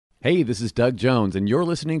Hey, this is Doug Jones, and you're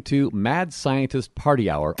listening to Mad Scientist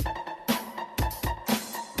Party Hour.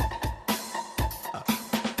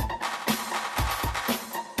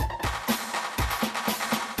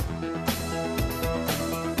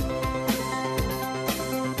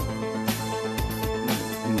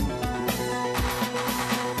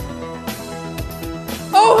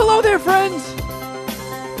 Oh, hello there, friends!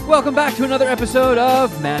 Welcome back to another episode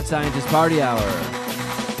of Mad Scientist Party Hour.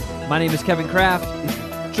 My name is Kevin Kraft,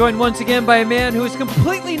 joined once again by a man who is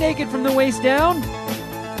completely naked from the waist down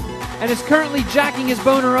and is currently jacking his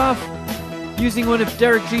boner off using one of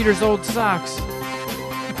Derek Jeter's old socks.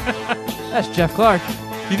 That's Jeff Clark.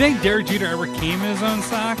 You think Derek Jeter ever came in his own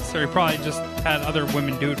socks, or he probably just had other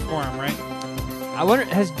women do it for him, right? I wonder,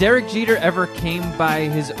 has Derek Jeter ever came by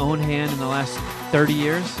his own hand in the last 30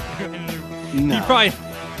 years? No.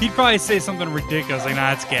 He'd probably say something ridiculous like,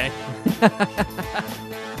 "Nah, it's gay."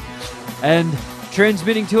 And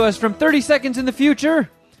transmitting to us from 30 seconds in the future,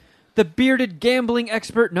 the bearded gambling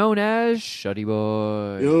expert known as Shuddy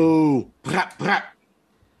Boy. Yo, brap, brap.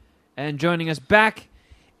 And joining us back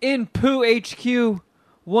in Pooh HQ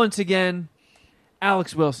once again,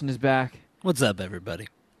 Alex Wilson is back. What's up, everybody?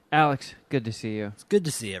 Alex, good to see you. It's good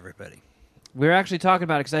to see everybody. We were actually talking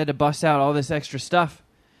about it because I had to bust out all this extra stuff.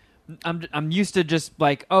 I'm used to just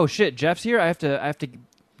like, oh shit, Jeff's here. I have to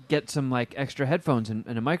get some like extra headphones and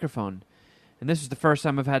a microphone, and this is the first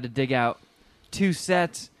time I've had to dig out 2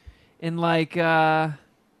 sets in like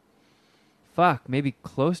maybe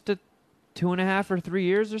close to 2.5 or 3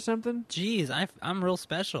 years or something. Jeez, I'm real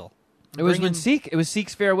special. It was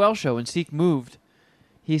Seek's farewell show. When Seek moved,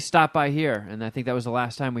 he stopped by here, and I think that was the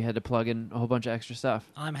last time we had to plug in a whole bunch of extra stuff.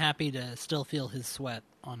 I'm happy to still feel his sweat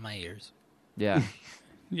on my ears. Yeah.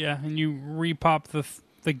 Yeah, and you repop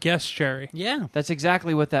the guest cherry. Yeah. That's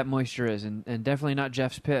exactly what that moisture is, and definitely not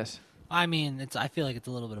Jeff's piss. I mean, I feel like it's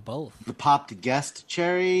a little bit of both. The popped guest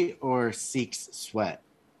cherry or Seek's sweat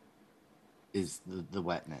is the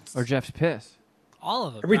wetness. Or Jeff's piss. All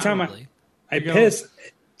of it. Every time probably. I piss,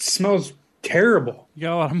 it smells terrible. You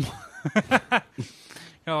got a lot of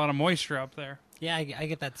got a lot of moisture up there. Yeah, I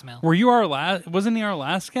get that smell. Were you our last? Wasn't he our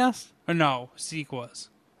last guest? Or no, Seek was,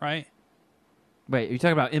 right? Wait, are you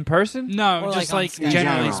talking about in person? No, Or just like on like Skype.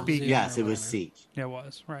 generally General. speaking. Yes, it or was whatever. Seek. Yeah, it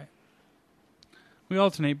was, right. We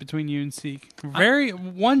alternate between you and Seek.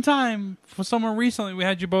 One time, for someone recently, we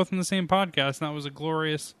had you both in the same podcast, and that was a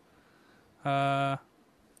glorious episode.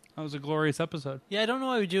 Yeah, I don't know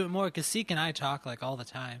why we do it more, because Seek and I talk like all the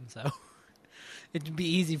time, so it'd be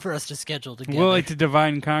easy for us to schedule together. We'll like to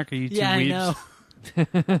divide and conquer, you two yeah, I weebs. know.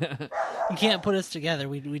 You can't put us together.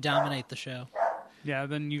 We dominate the show. Yeah,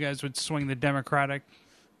 then you guys would swing the democratic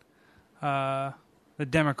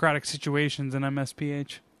situations in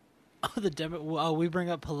MSPH. Oh, we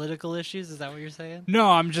bring up political issues? Is that what you're saying?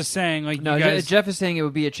 No, I'm just saying, like, No, you guys... Jeff is saying it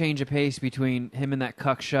would be a change of pace between him and that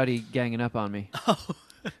cuck Shuddy ganging up on me.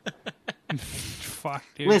 Fuck,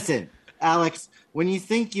 dude. Listen, Alex, when you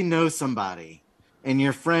think you know somebody and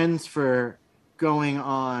you're friends for going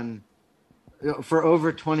on for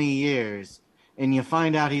over 20 years and you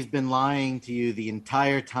find out he's been lying to you the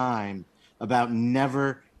entire time about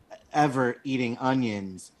never, ever eating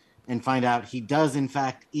onions and find out he does, in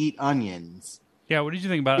fact, eat onions. Yeah, what did you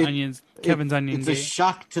think about onions? Kevin's onion It's a gate?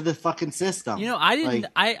 shock to the fucking system. You know, I didn't.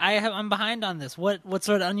 Like, I'm behind on this. What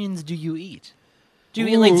sort of onions do you eat? Do you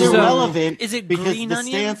eat like it's so- irrelevant Is it because green the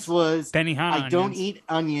onions? stance was Benihana I don't onions. eat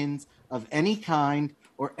onions of any kind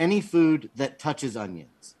or any food that touches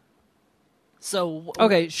onions. So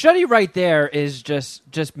Okay, Shuddy right there is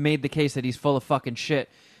just made the case that he's full of fucking shit.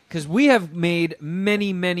 Because we have made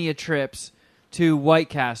many a trips to White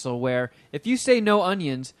Castle where if you say no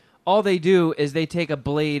onions, all they do is they take a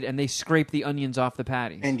blade and they scrape the onions off the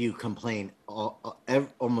patties. And you complain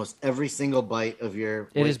almost every single bite of your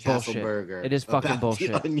It White is Castle bullshit. burger. It is fucking about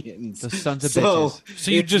bullshit. The onions. Those sons of So, bitches.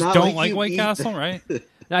 So you it's just not don't like you White eat Castle, the- right?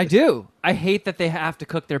 I do. I hate that they have to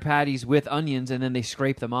cook their patties with onions and then they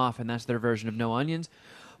scrape them off, and that's their version of no onions.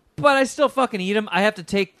 But I still fucking eat them. I have to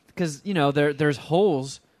take, because, you know, there's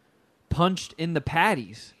holes punched in the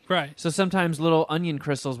patties. Right. So sometimes little onion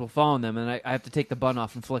crystals will fall in them, and I have to take the bun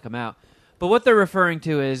off and flick them out. But what they're referring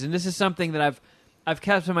to is, and this is something that I've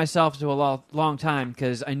kept to myself to a long time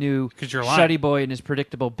because I knew 'Cause you're lying. Shuddy Boy and his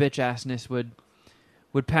predictable bitch-assness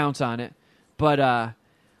would pounce on it. But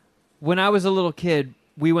when I was a little kid,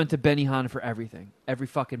 we went to Benihana for everything. Every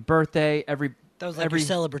fucking birthday, that was like every your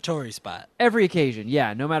celebratory spot. every occasion.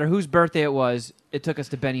 Yeah, no matter whose birthday it was, it took us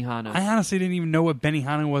to Benihana. I honestly didn't even know what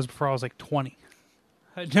Benihana was before I was like 20.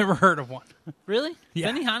 I'd never heard of one. Really?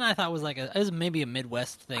 Yeah. Benihana, I thought was maybe a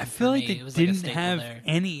Midwest thing. I feel for like me. they It was like a didn't staple have there.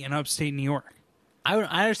 any in upstate New York.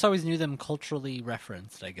 I just always knew them culturally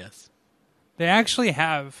referenced, I guess. They actually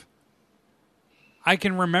have. I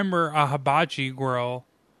can remember a hibachi grill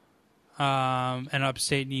in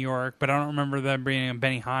upstate New York, but I don't remember them being a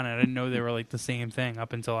Benihana. I didn't know they were like the same thing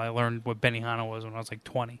up until I learned what Benihana was when I was like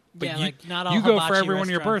 20. But Yeah, you, like, not all you go for hibachi every one of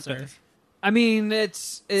your restaurants are- birthdays. I mean,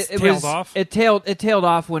 it tailed was off? It tailed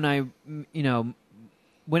off when I, when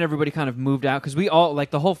everybody kind of moved out, because we all, like,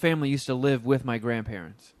 the whole family used to live with my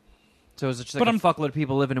grandparents. So it was just like a fuckload of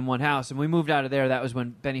people living in one house, and we moved out of there. That was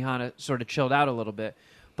when Benihana sort of chilled out a little bit.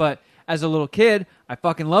 But as a little kid, I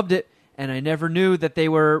fucking loved it, and I never knew that they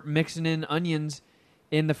were mixing in onions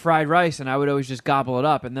in the fried rice, and I would always just gobble it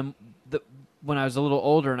up. And then when I was a little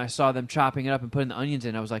older and I saw them chopping it up and putting the onions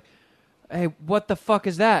in, I was like, hey, what the fuck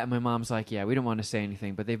is that? And my mom's like, yeah, we don't want to say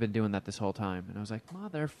anything, but they've been doing that this whole time. And I was like,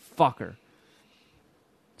 motherfucker.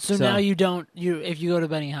 So now you don't. If you go to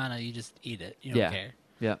Benihana, you just eat it. You don't Yeah. care.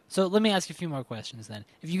 Yeah. So let me ask you a few more questions then.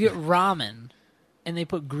 If you get ramen and they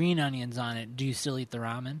put green onions on it, do you still eat the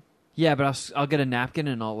ramen? Yeah, but I'll get a napkin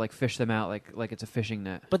and I'll like fish them out like it's a fishing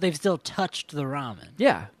net. But they've still touched the ramen.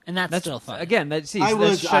 Yeah, And that's still fine. Again, that's I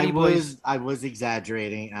Shuddy Boys. was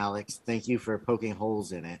exaggerating, Alex. Thank you for poking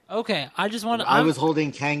holes in it. Okay, I just want to. I was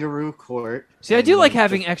holding kangaroo court. See, I do and like you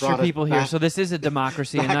having just extra brought us people here, back- so this is a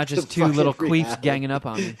democracy and back not just to two little fucking queefs reality. ganging up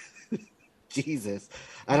on me. Jesus,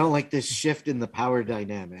 I don't like this shift in the power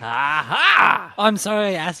dynamic. Aha! I'm sorry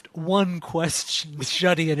I asked one question,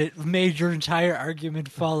 Shuddy, and it made your entire argument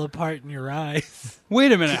fall apart in your eyes.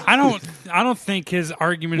 Wait a minute. I don't think his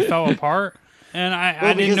argument fell apart. And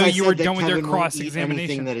I didn't know you were done with your cross Anything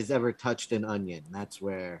examination. that has ever touched an onion. That's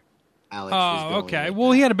where Alex. Oh, was going okay. with Well,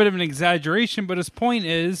 that. he had a bit of an exaggeration, but his point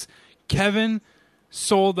is Kevin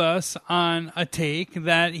sold us on a take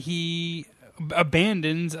that he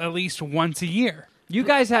abandons at least once a year. You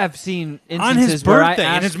guys have seen On his instances where I birthday,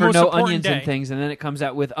 and ask his for most no important onions day. and things, and then it comes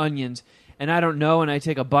out with onions, and I don't know, and I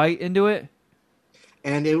take a bite into it.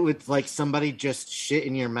 And it was like somebody just shit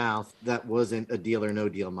in your mouth that wasn't a Deal or No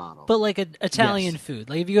Deal model. But like Italian Yes. food,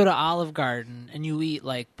 like if you go to Olive Garden and you eat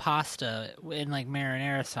like pasta in like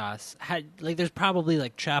marinara sauce, like there's probably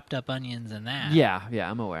like chopped up onions in that. Yeah,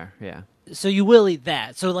 I'm aware. Yeah. So you will eat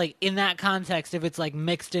that. So like in that context, if it's like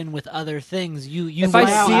mixed in with other things, you If I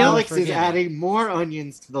Wow, see 'em- Alex is forget it. adding more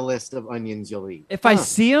onions to the list of onions you'll eat. If I Huh.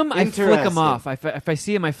 see them, I flick them Interesting. off. If I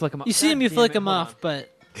see them, I flick them off. You see God him, you damn flick it, him hold off, on. but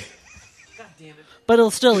God damn it. but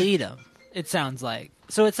he'll still eat them. It sounds like.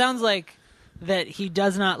 So it sounds like that he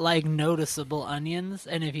does not like noticeable onions,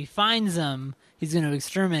 and if he finds them, he's going to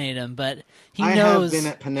exterminate them. But he I knows have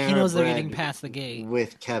been at Panera he knows they're Bread getting past the gate.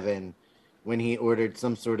 with Kevin when he ordered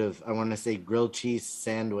some sort of, I want to say, grilled cheese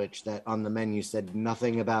sandwich that on the menu said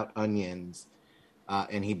nothing about onions.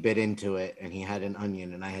 And he bit into it, and he had an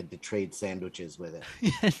onion, and I had to trade sandwiches with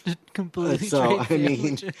it. Completely. So, I trade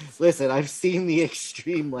mean, sandwiches. listen, I've seen the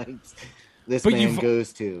extreme lengths this But man you've-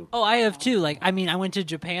 goes to. Oh, I have too. Like, I mean, I went to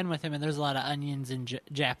Japan with him, and there's a lot of onions and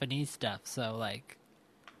Japanese stuff. So, like,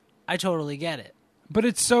 I totally get it. But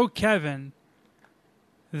it's so Kevin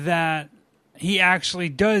that he actually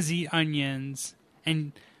does eat onions,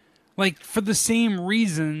 and like for the same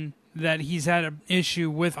reason that he's had an issue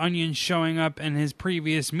with onions showing up in his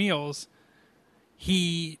previous meals,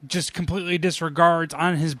 he just completely disregards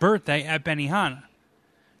on his birthday at Benihana,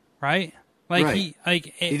 right? Like Right. he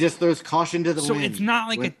He just throws caution to the so wind. it's not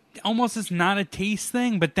like When- it's not a taste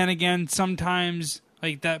thing, but then again, sometimes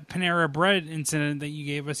like that Panera Bread incident that you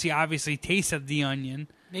gave us, he obviously tasted the onion.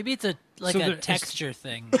 Maybe it's a So there- a it's- texture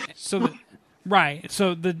thing. So right,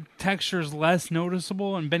 so the texture is less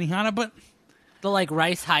noticeable in Benihana, but The like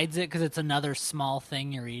rice hides it because it's another small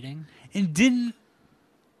thing you're eating. and didn't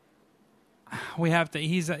we have to?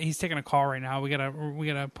 He's taking a call right now. We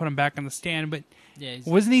gotta put him back on the stand. But Yeah, he's-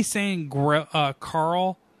 wasn't he saying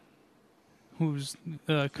Carl, who's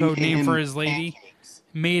the code name for his lady,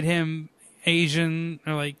 made him Asian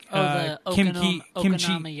or like the kimchi?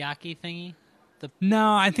 okonomiyaki thingy.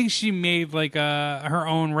 No, I think she made like her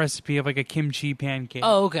own recipe of like a kimchi pancake.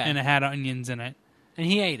 Oh, okay. And it had onions in it, And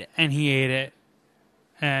he ate it. and he ate it,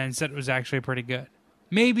 and said it was actually pretty good.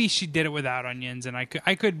 Maybe she did it without onions, and I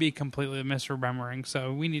could be completely misremembering.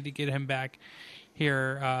 So we need to get him back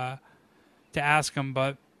here to ask him.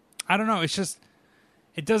 But I don't know. It's just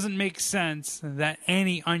it doesn't make sense that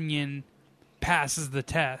any onion passes the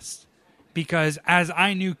test. Because as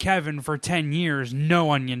I knew Kevin for 10 years,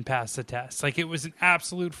 no onion passed the test. Like, it was an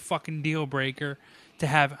absolute fucking deal breaker to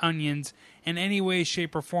have onions in any way,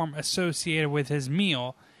 shape, or form associated with his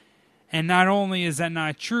meal. And not only is that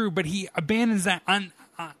not true, but he abandons that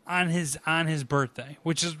on his birthday,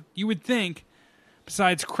 which is, you would think,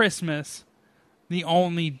 besides Christmas, the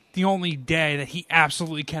only day that he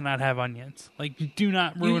absolutely cannot have onions. Like, do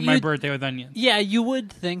not ruin my birthday with onions. Yeah, you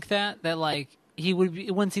would think that like he would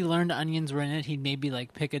be, once he learned onions were in it, he'd maybe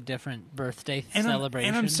like pick a different birthday celebration.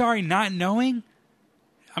 And I'm sorry, not knowing.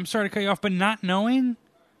 I'm sorry to cut you off, but not knowing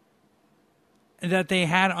that they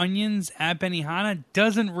had onions at Benihana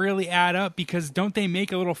doesn't really add up, because don't they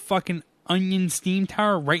make a little fucking onion steam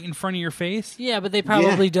tower right in front of your face? Yeah, but they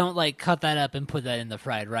probably don't like cut that up and put that in the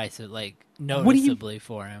fried rice. It like noticeably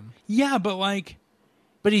for him. Yeah, but like,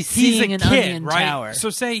 but he's seeing a an kid, onion right? tower. So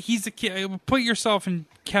say he's a kid. Put yourself in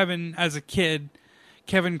Kevin as a kid,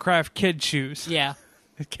 Kevin Kraft kid shoes. Yeah,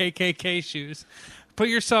 KKK shoes. Put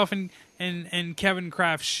yourself in Kevin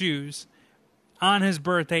Kraft's shoes on his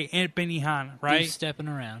birthday at Benihana, right? He's stepping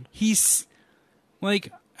around. He's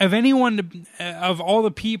like, of anyone of all the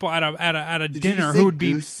people at a Did dinner you say who would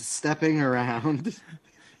be Goose stepping around.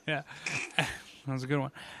 Yeah, that was a good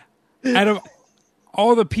one. Out of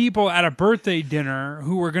all the people at a birthday dinner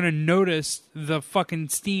who were going to notice the fucking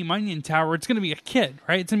steam onion tower, it's going to be a kid,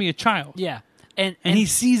 right? It's going to be a child. Yeah, and he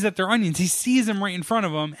sees that they're onions. He sees them right in front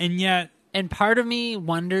of him, and yet... And part of me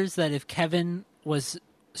wonders that if Kevin was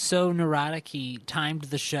so neurotic, he timed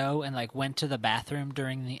the show and like went to the bathroom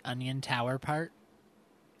during the onion tower part.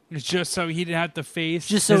 It's just so he didn't have to face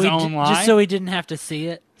Just so his he own lie? just so he didn't have to see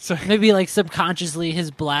it. So Maybe like subconsciously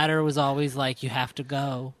his bladder was always like, you have to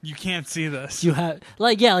go. you can't see this. You have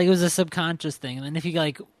like it was a subconscious thing. And then if he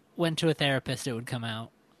like went to a therapist, it would come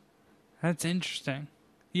out. That's interesting.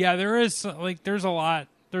 Yeah, there's a lot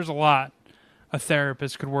a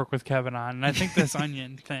therapist could work with Kevin on, and I think this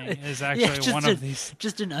onion thing is actually one of these.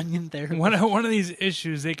 Just an onion therapist. One of these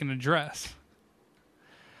issues they can address.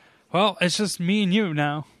 Well, it's just me and you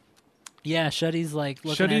now. Yeah, Shuddy's like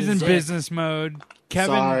looking Shuddy's at his in dick. business mode.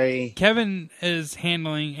 Sorry. Kevin is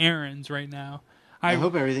handling errands right now. I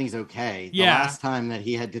hope everything's okay. The Yeah. last time that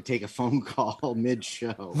he had to take a phone call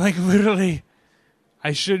mid-show. Like, literally,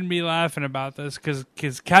 I shouldn't be laughing about this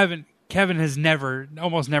because Kevin has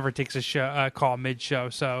almost never takes a call mid-show,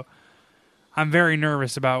 so I'm very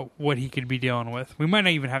nervous about what he could be dealing with. We might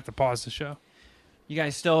not even have to pause the show. You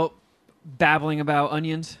guys still babbling about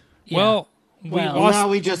onions? Yeah. Well, we lost now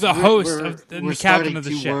we just the host we're, and we're the captain starting of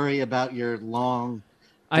the to ship. worry about your long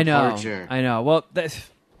I departure. know. Well,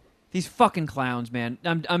 these fucking clowns, man.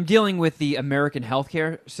 I'm dealing with the American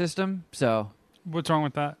healthcare system, so. What's wrong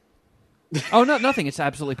with that? Oh no, nothing. It's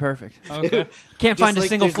absolutely perfect. Okay. Can't Just find a like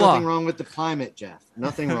single there's flaw. nothing wrong with the climate, Jeff.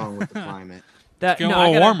 Nothing wrong with the climate. That Getting no, a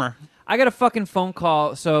little warmer. I got a fucking phone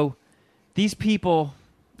call. So these people,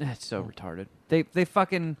 that's so retarded. They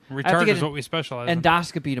fucking I have to Retarded get is what we specialize in.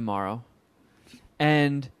 endoscopy tomorrow,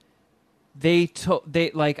 and they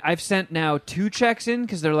like I've sent now 2 checks in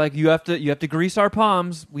because they're like you have to grease our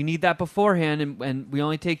palms. We need that beforehand, and we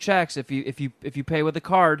only take checks if you pay with a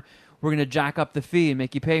card. We're gonna jack up the fee and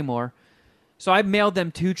make you pay more. So I mailed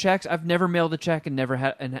them 2 checks. I've never mailed a check and never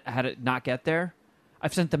had it not get there.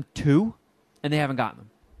 I've sent them 2, and they haven't gotten them.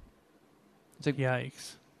 It's like,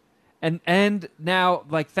 Yikes. and now,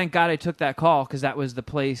 like, thank God I took that call because that was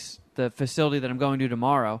the facility that I'm going to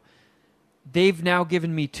tomorrow. They've now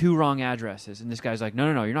given me 2 wrong addresses, and this guy's like, no,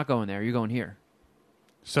 you're not going there. You're going here.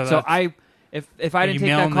 So So if I didn't take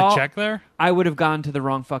that mailing call, the check there? I would have gone to the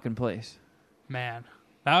wrong fucking place. Man,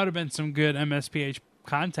 that would have been some good MSPH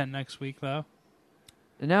content next week, though.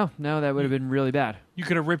 No, that would have been really bad. You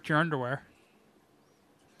could have ripped your underwear.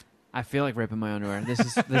 I feel like ripping my underwear. This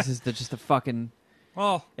is just a fucking.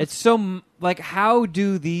 Well, It's so like, how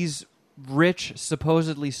do these rich,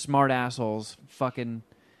 supposedly smart assholes fucking?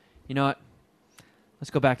 You know what?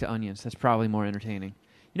 Let's go back to onions. That's probably more entertaining.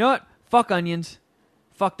 You know what? Fuck onions.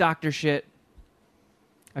 Fuck doctor shit.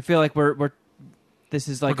 I feel like we're. This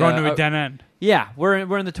is like we're going to a dead end. Yeah, we're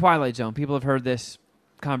in the Twilight Zone. People have heard this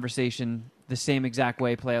conversation the same exact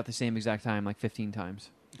way play out the same exact time like 15 times.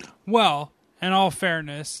 Well, in all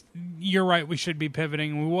fairness, you're right. We should be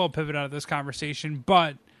pivoting. We will pivot out of this conversation,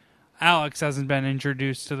 but Alex hasn't been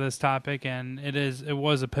introduced to this topic, and it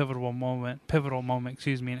was a pivotal moment. In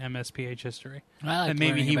MSPH history. I like that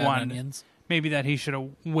maybe learning he about wanted. onions. Maybe that he should have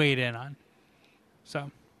weighed in on.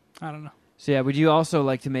 So, I don't know. So yeah, would you also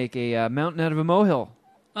like to make a mountain out of a molehill?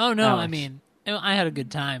 Oh no, I Alex. mean, I had a good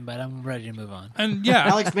time, but I'm ready to move on. And yeah,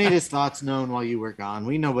 Alex made his thoughts known while you were gone.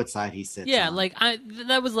 We know what side he sits Yeah, on. like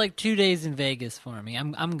that was like 2 days in Vegas for me.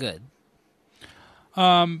 I'm good.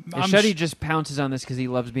 I'm Shetty just pounces on this because he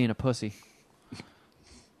loves being a pussy.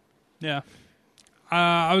 Yeah.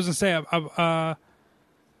 I was going to say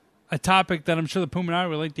a topic that I'm sure the Puminati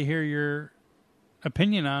would like to hear your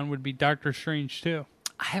opinion on would be Doctor Strange 2.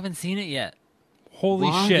 I haven't seen it yet. Holy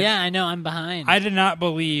What? shit. Yeah, I know. I'm behind. I did not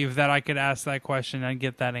believe that I could ask that question and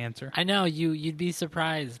get that answer. I know you'd be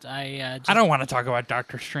surprised. I don't want to talk about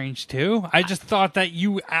Doctor Strange 2. I just thought that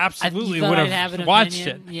you absolutely thought would I'd have have an watched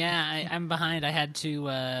opinion. it. Yeah, I'm behind. I had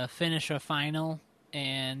to finish a final,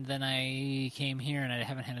 and then I came here, and I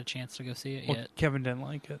haven't had a chance to go see it Well, yet. Kevin didn't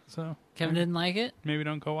like it, so Kevin didn't like it. maybe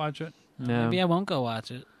don't go watch it. No, Maybe I won't go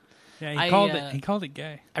watch it. Yeah, I, he called it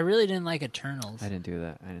gay. I really didn't like Eternals. I didn't do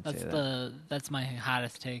that. I didn't say that. That's my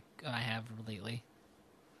hottest take I have lately.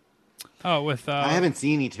 Oh, with I haven't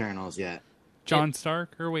seen Eternals yet. John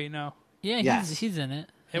Stark? Or wait, no. Yeah, Yes. he's in it.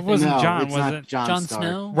 It wasn't No, John, it's was not it? Jon Jon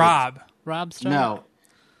Snow? Rob. Rob Stark. No.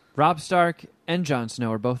 Rob Stark and Jon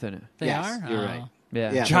Snow are both in it. They Yes, are. you're Oh. right.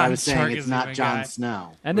 Yeah. Yeah, but Jon I was saying Stark it's isn't not even a Jon guy.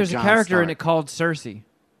 Snow. And or there's a Jon character in Stark. it called Cersei.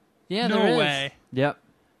 Yeah, No there is. way. Yep.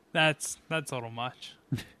 That's a little much.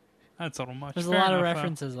 That's a little much. There's a Fair lot of enough, though.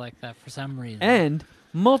 references like that for some reason. And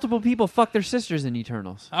multiple people fuck their sisters in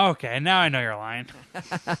Eternals. Okay, now I know you're lying.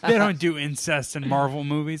 They don't do incest in Marvel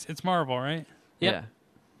movies. It's Marvel, right? Yep.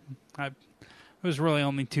 It was really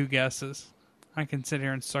only 2 guesses. I can sit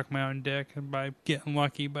here and suck my own dick by getting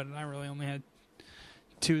lucky, but I really only had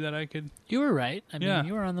 2 that I could. You were right. I mean, Yeah.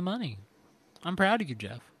 you were on the money. I'm proud of you,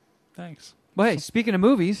 Jeff. Thanks. Well, hey, speaking of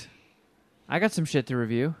movies, I got some shit to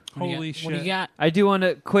review. What do you Holy got? shit. What do you got? I do want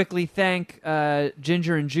to quickly thank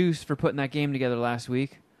Ginger and Juice for putting that game together last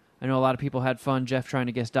week. I know a lot of people had fun, Jeff, trying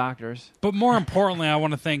to guess doctors. But more importantly, I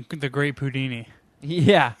want to thank the great Houdini.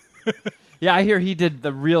 Yeah. Yeah, I hear he did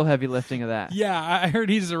the real heavy lifting of that. Yeah, I heard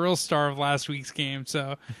he's the real star of last week's game.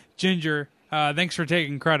 So, Ginger, thanks for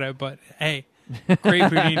taking credit. But hey, great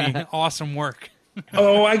Houdini, awesome work.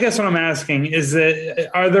 Oh, I guess what I'm asking is that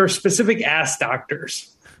are there specific ass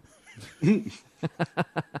doctors?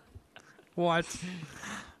 What?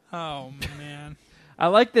 Oh man. I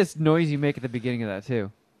like this noise you make at the beginning of that,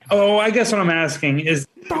 too. Oh, I guess what I'm asking is.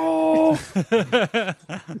 Oh,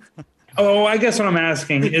 I guess what I'm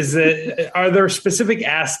asking is that are there specific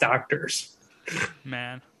ass doctors?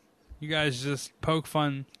 Man, you guys just poke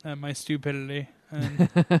fun at my stupidity, and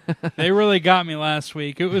they really got me last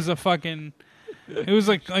week. It was it was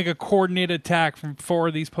like a coordinated attack from 4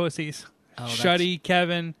 of these pussies. Shuddy,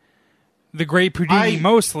 Kevin, the great Houdini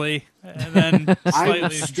mostly, and then I'm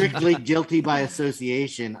slightly. strictly guilty by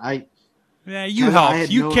association. Yeah, you Kevin, I helped. had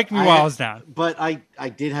You no- kicked me I while had- I was down. But I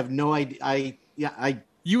did have no idea.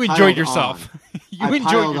 You enjoyed piled yourself. on. You I enjoyed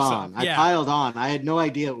piled yourself. on. I Yeah. piled on. I had no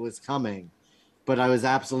idea it was coming, but I was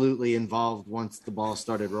absolutely involved once the ball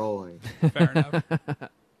started rolling. Fair enough.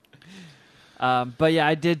 But yeah,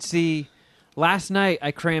 I did see... Last night,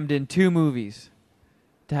 I crammed in 2 movies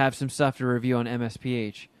to have some stuff to review on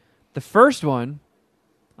MSPH. The first one,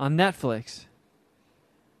 on Netflix,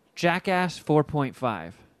 Jackass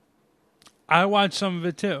 4.5. I watched some of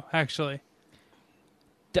it too, actually.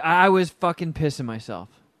 I was fucking pissing myself.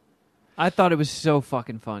 I thought it was so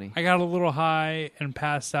fucking funny. I got a little high and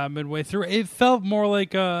passed out midway through. It felt more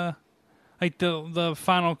like the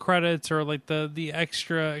final credits or like the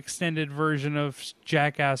extra extended version of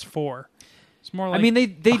Jackass 4. It's more like I mean, they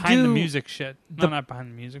behind do the music shit. No, not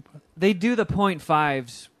behind the music, but They do the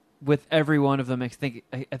 0.5s with every one of them. I think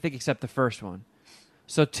except the first one.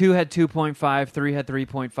 So 2 had 2.5, 3 had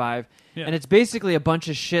 3.5, yeah. and it's basically a bunch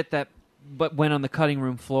of shit that but went on the cutting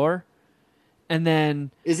room floor, and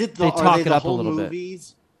then Is it They are talk they it the up a whole little bit.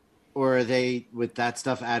 movies, or are they with that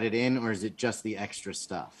stuff added in, or is it just the extra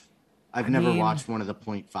stuff? I've never mean- watched one of the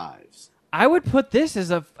 0.5s. I would put this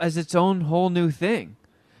as its own whole new thing.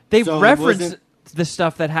 They So it reference wasn't- the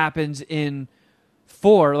stuff that happens in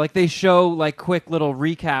 4, like they show like quick little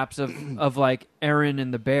recaps of like Aaron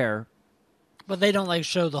and the bear. But they don't like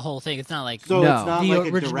show the whole thing. It's not like So No. it's not The like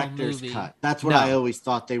a original director's movie. cut. That's what No. I always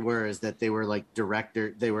thought they were. Is that they were like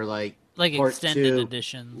director? They were like part extended 2,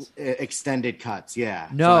 editions. extended cuts. Yeah.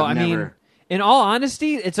 No, So I I've mean, never- in all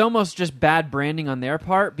honesty, it's almost just bad branding on their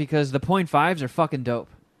part because the 0.5s are fucking dope.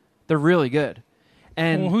 They're really good.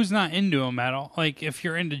 And well, who's not into them at all? Like, if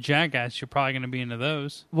you're into Jackass, you're probably going to be into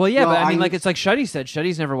those. well, yeah, Well, but I mean, I'm- like it's like Shuddy said.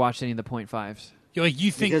 Shuddy's never watched any of the 0.5s. You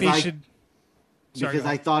think Because they I- should? Sorry, because go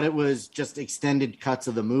I ahead. thought it was just extended cuts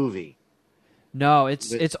of the movie. No,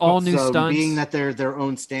 it's all new so stunts. Being that they're their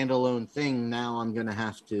own standalone thing, now I'm gonna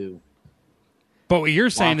have to. But what you're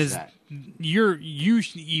saying watch is that. you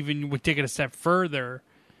even would take it a step further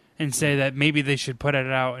and say that maybe they should put it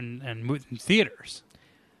out in theaters.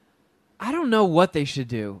 I don't know what they should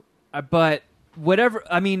do, but whatever.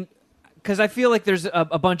 I mean, because I feel like there's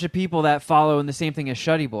a bunch of people that follow in the same thing as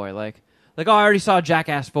Shuddy Boy. Like, oh, I already saw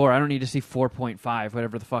Jackass 4. I don't need to see 4.5,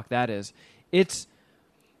 whatever the fuck that is.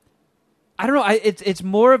 I don't know. It's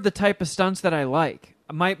more of the type of stunts that I like.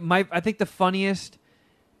 I think the funniest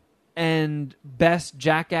and best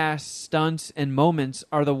Jackass stunts and moments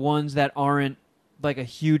are the ones that aren't like a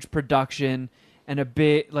huge production and a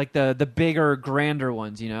bit like the bigger, grander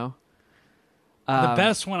ones, you know? The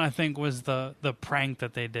best one, I think, was the prank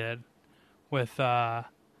that they did with, I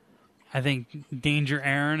think, Danger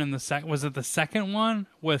Aaron. And was it the second one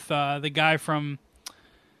with the guy from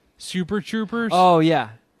Super Troopers? Oh, yeah.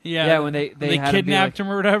 Yeah, when they had kidnapped him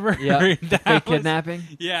or whatever. Yeah, That fake was- kidnapping.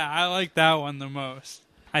 Yeah, I like that one the most.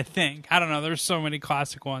 I think. I don't know. There's so many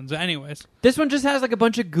classic ones. Anyways, This one just has like a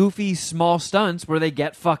bunch of goofy small stunts where they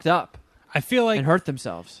get fucked up I feel like and hurt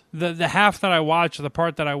themselves. the half that I watched, or the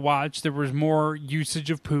part that I watched, there was more usage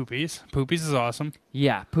of Poopies. Poopies is awesome.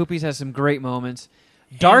 Yeah, Poopies has some great moments.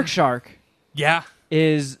 Dark Shark Yeah.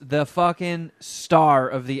 is the fucking star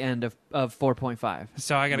of the end of 4.5.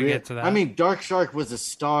 So I got to get to that. I mean, Dark Shark was a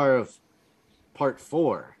star of part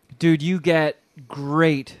 4. Dude, you get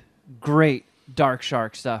great Dark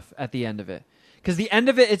Shark stuff at the end of it. Because the end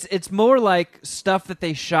of it, it's more like stuff that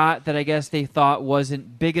they shot that I guess they thought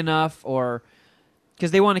wasn't big enough, or because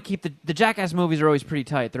they want to keep the Jackass movies are always pretty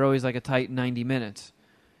tight. They're always like a tight 90 minutes,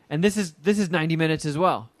 and this is 90 minutes as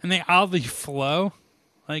well. and they oddly flow,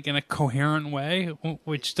 like in a coherent way,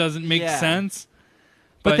 which doesn't make Yeah. sense.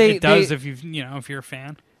 But But they- it does they- if you're a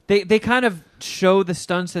fan. They kind of show the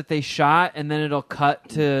stunts that they shot, and then it'll cut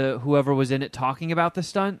to whoever was in it talking about the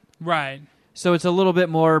stunt. Right. So it's a little bit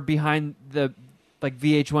more behind the like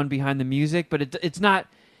VH1 behind the music, but it's not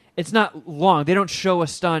long. They don't show a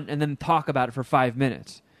stunt and then talk about it for 5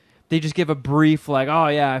 minutes. They just give a brief like, "Oh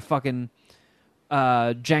yeah, I fucking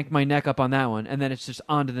janked my neck up on that one," and then it's just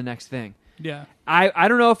on to the next thing. Yeah. I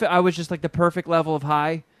don't know if I was just like the perfect level of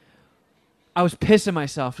high. I was pissing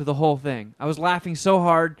myself through the whole thing. I was laughing so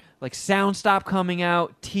hard, like sound stopped coming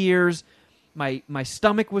out, tears. My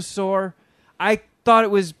stomach was sore. I thought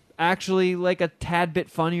it was actually like a tad bit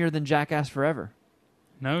funnier than Jackass Forever.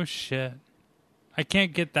 No shit. I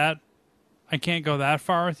can't get that. I can't go that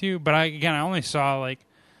far with you. But I only saw like,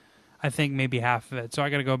 I think maybe half of it. So I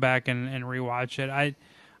got to go back and rewatch it.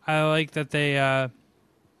 I like that they.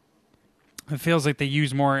 It feels like they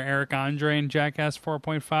use more Eric Andre in Jackass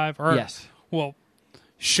 4.5. Or, Yes. Well,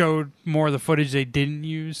 showed more of the footage they didn't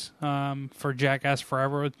use for Jackass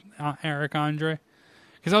Forever with Eric Andre.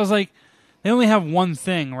 Because I was like, they only have one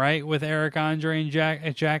thing, right, with Eric Andre and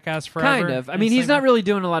Jackass Forever. Kind of. I mean, he's not really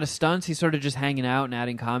doing a lot of stunts. He's sort of just hanging out and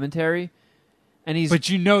adding commentary. And he's But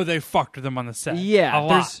you know they fucked with him on the set. yeah, a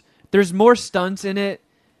lot. there's more stunts in it.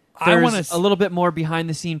 I There's wanna a little bit more behind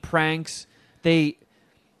the scene pranks. They,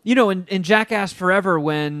 you know, in Jackass Forever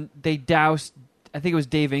when they doused, I think it was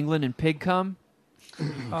Dave England in pig cum.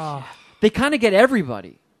 They kind of get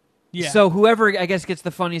everybody. Yeah. So whoever I guess gets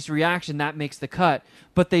the funniest reaction, that makes the cut.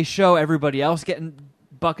 But they show everybody else getting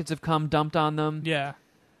buckets of cum dumped on them. yeah.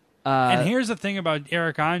 And here's the thing about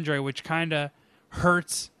Eric Andre, which kind of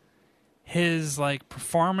hurts his like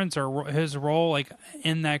performance or his role like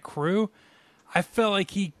in that crew. I felt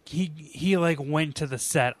like he like went to the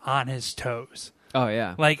set on his toes, Oh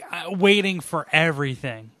yeah. like waiting for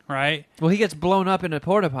everything. Right? Well, he gets blown up in a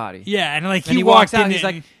porta potty. Yeah, and like And he walked walks out. in He's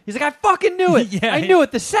and- like, I fucking knew it. Yeah, I knew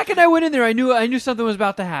it. The second I went in there, I knew something was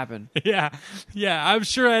about to happen. yeah. I'm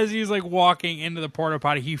sure as he's like walking into the porta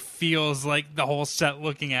potty, he feels like the whole set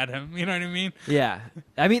looking at him. You know what I mean? Yeah.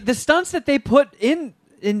 I mean, the stunts that they put in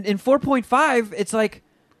 4.5, it's like,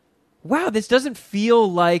 wow, this doesn't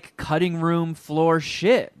feel like cutting room floor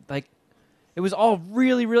shit. Like, it was all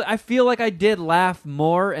really, really. I feel like I did laugh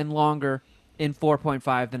more and longer in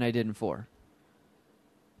 4.5 than I did in 4.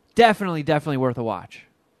 Definitely worth a watch.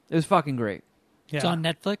 It was fucking great. Yeah. It's on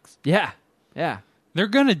Netflix. Yeah. They're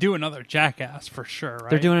gonna do another Jackass for sure, right?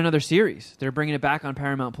 They're doing another series. They're bringing it back on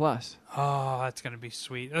Paramount Plus. Oh, that's gonna be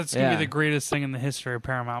sweet. That's gonna Yeah. be the greatest thing in the history of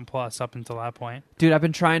Paramount Plus up until that point. Dude, I've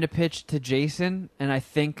been trying to pitch to Jason, and I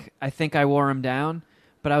think I wore him down.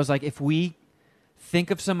 But I was like, if we think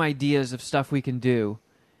of some ideas of stuff we can do,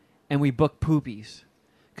 and we book Poopies,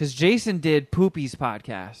 because Jason did Poopies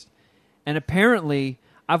podcast, and apparently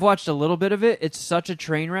I've watched a little bit of it. It's such a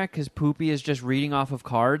train wreck because Poopy is just reading off of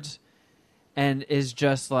cards, and is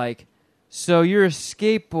just like, so you're a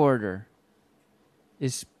skateboarder.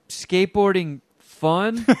 Is skateboarding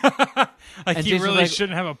fun? Like And he Jason's really like,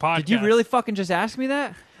 shouldn't have a podcast. Did you really fucking just ask me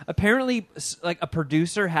that? Apparently, like a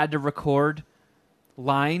producer had to record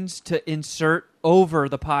lines to insert over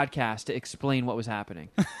the podcast to explain what was happening.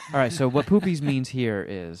 All right, so what Poopies means here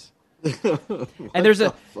is, and there's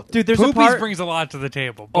a Poopies part, brings a lot to the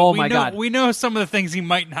table. But Oh we my know, God. we know some of the things he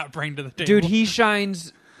might not bring to the table. dude, he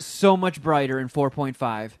shines so much brighter in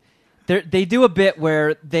 4.5. They do a bit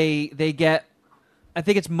where they get I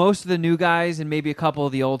think it's most of the new guys and maybe a couple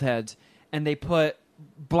of the old heads, and they put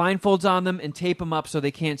blindfolds on them and tape them up so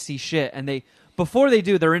they can't see shit. And before they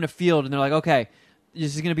do, they're in a field and they're like, okay,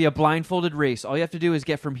 this is going to be a blindfolded race. All you have to do is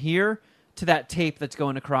get from here to that tape that's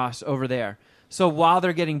going across over there. So while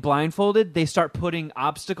they're getting blindfolded, they start putting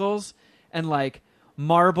obstacles and like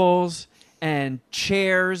marbles and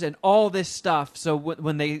chairs and all this stuff. So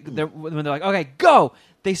when they're like, okay, go,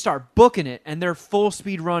 they start booking it and they're full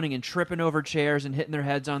speed running and tripping over chairs and hitting their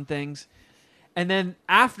heads on things. And then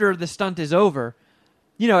after the stunt is over,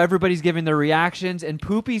 you know, everybody's giving their reactions, and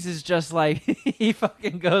Poopies is just like, he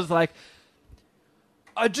fucking goes like,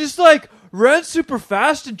 I just like ran super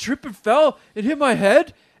fast and tripped and fell and hit my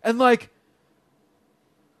head, and like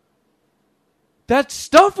that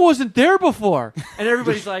stuff wasn't there before. And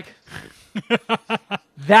everybody's like,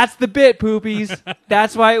 that's the bit, Poopies.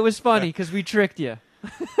 That's why it was funny, because we tricked you.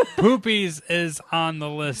 Poopies is on the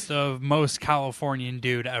list of most Californian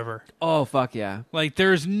dude ever. Oh, fuck yeah. Like,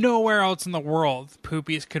 there's nowhere else in the world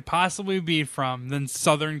Poopies could possibly be from than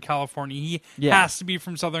Southern California. He has to be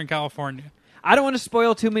from Southern California. I don't want to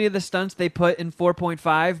spoil too many of the stunts they put in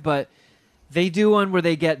 4.5, but they do one where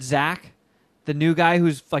they get Zach, the new guy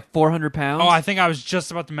who's like 400 pounds. Oh, I think I was just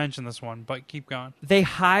about to mention this one, but keep going. They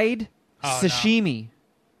hide sashimi in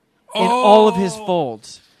all of his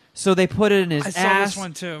folds. So they put it in his ass, this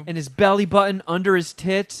one too. in his belly button, under his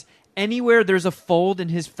tits. Anywhere there's a fold in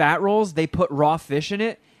his fat rolls, they put raw fish in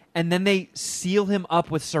it, and then they seal him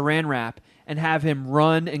up with saran wrap and have him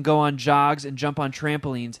run and go on jogs and jump on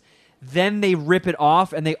trampolines. Then they rip it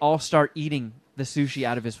off, and they all start eating the sushi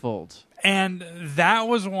out of his folds. And that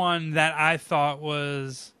was one that I thought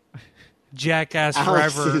was Jackass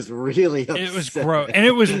Alex Forever. is really upset. It was gross, and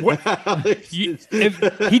it was.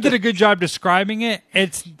 He did a good job describing it.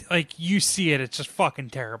 It's like you see it; it's just fucking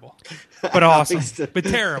terrible, but awesome, but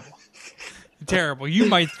terrible, terrible. You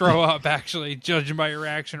might throw up, actually, judging by your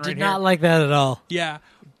reaction right Did here. not like that at all. Yeah,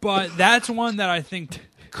 but that's one that I think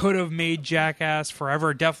could have made Jackass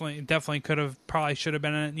Forever. Definitely could have. Probably should have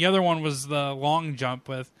been in it. The other one was the long jump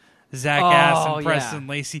with Zach Ass and Preston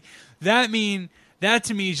Lacey. That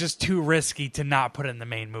to me is just too risky to not put in the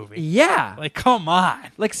main movie. Yeah. Like, come on.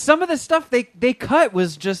 Like, some of the stuff they cut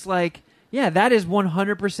was just like, yeah, that is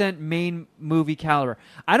 100% main movie caliber.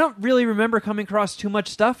 I don't really remember coming across too much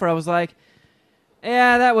stuff where I was like,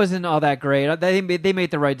 yeah, that wasn't all that great. They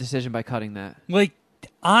made the right decision by cutting that. Like,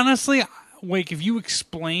 honestly, like, if you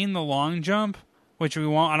explain the long jump, which we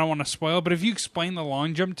won't, I don't want to spoil, but if you explain the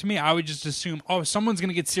long jump to me, I would just assume, oh, someone's going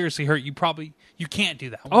to get seriously hurt. You can't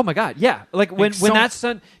do that one. Oh my God, yeah. Like when that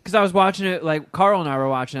stunt, because I was watching it, like Carl and I were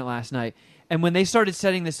watching it last night, and when they started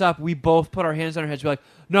setting this up, we both put our hands on our heads. We're like,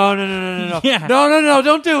 no, Yeah. no,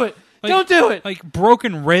 don't do it, don't do it. Like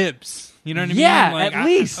broken ribs. You know what I mean? Yeah, Like, at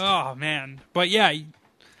least. Oh man, but yeah,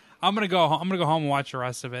 I'm gonna go home and watch the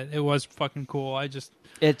rest of it. It was fucking cool.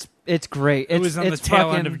 It's great. It was on the tail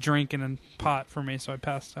fucking end of drinking and pot for me, so I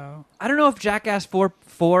passed out. I don't know if Jackass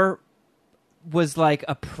 4 was like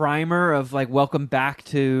a primer of like welcome back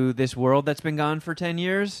to this world that's been gone for 10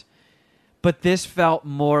 years, but this felt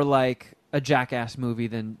more like a Jackass movie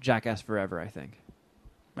than Jackass Forever, I think.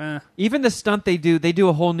 Even the stunt they do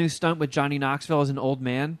a whole new stunt with Johnny Knoxville as an old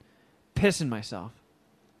man. Pissing myself.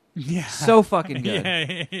 Yeah, so fucking good.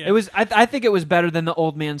 Yeah. It was. I think it was better than the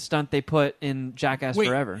old man stunt they put in Jackass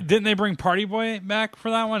Forever. Didn't they bring Party Boy back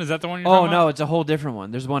for that one? Is that the one you're talking talking about? about? It's a whole different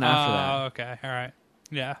one. There's one after that. Oh, okay, all right.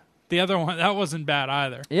 Yeah, the other one that wasn't bad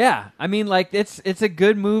either. Yeah, I mean, like it's a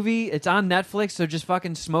good movie. It's on Netflix, so just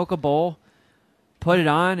fucking smoke a bowl, put it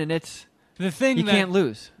on, and it's the thing you can't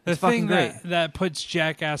lose. It's fucking great. That puts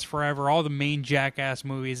Jackass Forever, all the main Jackass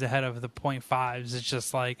movies, ahead of the .5s. It's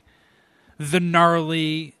just like the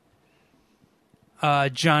gnarly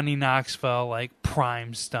Johnny Knoxville like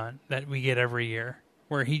prime stunt that we get every year,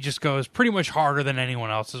 where he just goes pretty much harder than anyone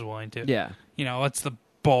else is willing to. Yeah, you know, lets the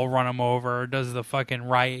bull run him over, does the fucking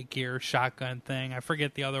riot gear shotgun thing. I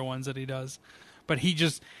forget the other ones that he does, but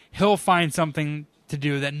he'll find something to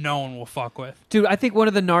do that no one will fuck with. Dude, I think one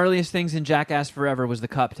of the gnarliest things in Jackass Forever was the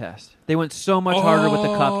cup test. They went so much harder with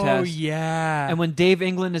the cup test. Oh yeah. And when Dave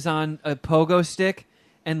England is on a pogo stick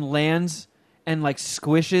and lands and like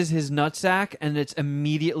squishes his nutsack, and it's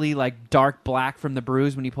immediately like dark black from the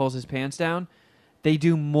bruise when he pulls his pants down, they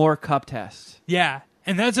do more cup tests. Yeah,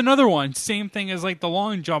 and that's another one. Same thing as like the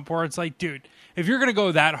long jump, where it's like, dude, if you're gonna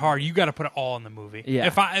go that hard, you got to put it all in the movie.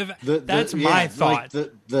 Yeah, that's my thought.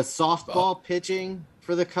 Like the softball pitching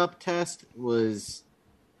for the cup test was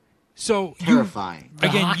so terrifying.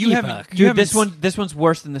 You haven't. Dude, this one's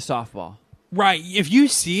worse than the softball. Right. If you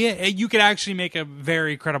see it, you could actually make a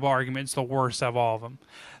very credible argument it's the worst of all of them.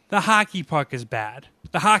 The hockey puck is bad.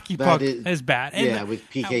 The hockey That puck is- is bad. And Yeah, with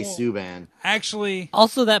PK well, Subban. Actually,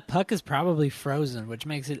 Also, that puck is probably frozen, which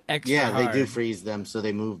makes it extra Yeah, hard. they do freeze them so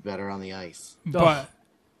they move better on the ice. but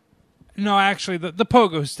no, actually, the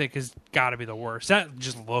pogo stick has got to be the worst. That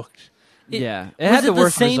just looked. Yeah, it Was had it the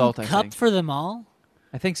worst same result. I cup think. for them all?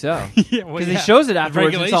 I think so. Yeah, well, Because he shows it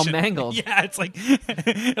afterwards, and it's all Regulation. mangled. Yeah, it's like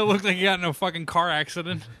it looked like he got in a fucking car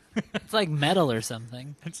accident. It's like metal or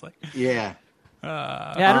something. It's like Yeah.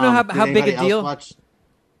 Yeah, I don't know Did how big anybody a else deal. watch-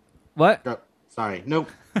 What? Oh, sorry. Nope.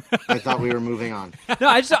 I thought we were moving on. No,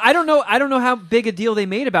 I don't know how big a deal they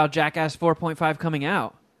made about Jackass 4.5 coming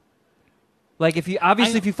out. Like if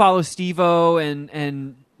you follow Steve-O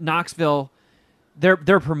and Knoxville,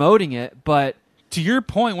 they're promoting it, but to your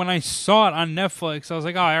point, when I saw it on Netflix, I was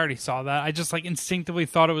like, "Oh, I already saw that." I just like instinctively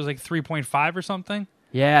thought it was like 3.5 or something.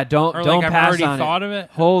 yeah, don't Or don't like I've pass already on thought it. of it.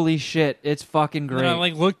 Holy shit, it's fucking And great. then I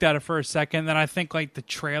like looked at it for a second, then I think like the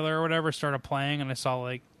trailer or whatever started playing, and I saw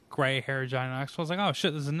like gray hair Johnny Knoxville. I was like, "Oh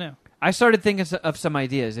shit, this is new." I started thinking of some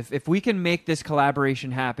ideas. If we can make this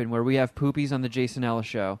collaboration happen, where we have Poopies on the Jason Ellis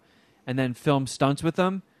show, and then film stunts with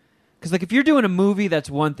them, because like if you're doing a movie, that's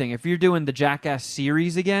one thing. If you're doing the Jackass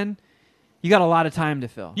series again, you got a lot of time to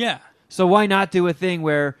fill. Yeah, So why not do a thing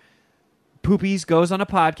where Poopies goes on a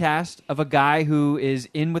podcast of a guy who is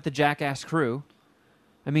in with the Jackass crew?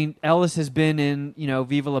 I mean, Ellis has been in,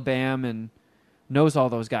 Viva La Bam and knows all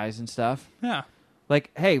those guys and stuff. yeah. Like,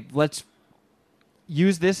 hey, let's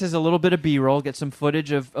use this as a little bit of B-roll, get some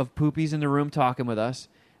footage of Poopies in the room talking with us,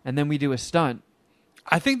 and then we do a stunt.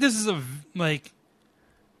 I think this is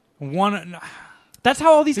one. That's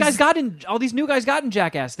how all these This guys is- got in. All these new guys got in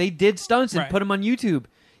Jackass. They did stunts and Right. put them on YouTube,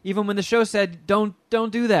 even when the show said, "Don't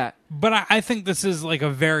do that." But I think this is like a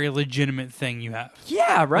very legitimate thing you have.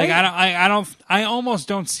 Yeah, right. Like I almost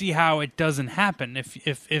don't see how it doesn't happen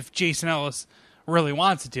if Jason Ellis really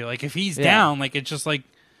wants it to. Like if he's Yeah. down, like it's just like,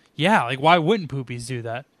 yeah, like why wouldn't Poopies do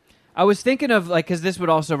that? I was thinking of because this would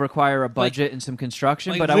also require a budget and some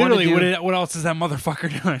construction. Like but I want literally, to do. what else is that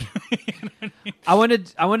motherfucker doing? I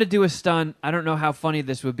want to do a stunt. I don't know how funny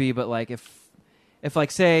this would be, but like if like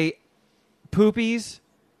say, Poopies,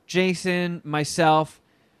 Jason, myself.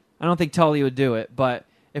 I don't think Tully would do it, but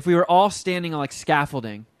if we were all standing on like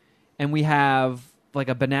scaffolding, and we have like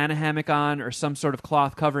a banana hammock on or some sort of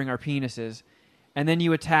cloth covering our penises, and then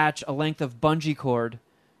you attach a length of bungee cord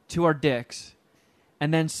to our dicks,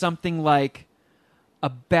 and then something like a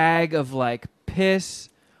bag of like piss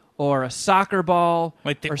or a soccer ball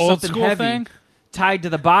Like the or old something school heavy thing? tied to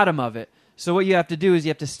the bottom of it. So what you have to do is you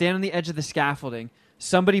have to stand on the edge of the scaffolding.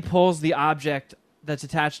 Somebody pulls the object that's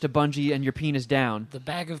attached to bungee and your penis down, The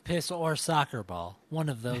bag of piss or soccer ball. One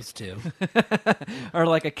of those two. or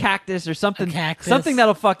like a cactus or something, A cactus. something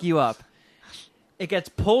that'll fuck you up. It gets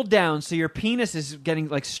pulled down, so your penis is getting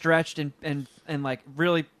like stretched and like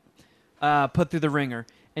really put through the ringer,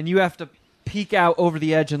 and you have to peek out over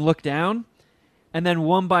the edge and look down, and then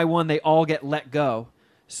one by one they all get let go,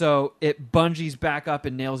 so it bungees back up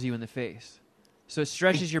and nails you in the face. So it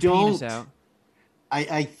stretches your penis out.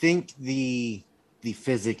 I think the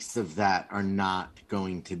physics of that are not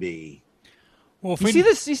going to be. Well, if You we- see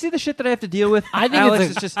this? You see the shit that I have to deal with? I think Alex,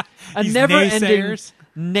 it's it's just a These never-ending naysayers.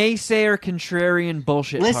 naysayer, contrarian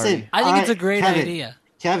bullshit Listen, party. I think it's a great Kevin, idea.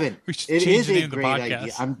 Kevin, We should it change is the name a of the great podcast.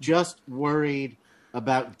 idea. I'm just worried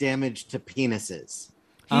about damage to penises.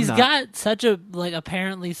 I'm He's not. got such a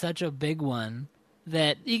apparently such a big one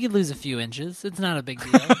that he could lose a few inches. It's not a big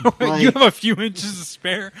deal. Like- you have a few inches to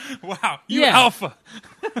spare. Wow, you Yeah. alpha.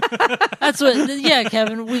 That's what. Yeah,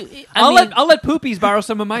 Kevin. I'll let Poopies borrow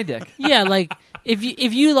some of my dick. Yeah, like if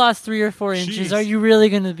you lost 3 or 4 inches, Jeez. are you really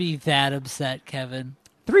going to be that upset, Kevin?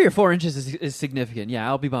 3 or 4 inches is significant. Yeah,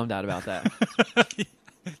 I'll be bummed out about that.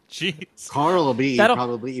 Jeez. Carl will be That'll-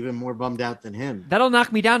 probably even more bummed out than him. That'll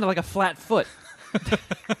knock me down to like a flat foot.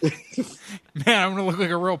 Man, I'm gonna look like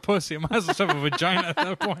a real pussy. I might as well have a vagina at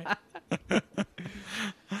that point.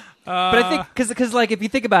 But I think because like if you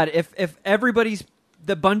think about it, if everybody's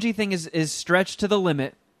the bungee thing is stretched to the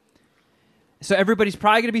limit, so everybody's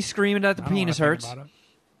probably going to be screaming that the I don't wanna penis think hurts. about it.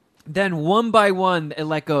 Then one by one it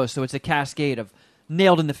let go, so it's a cascade of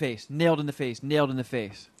nailed in the face, nailed in the face, nailed in the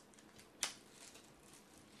face.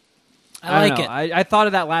 I don't like know. it. I thought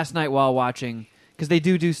of that last night while watching because they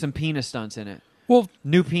do some penis stunts in it. Well,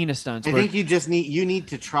 New penis stunts. I where- think you need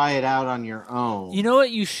to try it out on your own. You know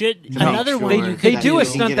what? You should. to make Another sure one you They could do a you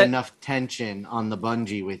stunt can get that- enough tension on the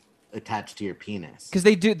bungee with attached to your penis. because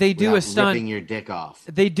they do a without stunt. ripping your dick off.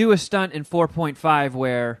 They do a stunt in 4.5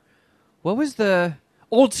 where, what was the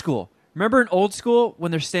Old School? Remember in Old School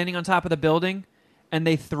when they're standing on top of the building and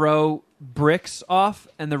they throw bricks off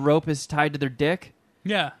and the rope is tied to their dick?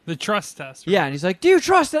 Yeah, the trust test. Yeah, and he's like, "Do you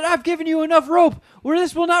trust that I've given you enough rope where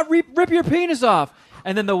this will not rip your penis off?"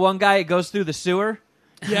 And then the one guy goes through the sewer.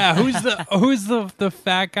 Yeah, who's the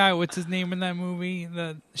fat guy? What's his name in that movie?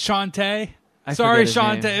 The Shantae. I Sorry, forget his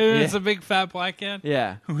name. Shantae. It's Yeah. a big fat black kid.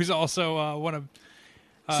 Yeah. Who's also one of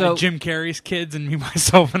So- Jim Carrey's kids and Me,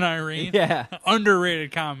 Myself, and Irene. Yeah.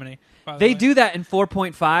 Underrated comedy. By the They way. do that in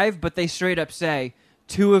 4.5, but they straight up say,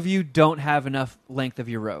 2 of you don't have enough length of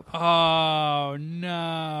your rope. Oh,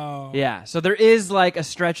 no. Yeah, so there is like a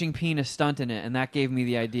stretching penis stunt in it, and that gave me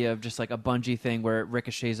the idea of just like a bungee thing where it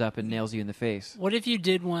ricochets up and nails you in the face. What if you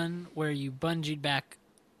did one where you bungeed back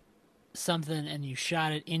something and you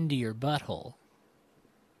shot it into your butthole?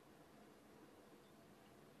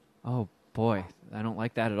 Oh boy, I don't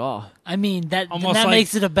like that at all. I mean, that Almost that like-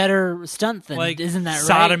 makes it a better stunt then, Like isn't that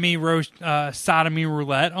sodomy sodomy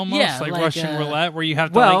roulette almost? Yeah, like like, Russian roulette where you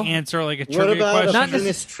have to well, like answer like a What trivia about question. a Not necess-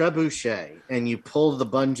 penis trebuchet and you pull the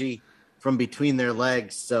bungee from between their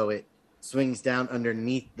legs so it swings down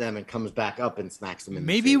underneath them and comes back up and smacks them in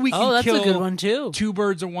Maybe the we face? can Oh, that's kill a good one too. 2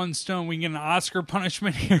 birds with 1 stone. We can get an Oscar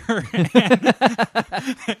punishment here,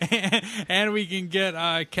 and we can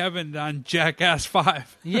get Kevin on Jackass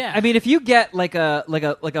 5. Yeah, I mean, if you get like a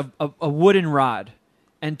wooden rod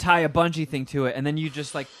and tie a bungee thing to it, and then you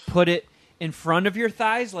just like put it in front of your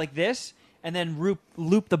thighs like this, and then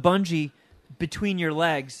loop the bungee between your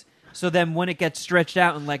legs, so then when it gets stretched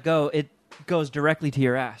out and let go, it goes directly to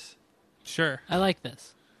your ass. Sure. I like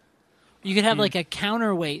this. You could have like a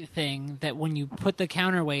counterweight thing that when you put the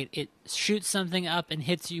counterweight, it shoots something up and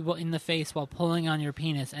hits you in the face while pulling on your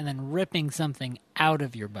penis and then ripping something out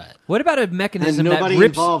of your butt. What about a And mechanism nobody that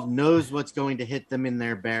rips? involved knows what's going to hit them in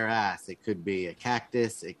their bare ass. It could be a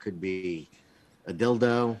cactus. It could be a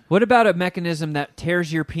dildo. What about a mechanism that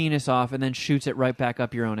tears your penis off and then shoots it right back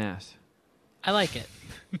up your own ass? I like it.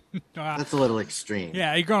 That's a little extreme.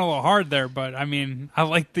 Yeah, you're going a little hard there, but I mean, I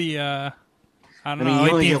like the. I I don't mean, know. I you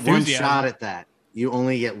like only the get one enthusiasm. shot at that. You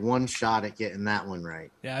only get one shot at getting that one right.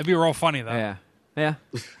 Yeah, it'd be real funny though. Yeah, yeah.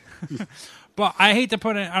 But I hate to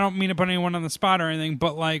put it. I don't mean to put anyone on the spot or anything.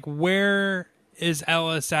 But like, where is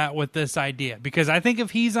Ellis at with this idea? Because I think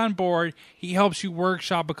if he's on board, he helps you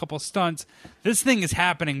workshop a couple stunts. This thing is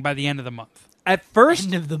happening by the end of the month. At first,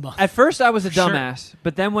 End of the month. At first, I was a Sure. dumbass,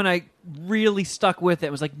 but then when I really stuck with it, I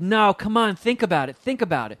was like, "No, come on, think about it. Think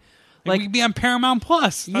about it." Like, we could be on Paramount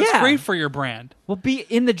Plus. That's Yeah. great for your brand. We'll be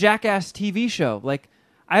in the Jackass TV show. Like,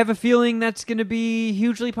 I have a feeling that's going to be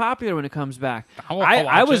hugely popular when it comes back. I'll I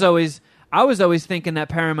watch was it. I was always thinking that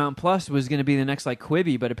Paramount Plus was going to be the next like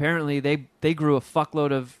Quibi, but apparently they grew a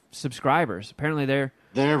fuckload of subscribers. Apparently They're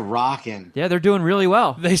rocking. they're doing really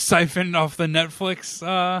well. They siphoned off the Netflix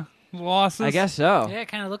losses. I guess so. Yeah, it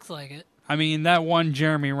kind of looks like it. I mean, that one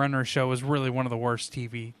Jeremy Renner show was really one of the worst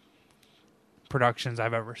TV productions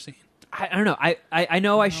I've ever seen. I don't know. I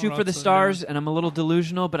know I shoot for the that's a- stars, and I'm a little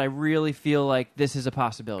delusional, but I really feel like this is a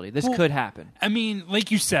possibility. This Well, could happen. I mean,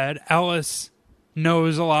 like you said, Ellis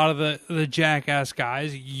knows a lot of the Jackass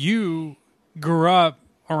guys. You grew up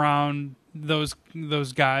around those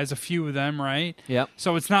guys, a few of them, right? Yep.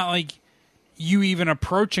 So it's not like you even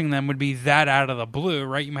approaching them would be that out of the blue,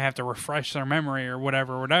 right? You might have to refresh their memory or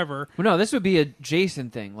whatever. Well, no, this would be a Jason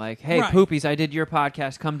thing. Like, hey, Right. Poopies, I did your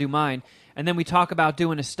podcast. Come do mine. And then we talk about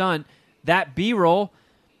doing a stunt. That B-roll,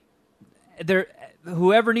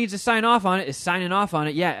 whoever needs to sign off on it is signing off on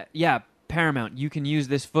it. Yeah, Paramount, you can use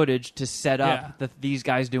this footage to set up these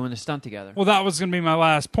guys doing the stunt together. Well, that was going to be my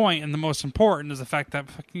last point, and the most important is the fact that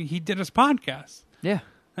fucking he did his podcast. Yeah.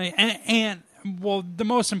 And well, the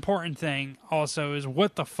most important thing also is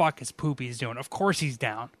what the fuck is Poopy's doing? Of course he's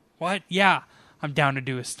down. What? Yeah, I'm down to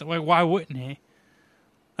do a stunt. Like, why wouldn't he?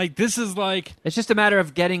 Like, this is like... It's just a matter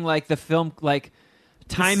of getting, like, the film, like,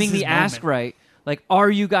 timing his the ask moment. right. Like, are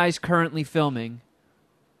you guys currently filming?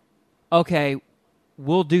 Okay,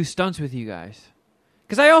 we'll do stunts with you guys.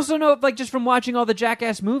 Because I also know, like, just from watching all the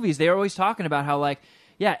Jackass movies, they're always talking about how, like,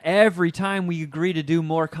 yeah, every time we agree to do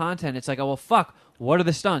more content, it's like, oh, well, fuck, what are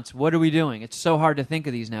the stunts? What are we doing? It's so hard to think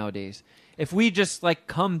of these nowadays. If we just, like,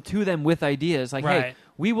 come to them with ideas, like, hey, Right.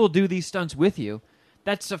 we will do these stunts with you,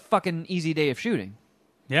 that's a fucking easy day of shooting.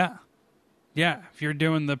 Yeah. Yeah, if you're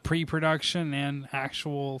doing the pre-production and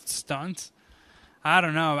actual stunts, I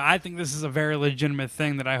don't know. I think this is a very legitimate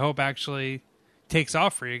thing that I hope actually takes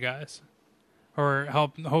off for you guys. Or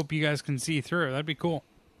hope you guys can see through. That'd be cool.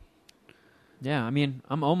 Yeah, I mean,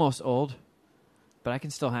 I'm almost old, but I can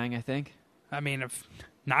still hang, I think. I mean, if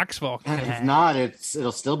Knoxville can If hang. not,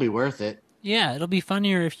 it'll still be worth it. Yeah, it'll be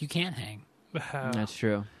funnier if you can't hang. That's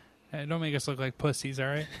true. Hey, don't make us look like pussies, all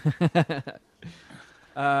right?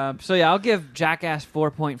 So, yeah, I'll give Jackass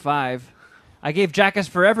 4.5. I gave Jackass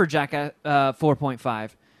Forever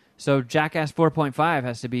 4.5. So Jackass 4.5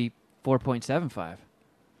 has to be 4.75.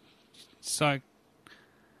 So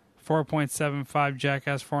 4.75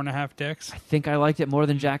 Jackass 4.5 dicks. I think I liked it more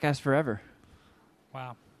than Jackass Forever.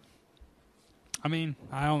 Wow. I mean,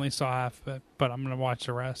 I only saw half of it, but I'm going to watch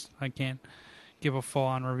the rest. I can't give a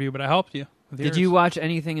full-on review, but I helped you with Did yours. you watch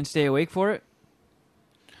anything and stay awake for it?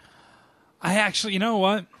 I actually, you know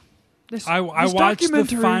what? This I watched the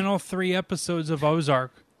documentary- final 3 episodes of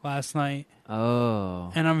Ozark last night,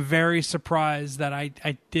 Oh. and I'm very surprised that I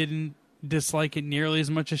didn't dislike it nearly as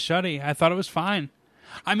much as Shuddy. I thought it was fine.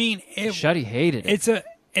 I mean, Shuddy hated it.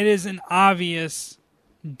 it is an obvious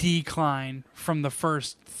decline from the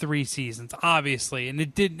first 3 seasons, obviously, and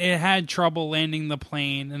it had trouble landing the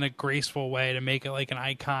plane in a graceful way to make it like an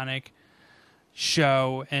iconic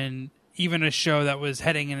show, and even a show that was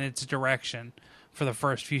heading in its direction for the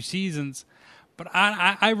first few seasons. But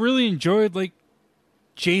I really enjoyed like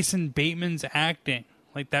Jason Bateman's acting,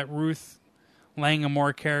 like that Ruth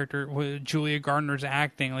Langamore character with Julia Gardner's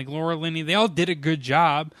acting, like Laura Linney. They all did a good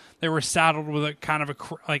job. They were saddled with a kind of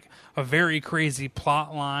a very crazy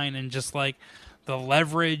plot line, and just like the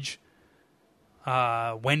leverage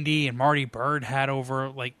Wendy and Marty Bird had over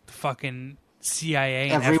like the fucking CIA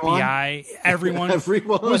and Everyone? FBI. Everyone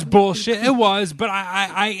Everyone? was bullshit. It was, but I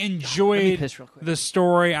Let me enjoyed piss real quick. the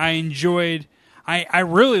story. I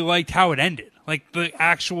really liked how it ended. Like the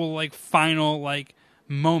actual like final like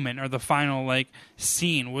moment, or the final like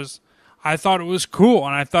scene was, I thought it was cool,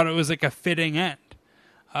 and I thought it was like a fitting end.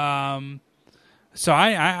 So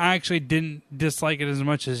I actually didn't dislike it as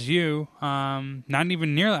much as you. Not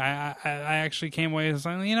even nearly. I actually came away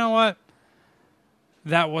saying, you know what?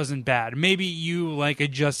 That wasn't bad. Maybe you like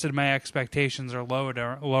adjusted my expectations or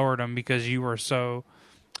lowered them because you were so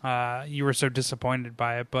disappointed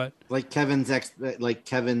by it. But Like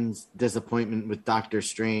Kevin's disappointment with Doctor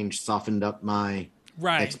Strange softened up my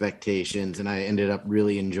right, expectations, and I ended up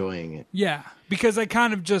really enjoying it yeah, because I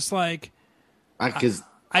kind of just like because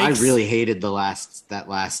I I ex- really hated that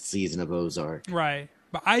last season of Ozark. right,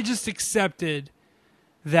 but I just accepted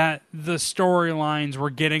that the storylines were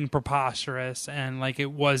getting preposterous, and like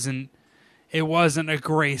it wasn't a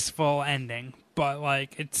graceful ending, but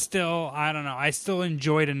like it's still, I don't know, I still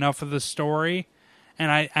enjoyed enough of the story, and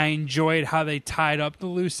I enjoyed how they tied up the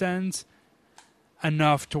loose ends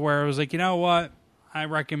enough to where it was like, you know what, I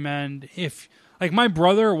recommend, if like my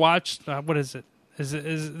brother watched what is it, is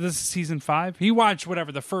this season 5? He watched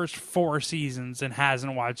whatever the first 4 seasons and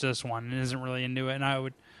hasn't watched this one and isn't really into it, and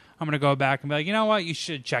I'm going to go back and be like, you know what, you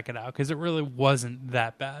should check it out because it really wasn't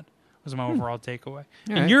that bad. Was my overall takeaway. All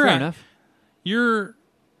And right, you're fair at- enough. you're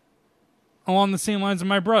along the same lines of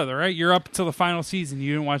my brother, right? You're up until the final season.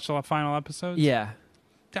 You didn't watch the final episodes? Yeah.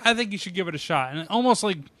 I think you should give it a shot and almost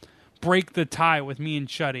like break the tie with me and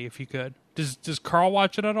Shuddy if you could. Does Carl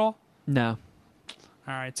watch it at all? No.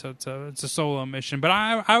 All right, so it's a solo mission, but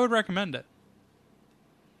I would recommend it.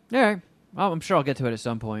 All right. Well, I'm sure I'll get to it at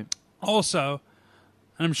some point. Also,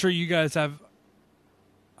 and I'm sure you guys have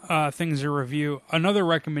things to review. Another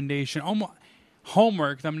recommendation,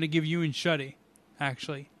 homework that I'm going to give you and Shuddy,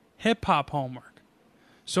 actually. Hip-hop homework.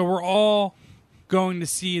 So we're all going to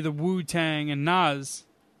see the Wu-Tang and Nas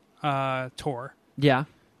tour. Yeah.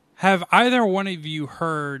 Have either one of you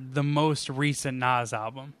heard the most recent Nas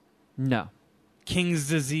album? No. King's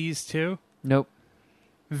Disease 2? Nope.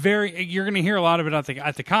 You're going to hear a lot of it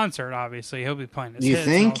at the concert, obviously. He'll be playing his You hits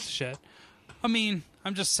and all think? this shit. I mean,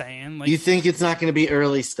 I'm just saying. Like, You think it's not going to be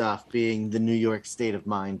early stuff, being the New York State of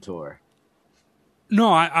Mind tour?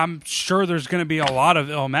 No, I'm sure there's going to be a lot of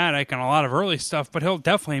Illmatic and a lot of early stuff, but he'll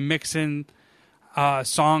definitely mix in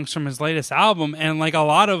songs from his latest album, and like a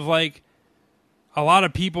lot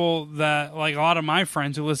of people that, like, a lot of my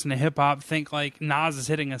friends who listen to hip hop think like Nas is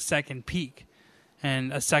hitting a second peak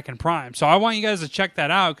and a second prime. So I want you guys to check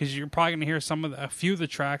that out because you're probably going to hear a few of the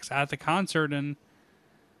tracks at the concert, and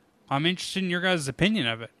I'm interested in your guys' opinion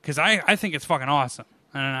of it because I think it's fucking awesome,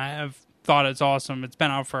 and I have thought it's awesome. It's been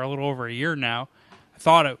out for a little over a year now. I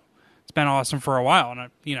thought it's been awesome for a while, and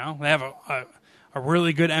they have a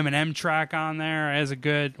really good Eminem track on there. It has a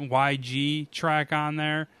good YG track on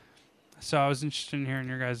there. So I was interested in hearing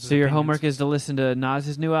your guys' So your opinions. homework is to listen to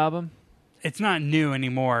Nas's new album? It's not new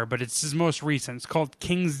anymore, but it's his most recent. It's called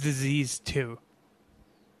King's Disease 2.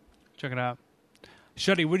 Check it out.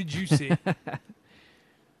 Shuddy, what did you see?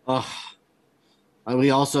 We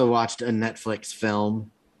also watched a Netflix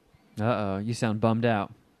film. Uh-oh. You sound bummed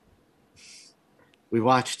out. We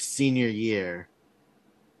watched Senior Year.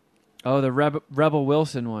 Oh, the Rebel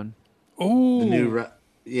Wilson one. Oh, The new,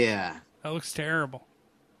 yeah. that looks terrible.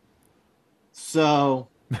 So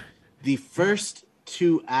the first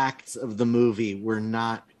 2 acts of the movie were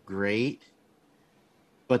not great,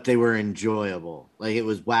 but they were enjoyable. Like, it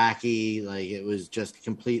was wacky, like it was just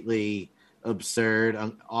completely absurd,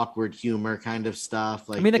 awkward humor kind of stuff.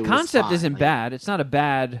 Like, I mean, the it was concept fun. isn't Like, bad. It's not a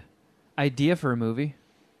bad idea for a movie.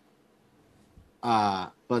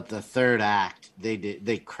 but the third act,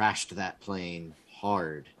 they crashed that plane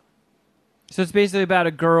hard. So it's basically about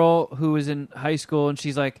a girl who is in high school, and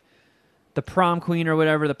she's like the prom queen or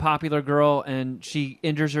whatever, the popular girl, and she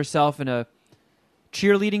injures herself in a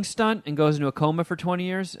cheerleading stunt and goes into a coma for 20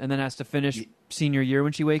 years and then has to finish senior year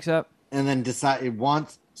when she wakes up. And then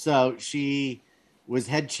so she was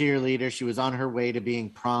head cheerleader. She was on her way to being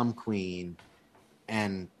prom queen,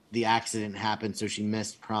 and the accident happened, so she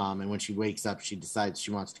missed prom. And when she wakes up, she decides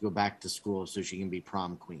she wants to go back to school so she can be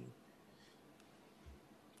prom queen.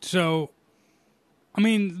 So, I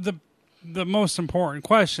mean, the most important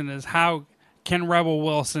question is, how can Rebel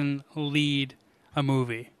Wilson lead a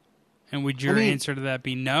movie? And would your answer to that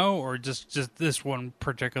be no, or just this one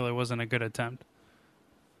particularly wasn't a good attempt?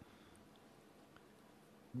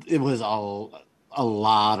 It was a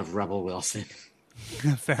lot of Rebel Wilson.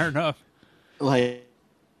 Fair enough. Like,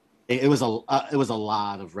 it was a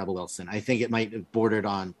lot of Rebel Wilson. I think it might have bordered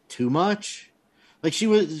on too much. Like,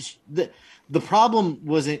 the problem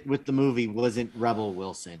wasn't with the movie wasn't Rebel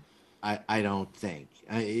Wilson. I don't think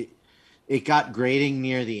it got grating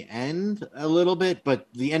near the end a little bit, but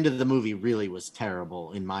the end of the movie really was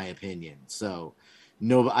terrible in my opinion. So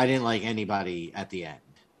I didn't like anybody at the end,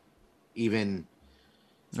 even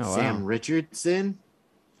Sam Richardson.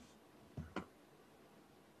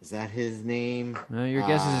 Is that his name? Your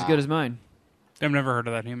guess is as good as mine. I've never heard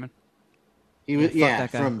of that human. He was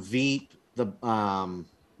that guy. from Veep.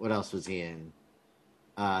 What else was he in?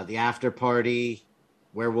 The After Party,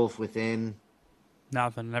 Werewolf Within.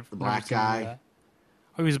 Nothing. The black guy. That.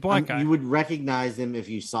 Oh, he was a black guy. You would recognize him if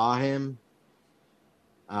you saw him.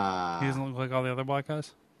 He doesn't look like all the other black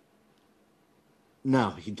guys.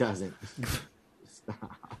 No, he doesn't.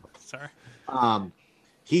 Sorry.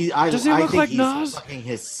 Does he look like Nas? He's fucking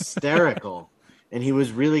hysterical, and he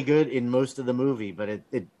was really good in most of the movie. But at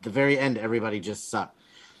the very end, everybody just sucked.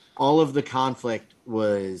 All of the conflict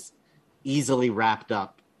was easily wrapped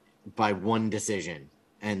up by one decision,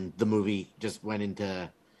 and the movie just went into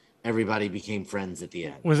everybody became friends at the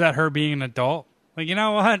end. Was that her being an adult? Like, you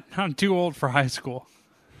know what? I'm too old for high school.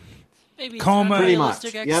 Maybe it's Coma. not Pretty much.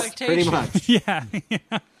 realistic Yep, pretty much.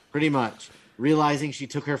 Yeah. Pretty much. Realizing she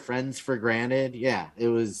took her friends for granted. Yeah, it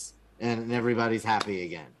was, and everybody's happy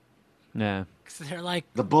again. Yeah. 'Cause they're like,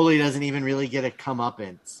 The bully doesn't even really get a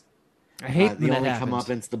comeuppance. I hate when the that only happens.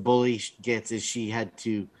 comeuppance the bully gets is she had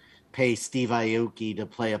to pay Steve Aoki to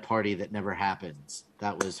play a party that never happens.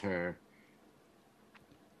 That was her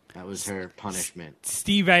punishment.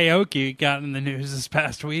 Steve Aoki got in the news this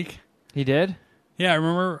past week. He did? Yeah, I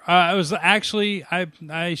remember. I was actually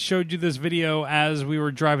I showed you this video as we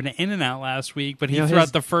were driving to In-N-Out last week, but he You know, threw his-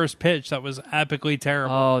 out the first pitch that was epically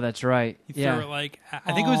terrible. Oh, that's right. He threw Yeah. it like,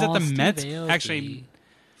 I think it was at the Steve Mets. Aoki. Actually,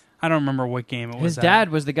 I don't remember what game it was. His at. dad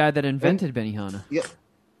was the guy that invented Benihana.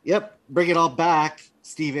 Yep. Bring it all back.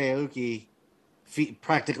 Steve Aoki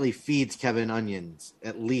practically feeds Kevin onions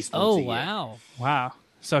at least once oh, a year. wow. Wow.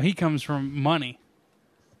 So he comes from money.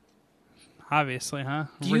 Obviously, huh?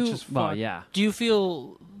 Do Rich you- as fuck. Well, yeah. Do you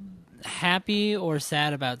feel happy or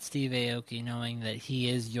sad about Steve Aoki knowing that he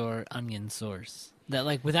is your onion source? That,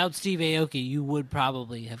 like, without Steve Aoki, you would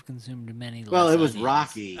probably have consumed many less Well, it was onions.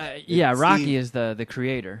 Rocky. Yeah, Steve- Rocky is the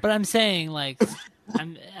creator. But I'm saying, like, I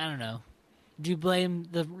don't know. Do you blame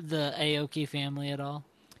the Aoki family at all?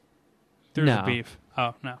 There's No. a beef.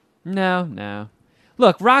 Oh, no. No.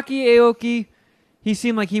 Look, Rocky Aoki, he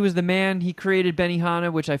seemed like he was the man. He created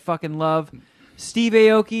Benihana, which I fucking love. Steve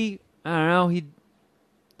Aoki, I don't know.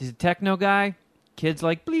 He's a techno guy. Kids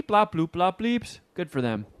like bleep, blop, bloop, blop, bleeps. Good for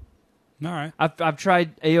them. All right. I've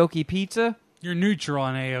tried Aoki pizza. You're neutral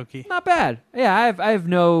on Aoki. Not bad. Yeah, I have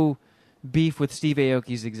no beef with Steve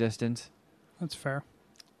Aoki's existence. That's fair.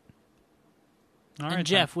 All And right,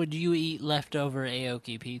 Jeff, would you eat leftover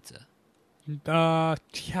Aoki pizza? then.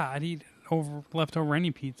 Yeah, I'd eat leftover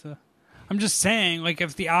any pizza. I'm just saying, like,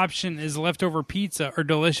 if the option is leftover pizza or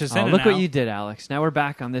delicious Oh, In-N-Out, look what you did, Alex. Now we're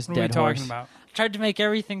back on this what are we dead talking horse. about? Tried to make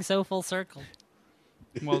everything so full circle.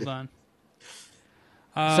 Well done.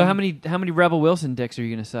 So how many Rebel Wilson dicks are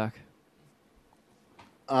you gonna suck?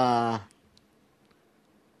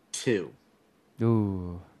 2.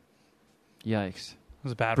 Ooh, yikes! It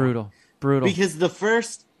was a bad one. Brutal. Because the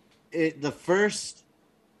first,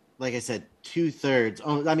 like I said, 2/3.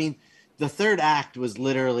 Oh, I mean, the third act was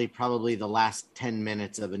literally probably the last 10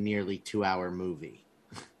 minutes of a nearly 2-hour movie.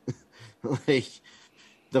 Like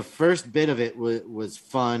the first bit of it was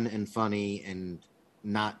fun and funny and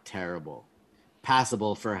not terrible,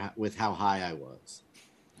 passable with how high I was.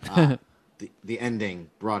 The ending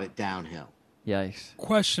brought it downhill. Yikes.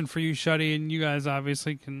 Question for you, Shuddy, and you guys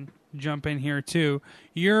obviously can jump in here too.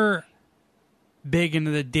 You're big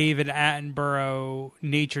into the David Attenborough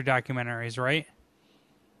nature documentaries, right?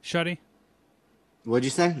 Shuddy? What'd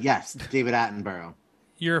you say? Yes, David Attenborough.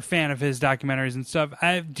 You're a fan of his documentaries and stuff.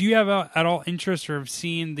 Do you have at all interest or have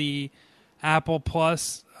seen the Apple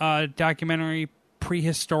Plus documentary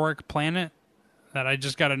Prehistoric Planet that I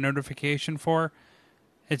just got a notification for?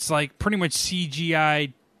 It's like pretty much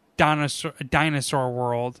CGI dinosaur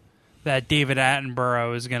world that David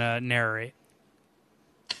Attenborough is going to narrate.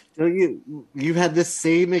 So you had the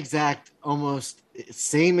same exact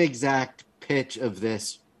pitch of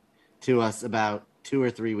this to us about 2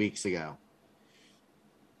 or 3 weeks ago.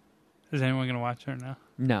 Is anyone going to watch it or no?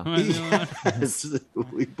 No. Yes,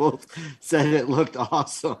 we both said it looked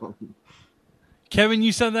awesome. Kevin,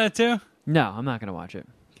 you said that too? No, I'm not going to watch it.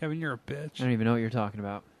 Kevin, you're a bitch. I don't even know what you're talking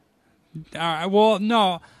about. All right, well,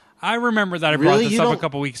 no. I remember that I brought this up a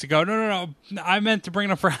couple weeks ago. No. I meant to bring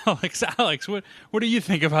it up for Alex. Alex, what do you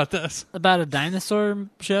think about this? About a dinosaur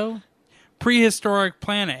show? Prehistoric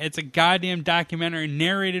Planet. It's a goddamn documentary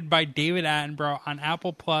narrated by David Attenborough on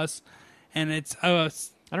Apple Plus, and it's I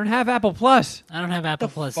don't have Apple Plus. I don't have Apple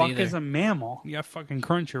Plus fuck either. is a mammal? you got fucking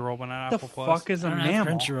Crunchyroll, but not The Apple Plus. fuck is I a don't have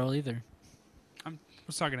mammal? Crunchyroll either.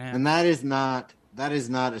 What's not gonna happen? And that is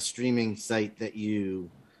not a streaming site that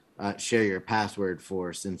you share your password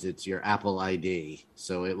for, since it's your Apple ID.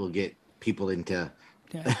 So it will get people into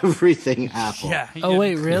everything Apple. Yeah. Oh,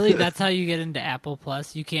 wait, really? That's how you get into Apple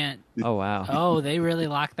Plus? You can't... Oh, wow. Oh, they really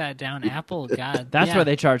locked that down. Apple, God. That's yeah. why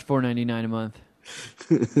they charge $4.99 a month.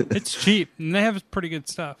 It's cheap, and they have pretty good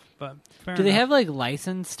stuff. But Do they have, like,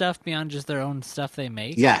 licensed stuff beyond just their own stuff they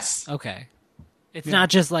make? Yes. Okay. It's not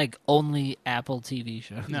just, like, only Apple TV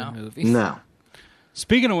shows and movies. No.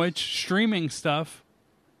 Speaking of which, streaming stuff.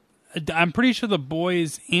 I'm pretty sure The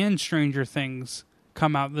Boys and Stranger Things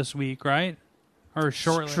come out this week, right? Or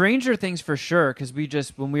shortly. Stranger Things for sure, because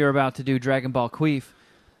when we were about to do Dragon Ball Queef,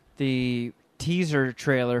 the teaser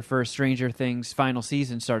trailer for Stranger Things final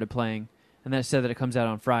season started playing, and then it said that it comes out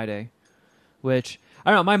on Friday, which,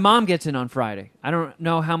 I don't know, my mom gets in on Friday. I don't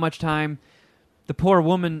know how much time the poor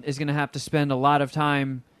woman is going to have to spend a lot of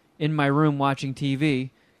time in my room watching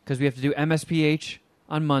TV, because we have to do MSPH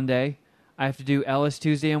on Monday, I have to do Ellis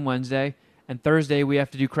Tuesday and Wednesday, and Thursday we have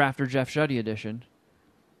to do Crafter Jeff Shuddy edition.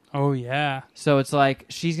 Oh, yeah. So it's like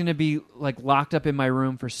she's going to be like locked up in my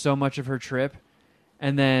room for so much of her trip,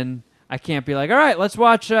 and then I can't be like, all right, let's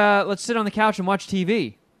sit on the couch and watch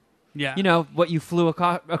TV. Yeah. You know, what you flew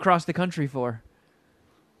across the country for.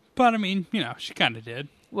 But, I mean, she kind of did.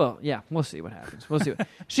 Well, yeah, we'll see what happens. We'll see.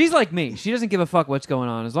 She's like me. She doesn't give a fuck what's going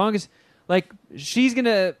on. As long as, like,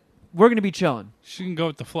 we're going to be chilling. She can go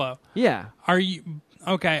with the flow. Yeah. Are you...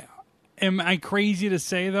 Okay. Am I crazy to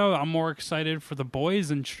say, though, I'm more excited for The Boys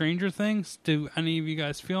than Stranger Things? Do any of you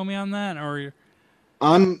guys feel me on that? Or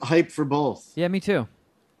I'm hyped for both. Yeah, me too.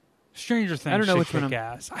 Stranger Things I don't know should which one kick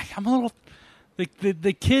ass. I'm a little...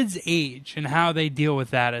 The kids' age and how they deal with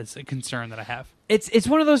that is a concern that I have. It's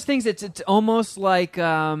one of those things. It's almost like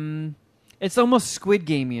it's almost Squid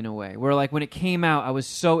Gamey in a way, where like when it came out, I was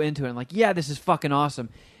so into it. I'm like, yeah, this is fucking awesome,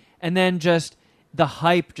 and then just the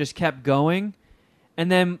hype just kept going,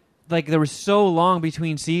 and then like there was so long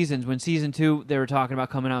between seasons. When season 2 they were talking about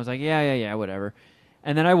coming out, I was like, yeah, whatever,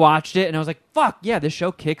 and then I watched it and I was like, fuck yeah, this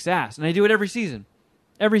show kicks ass, and I do it every season.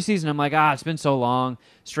 Every season I'm like, it's been so long.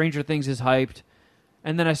 Stranger Things is hyped,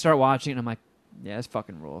 and then I start watching it and I'm like, yeah, this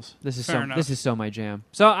fucking rules. This is so my jam.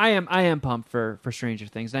 So I am pumped for Stranger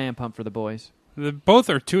Things. I am pumped for The Boys. Both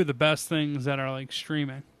are two of the best things that are like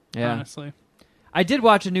streaming. Yeah. Honestly, I did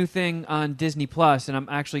watch a new thing on Disney Plus, and I'm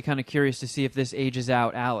actually kind of curious to see if this ages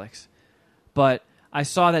out Alex. But I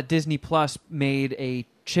saw that Disney Plus made a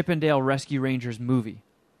Chippendale Rescue Rangers movie.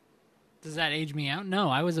 Does that age me out?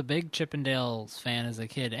 No, I was a big Chippendales fan as a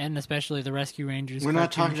kid, and especially the Rescue Rangers. We're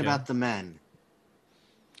not cartoon talking show. about the men.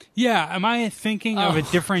 yeah. Am I thinking of a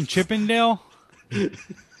different Chippendale? You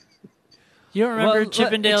don't remember Well,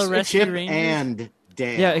 Chippendale Rescue Chip Rangers? and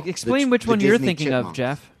Dale. Yeah, explain which the one you're Disney thinking of, Chipmunks.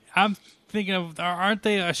 Jeff. I'm thinking of. Aren't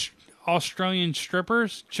they Australian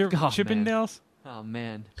strippers? Chippendales. Oh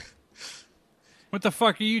man, What the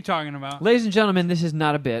fuck are you talking about? ladies and gentlemen, this is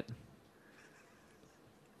not a bit.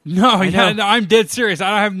 No, know. no, I'm dead serious.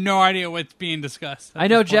 I have no idea what's being discussed. I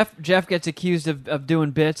know Jeff gets accused of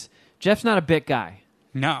doing bits. Jeff's not a bit guy.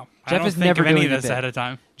 No, I Jeff don't is think never of any doing of a this bit. ahead of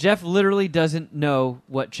time. Jeff literally doesn't know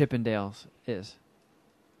what Chippendales is.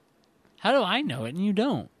 How do I know it and you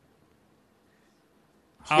don't?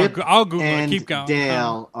 Chip I'll Google it. and Keep going.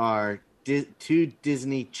 Dale are two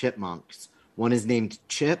Disney chipmunks. One is named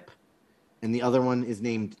Chip, and the other one is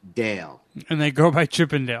named Dale. And they go by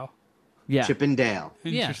Chippendale. Yeah. Chip and Dale.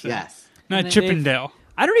 Yeah. Interesting. Yes. Not And they- Chippendale.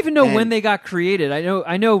 I don't even know when And- they got created.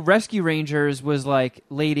 I know Rescue Rangers was like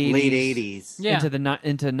late 80s. Late 80s. Yeah. Into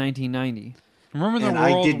 1990. Remember the And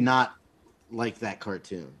world? I did not like that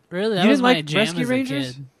cartoon. Really? That You was didn't my like jam Rescue as a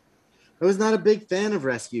Rangers? kid. I was not a big fan of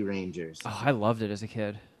Rescue Rangers. Oh, I loved it as a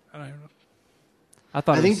kid. I don't know. I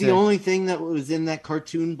thought I it think was the sick. only thing that was in that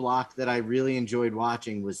cartoon block that I really enjoyed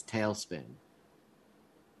watching was Tailspin.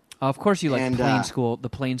 Oh, of course you like and, the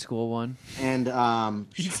Plain School one. And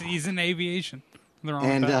He's in aviation. They're wrong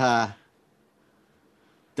and with that.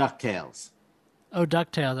 DuckTales. Oh,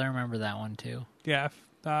 DuckTales. I remember that one too. Yeah,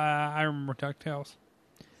 I remember DuckTales.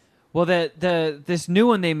 Well, this new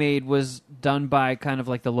one they made was done by kind of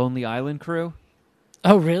like the Lonely Island crew.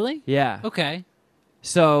 Oh, really? Yeah. Okay.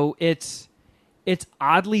 So it's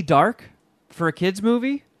oddly dark for a kids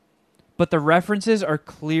movie, but the references are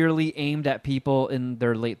clearly aimed at people in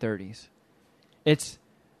their late 30s. It's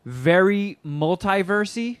very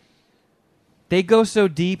multiversy. They go so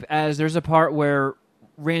deep as there's a part where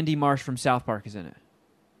Randy Marsh from South Park is in it.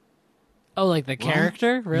 Oh, like the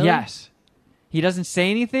character? Really? Yes. He doesn't say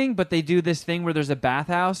anything, but they do this thing where there's a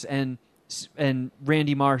bathhouse and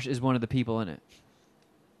Randy Marsh is one of the people in it.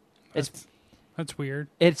 That's weird.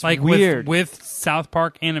 It's like weird. with South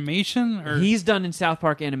Park animation, or He's done in South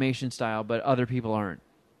Park animation style, but other people aren't.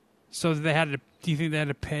 so they had to. Do you think they had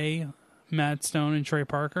to pay Matt Stone and Trey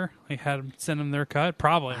Parker? They had to send them their cut,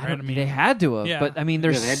 probably. Right? I mean, They had to have, Yeah. but I mean,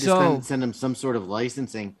 they're Yeah, they had so. to send him some sort of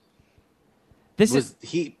licensing. This is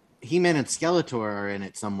He-Man and Skeletor are in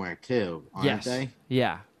it somewhere too, aren't yes, they?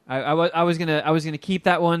 yeah. I was gonna keep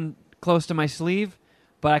that one close to my sleeve,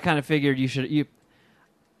 but I kind of figured you.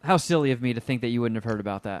 How silly of me to think that you wouldn't have heard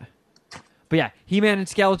about that. But yeah, He-Man and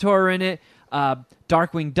Skeletor are in it.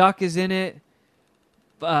 Darkwing Duck is in it.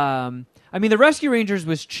 I mean, the Rescue Rangers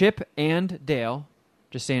was Chip and Dale.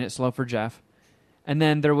 Just saying it slow for Jeff. And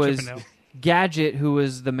then there was Chippendale. Gadget, who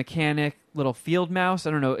was the mechanic little field mouse.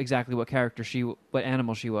 I don't know exactly what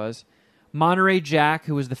animal she was. Monterey Jack,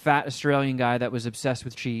 who was the fat Australian guy that was obsessed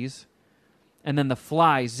with cheese. And then the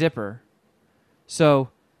Fly, Zipper. So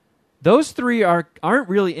those three aren't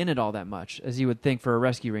really in it all that much, as you would think for a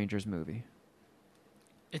Rescue Rangers movie.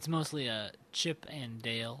 It's mostly Chip and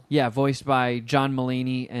Dale. Yeah, voiced by John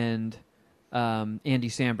Mulaney and Andy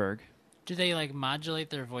Samberg. Do they like modulate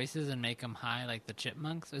their voices and make them high like the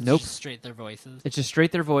chipmunks? Or it's Nope. just straight their voices. It's just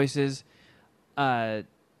straight their voices.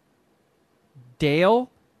 Dale,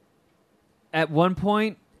 at one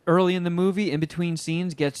point early in the movie, in between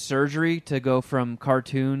scenes, gets surgery to go from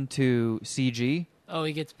cartoon to CG. Oh,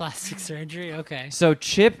 he gets plastic surgery. Okay. So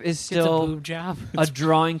Chip is Gets a still boob job. a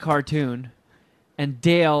drawing cartoon, and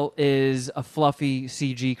Dale is a fluffy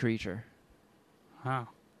CG creature. wow.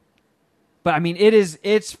 But I mean,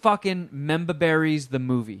 it's fucking Memba Berries the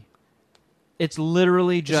movie. It's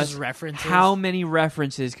literally just just references? how many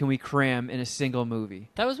references can we cram in a single movie?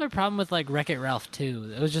 That was my problem with like Wreck-It Ralph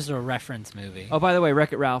 2. It was just a reference movie. Oh, by the way,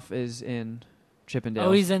 Wreck-It Ralph is in Chippendale.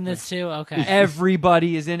 Oh, he's in this too. Okay.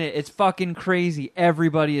 Everybody is in it. It's fucking crazy.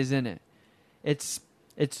 Everybody is in it. It's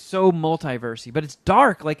so multiversy, but it's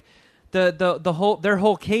dark. Like the whole their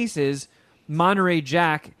whole case is Monterey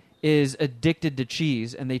Jack is addicted to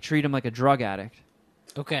cheese, and they treat him like a drug addict.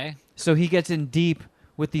 Okay. So he gets in deep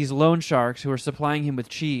with these loan sharks who are supplying him with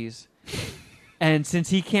cheese. And since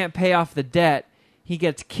he can't pay off the debt, he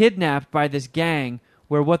gets kidnapped by this gang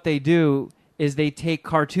where what they do is they take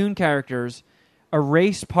cartoon characters,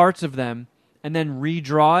 erase parts of them, and then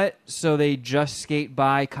redraw it so they just skate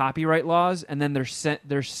by copyright laws, and then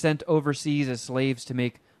they're sent overseas as slaves to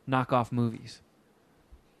make knockoff movies.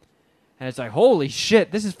 And it's like, holy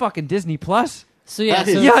shit, this is fucking Disney Plus. So yeah, That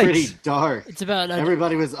is so Yikes. pretty dark. it's about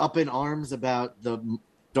Everybody was up in arms about the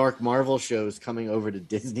dark Marvel shows coming over to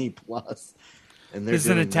Disney Plus, and they're This is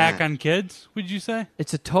an doing attack that. on kids, would you say?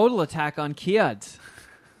 It's a total attack on kids.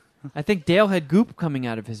 I think Dale had goop coming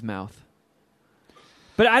out of his mouth.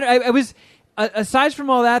 But I was aside from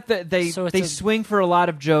all that, they So it's a- swing for a lot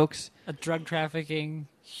of jokes. a drug trafficking,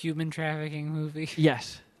 human trafficking movie.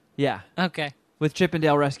 Yes, yeah, Okay. with Chip and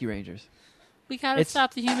Dale Rescue Rangers. We gotta It's-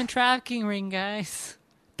 stop the human trafficking ring, guys.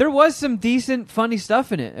 There was some decent, funny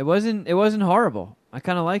stuff in it. It wasn't horrible. I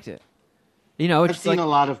kind of liked it. You know, I've it's seen like a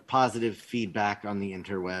lot of positive feedback on the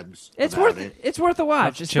interwebs. it's about worth it. it's worth a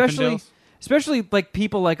watch, Of especially Chippendales? especially like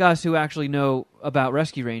people like us who actually know about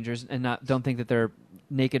Rescue Rangers and don't think that they're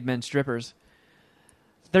naked men strippers.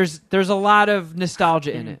 There's a lot of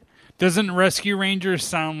nostalgia in it. Doesn't Rescue Rangers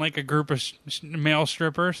sound like a group of male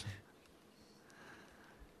strippers?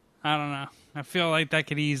 I don't know. I feel like that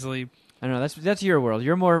could easily. I don't know. That's your world.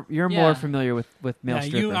 You're more Yeah. familiar with male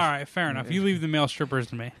strippers. You all right? Fair enough. You leave the male strippers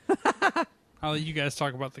to me. I'll let you guys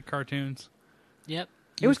talk about the cartoons. Yep.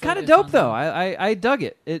 It was kind of dope though. I dug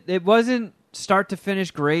it. It wasn't start to finish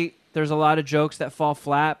great. There's a lot of jokes that fall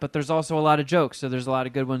flat, but there's also a lot of jokes. So there's a lot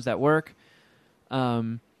of good ones that work.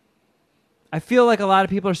 I feel like a lot of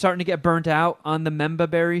people are starting to get burnt out on the Memba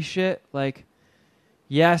Berry shit. Like,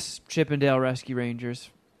 yes, Chippendale Rescue Rangers.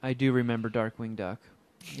 I do remember Darkwing Duck.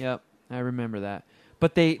 Yep, I remember that.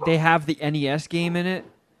 But they have the NES game in it.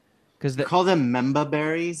 They call them Memba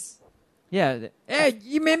berries. Yeah. Hey,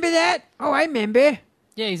 you remember that? Oh, I remember.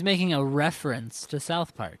 Yeah, he's making a reference to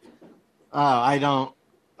South Park. Oh, I don't.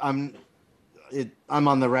 I'm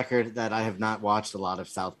on the record that I have not watched a lot of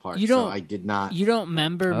South Park. So I did not. You don't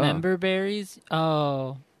member berries?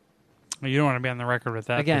 Oh. You don't want to be on the record with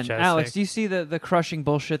that. Again, bitch-ass Alex, thing. do you see the crushing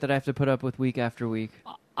bullshit that I have to put up with week after week?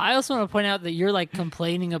 I also want to point out that you're like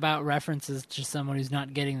complaining about references to someone who's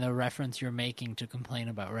not getting the reference you're making to complain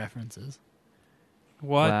about references.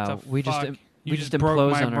 What Wow, the we fuck? just You broke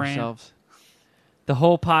implode my on brain. ourselves. The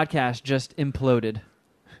whole podcast just imploded.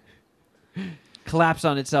 Collapsed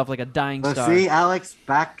on itself like a dying But star. see, Alex,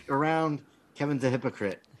 back around. Kevin's a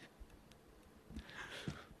hypocrite.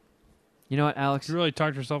 You know what, Alex? You really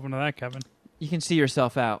talked yourself into that, Kevin. You can see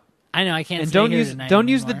yourself out. I know I can't. And stay don't here use tonight the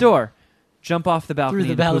anymore. door. Jump off the balcony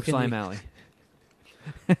the into Poop balcony. Slime Alley.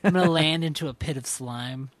 I'm gonna land into a pit of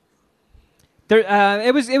slime. There,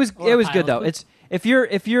 it was Or a good pile though. of poop. It's if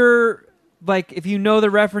you're like if you know the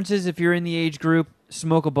references, if you're in the age group,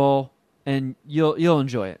 smoke a bowl and you'll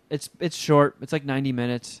enjoy it. It's short. It's like 90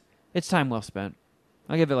 minutes. It's time well spent.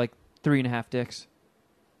 I'll give it like 3.5 dicks.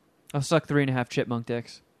 I'll suck 3.5 chipmunk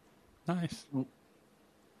dicks. Nice.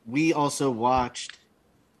 I also watched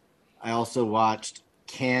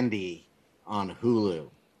Candy on Hulu.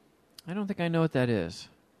 I don't think I know what that is.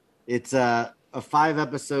 It's a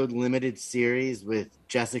 5-episode limited series with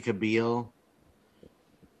Jessica Biel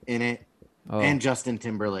in it Oh, and Justin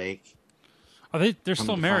Timberlake. They're Come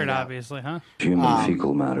still to married, find out. obviously, huh? Human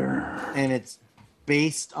fecal matter. And it's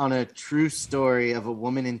based on a true story of a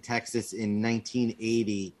woman in Texas in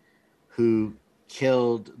 1980 who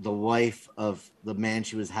killed the wife of the man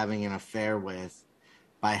she was having an affair with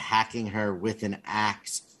by hacking her with an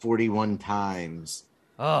axe 41 times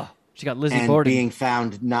she got Lizzie and Borden. being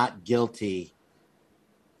found not guilty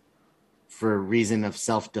for a reason of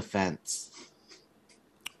self-defense.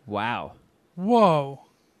 Wow. Whoa.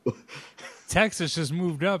 Texas just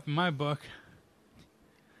moved up in my book.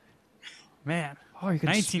 Man, Oh, you can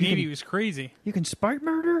 1980 was crazy. You can spike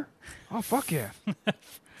murder? Oh, fuck yeah.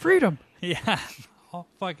 Freedom. Yeah. All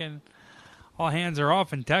hands are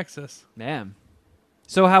off in Texas. Man.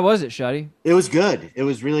 So how was it, Shuddy? It was good. It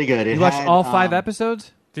was really good. It You watched had, all 5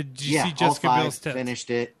 episodes? Did you Yeah, see Jessica all 5, Biel's tits? finished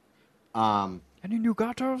it. Any new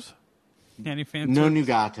gatos? Any fans? No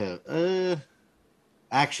Nugato.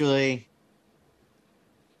 Actually,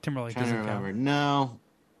 Timberlake trying to doesn't remember. count.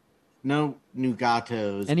 No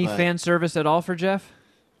Nugatos. Any but fan service at all for Jeff?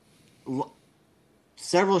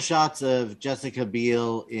 several shots of Jessica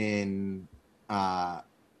Biel in her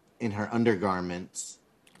undergarments.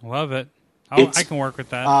 Love it. It's- I can work with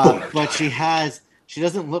that. But she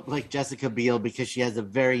doesn't look like Jessica Biel because she has a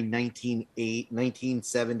very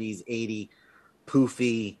 1970s 80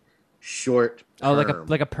 poofy short Oh, perm.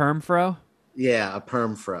 like a perm fro? Yeah, a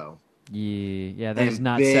perm fro. Yeah, that is And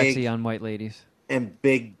not big- sexy on white ladies. And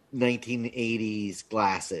big 1980s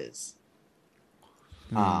glasses.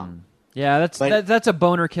 Yeah, But- that's a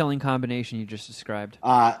boner killing combination you just described.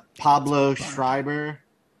 Pablo Schreiber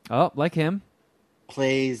Oh, like him.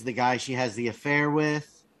 plays the guy she has the affair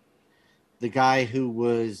with. The guy who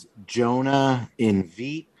was Jonah in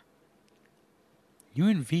Veep. You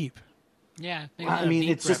and Veep. Yeah, I mean,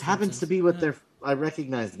 it just happens to be what I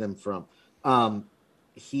recognize them from.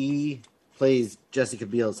 He plays Jessica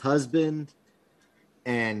Biel's husband,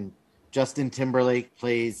 and Justin Timberlake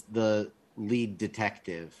plays the lead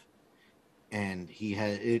detective. And he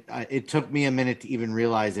had it took me a minute to even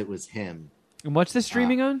realize it was him. And what's this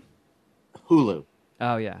streaming on? Hulu,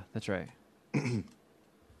 Oh, yeah, that's right. but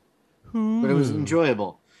it was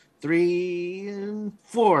enjoyable. 4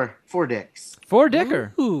 dicks. 4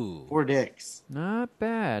 dicker. Ooh. 4 dicks. Not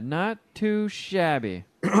bad. Not too shabby.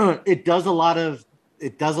 It does a lot of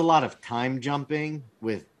time jumping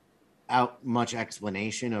without much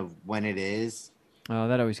explanation of when it is. Oh,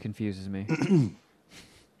 that always confuses me.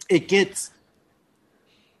 It gets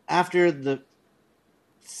after the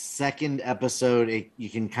second episode, you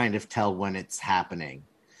can kind of tell when it's happening.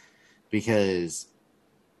 because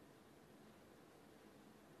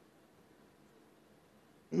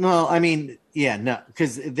no, I mean, yeah, no,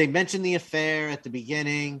 because they mention the affair at the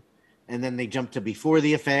beginning, and then they jump to before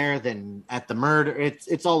the affair, then at the murder.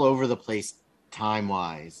 It's all over the place time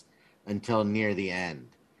wise until near the end.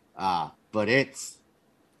 But it's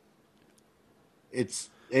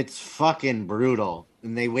fucking brutal,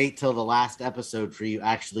 and they wait till the last episode for you to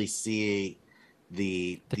actually see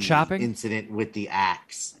the chopping incident with the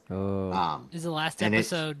axe. Is the last and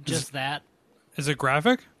episode just that? Is it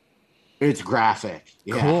graphic? It's graphic.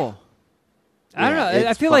 Yeah. Cool. I don't know. It's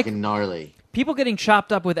I feel like fucking gnarly. people getting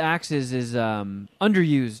chopped up with axes is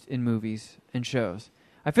underused in movies and shows.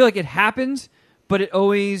 I feel like it happens, but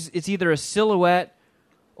it's either a silhouette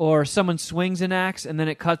or someone swings an axe and then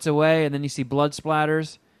it cuts away and then you see blood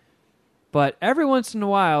splatters. But every once in a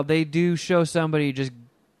while, they do show somebody just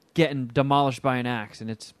getting demolished by an axe, and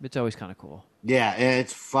it's always kind of cool. Yeah,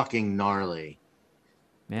 it's fucking gnarly.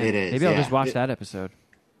 Man, It is, maybe I'll yeah. just watch that episode.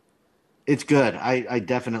 It's good. I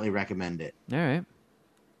definitely recommend it. All right.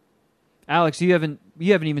 Alex, you haven't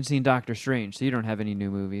even seen Doctor Strange, so you don't have any new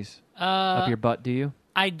movies up your butt, do you?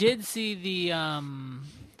 I did see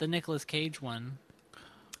the Nicolas Cage one,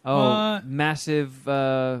 Oh, massive.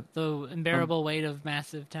 the unbearable weight of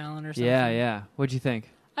massive talent or something. Yeah. What'd you think?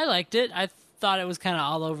 I liked it. I thought it was kind of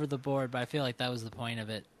all over the board, but I feel like that was the point of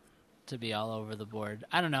it, to be all over the board.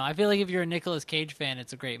 I don't know. I feel like if you're a Nicolas Cage fan,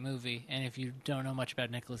 it's a great movie, and if you don't know much about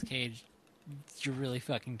Nicolas Cage, you're really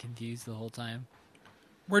fucking confused the whole time.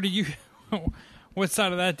 Where do you? What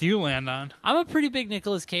side of that do you land on? I'm a pretty big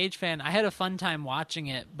Nicolas Cage fan. I had a fun time watching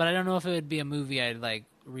it, but I don't know if it would be a movie I'd like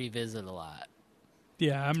revisit a lot.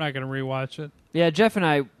 Yeah, I'm not gonna rewatch it. Yeah, Jeff and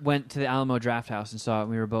I went to the Alamo Draft House and saw it,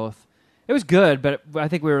 and we were both... It was good, but I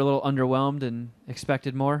think we were a little underwhelmed and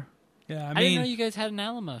expected more. Yeah, I didn't know you guys had an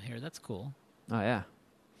Alamo here. That's cool. Oh, yeah.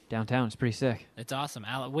 Downtown. It's pretty sick. It's awesome.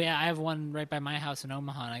 I have one right by my house in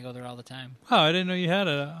Omaha, and I go there all the time. Oh, I didn't know you had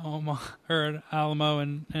an Alamo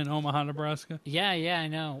in Omaha, Nebraska. Yeah, I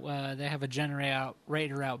know. They have a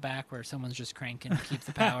generator out back where someone's just cranking to keep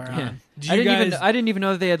the power on. Do you guys? I didn't even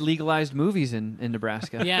know that they had legalized movies in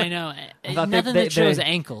Nebraska. Yeah, I know. thought Nothing they- that shows they-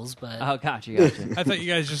 ankles, but Oh, gotcha. I thought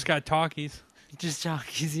you guys just got talkies. just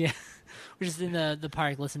jockeys. Yeah, we're just in the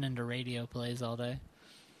park listening to radio plays all day.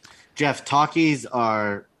 Jeff, talkies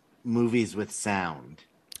are movies with sound.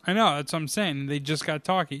 I know, that's what I'm saying. They just got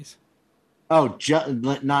talkies. Oh,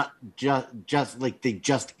 not just like they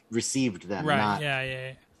just received them. Right, Not,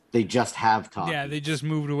 yeah. They just have talkies. Yeah, they just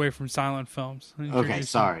moved away from silent films. Okay,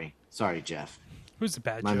 sorry, Jeff. Who's the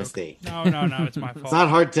bad My joke? mistake. No, it's my fault. It's not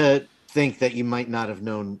hard to think that you might not have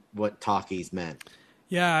known what talkies meant.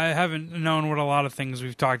 Yeah, I haven't known what a lot of things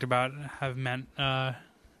we've talked about have meant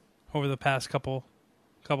over the past couple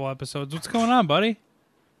episodes. What's going on, buddy?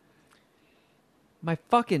 My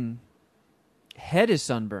fucking head is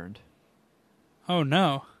sunburned. Oh,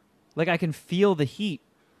 no. Like, I can feel the heat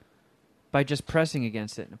by just pressing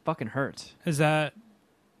against it. It fucking hurts. Is that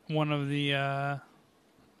one of the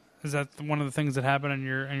things that happened on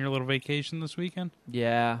your little vacation this weekend?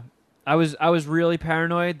 Yeah. I was really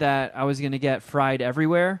paranoid that I was going to get fried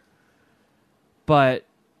everywhere. But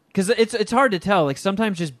cuz it's hard to tell. Like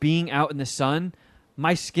sometimes just being out in the sun,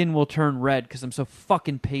 my skin will turn red cuz I'm so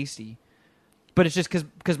fucking pasty. But it's just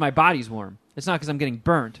cuz my body's warm. It's not cuz I'm getting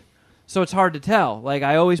burnt. So it's hard to tell. Like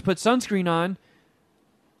I always put sunscreen on,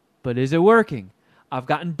 but is it working? I've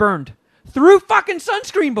gotten burned through fucking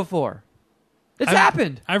sunscreen before. It's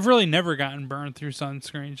happened. I've really never gotten burned through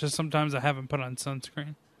sunscreen. Just sometimes I haven't put on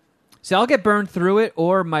sunscreen. So I'll get burned through it,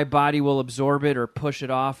 or my body will absorb it or push it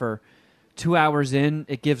off, or 2 hours in,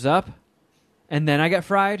 it gives up, and then I get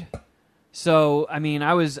fried. So, I mean,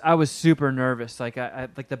 I was super nervous. Like, I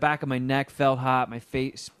like the back of my neck felt hot, my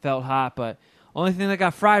face felt hot, but only thing that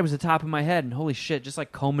got fried was the top of my head, and holy shit, just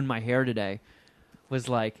like combing my hair today was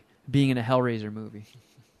like being in a Hellraiser movie.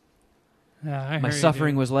 Yeah, My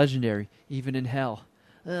suffering was legendary, even in hell.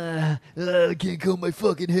 I can't comb my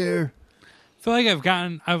fucking hair. I feel like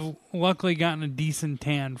I've luckily gotten a decent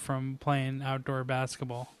tan from playing outdoor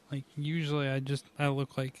basketball. Like usually I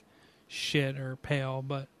look like shit or pale,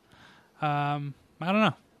 but I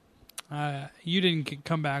don't know. You didn't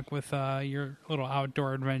come back with your little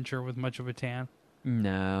outdoor adventure with much of a tan.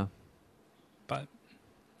 No. But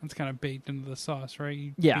that's kind of baked into the sauce, right?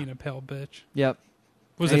 You Yeah. being a pale bitch. Yep.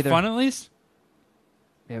 Was it Either. fun at least?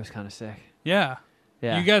 It was kind of sick. Yeah.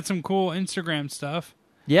 Yeah. You got some cool Instagram stuff.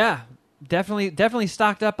 Yeah. Definitely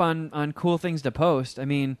stocked up on cool things to post. I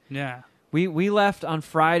mean, Yeah. we left on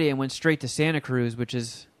Friday and went straight to Santa Cruz, which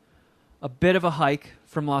is a bit of a hike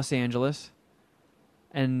from Los Angeles.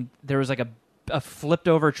 And there was like a a flipped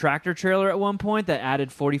over tractor trailer at one point that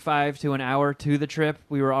added 45 to an hour to the trip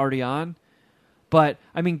we were already on. But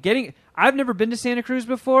I mean, I've never been to Santa Cruz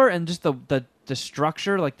before, and just the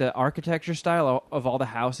structure, like the architecture style of all the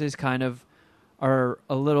houses, kind of are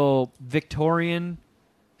a little Victorian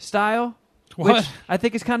style, which I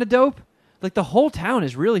think is kind of dope. Like the whole town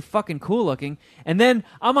is really fucking cool looking. And then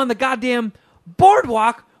I'm on the goddamn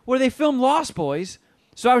boardwalk where they filmed Lost Boys,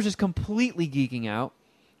 so I was just completely geeking out.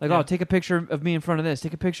 Like, oh, take a picture of me in front of this.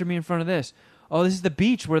 Take a picture of me in front of this. Oh, this is the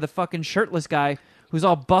beach where the fucking shirtless guy who's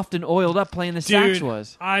all buffed and oiled up playing the sax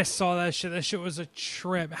was. I saw that shit. That shit was a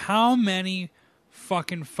trip. How many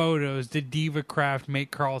fucking photos did Diva Craft make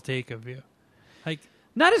Carl take of you? Like,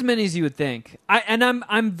 not as many as you would think.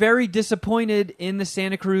 I'm very disappointed in the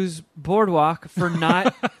Santa Cruz boardwalk for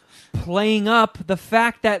not playing up the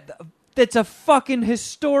fact that it's a fucking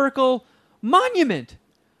historical monument.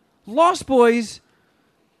 Lost Boys,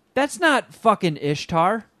 that's not fucking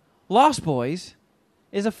Ishtar. Lost Boys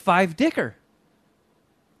is a 5-dicker.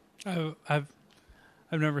 I've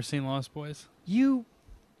never seen Lost Boys. You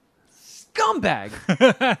scumbag.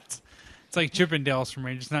 It's like Chippendales for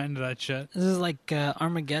me. Just not into that shit. This is like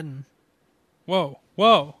Armageddon.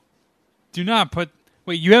 Whoa. Do not put...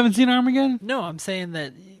 Wait, you haven't seen Armageddon? No, I'm saying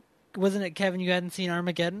that... Wasn't it, Kevin, you hadn't seen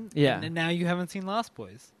Armageddon? Yeah. And now you haven't seen Lost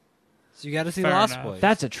Boys. So you got to see Fair Lost enough. Boys.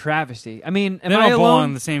 That's a travesty. I mean, am They I don't belong alone?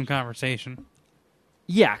 in the same conversation.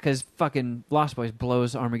 Yeah, because fucking Lost Boys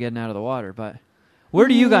blows Armageddon out of the water. But where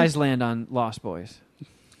do you guys land on Lost Boys?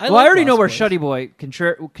 I already know where Shuddy Boy,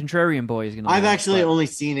 Contrarian Boy is going to land. I've actually only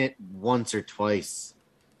seen it once or twice.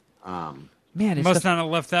 Man, it's Must not have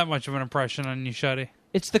left that much of an impression on you, Shuddy.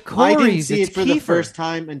 It's the I didn't Corys. see It's it for the Kiefer. first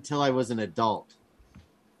time until I was an adult.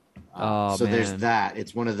 Oh, so there's man. that.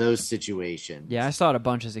 It's one of those situations. Yeah, I saw it a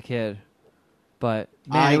bunch as a kid. But,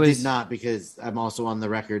 man, I it was... did not, because I'm also on the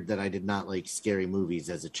record that I did not like scary movies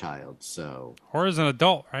as a child. So Or as an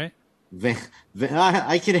adult, right?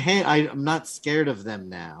 I can. I'm not scared of them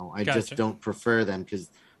now. I Gotcha. just don't prefer them because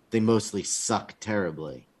they mostly suck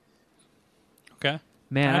terribly. Okay.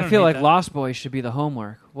 Man, I I don't feel hate like that. Lost Boys should be the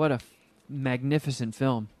homework. What a magnificent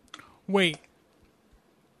film. Wait.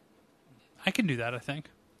 I can do that, I think.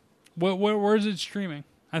 Where is it streaming?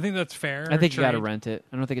 I think that's fair. I think you got to trade. rent it.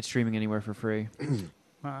 I don't think it's streaming anywhere for free.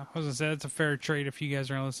 I was gonna say that's a fair trade if you guys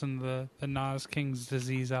are listening to the Nas King's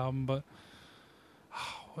Disease album. But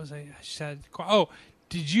what was I said? Oh,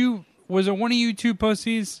 was it one of you two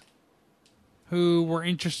pussies who were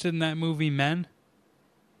interested in that movie Men?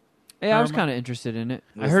 Yeah, I was kind of interested in it.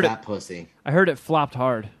 I Who's heard that pussy? I heard it flopped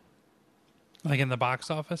hard. Like in the box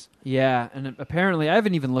office? Yeah, and apparently I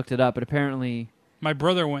haven't even looked it up, but apparently My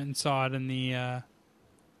brother went and saw it in the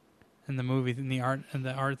movie in the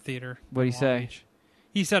art theater. What'd he in Long say? Beach.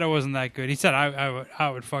 He said it wasn't that good. He said I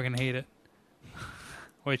would fucking hate it.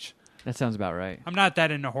 Which that sounds about right. I'm not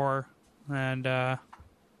that into horror, and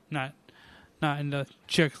not into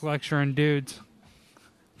chicks lecturing dudes.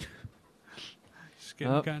 Just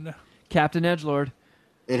getting Oh. kind of. Captain Edgelord.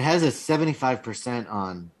 It has a 75%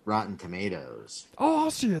 on Rotten Tomatoes. Oh,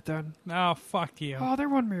 I'll see it then. Oh, fuck you. Oh, they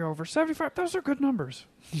won me over. 75. Those are good numbers.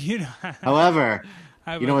 You know. However,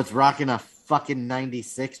 I you know what's rocking a fucking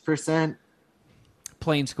 96%?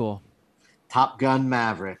 Plain School. Top Gun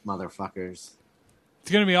Maverick, motherfuckers.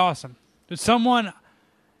 It's gonna be awesome.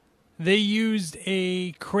 They used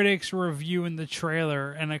a critic's review in the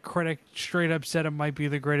trailer, and a critic straight up said it might be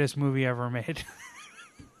the greatest movie ever made.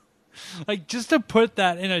 Like, just to put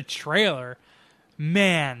that in a trailer,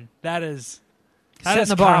 man, that is Setting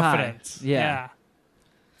the bar high. confidence. Yeah.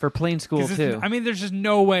 For Plain School 'Cause too. I mean, there's just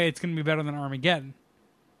no way it's going to be better than Armageddon.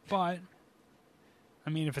 But, I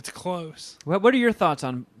mean, if it's close, What are your thoughts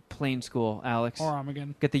on Plain School, Alex? or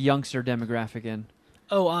Armageddon. Get the youngster demographic in.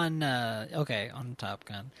 Oh, on Top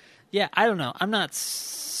Gun. Yeah, I don't know. I'm not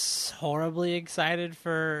horribly excited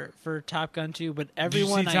for Top Gun 2, but Did you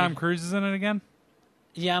everyone see Tom Cruise is in it again?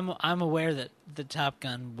 Yeah, I'm aware that the Top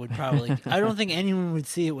Gun would probably. I don't think anyone would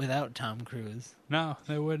see it without Tom Cruise. No,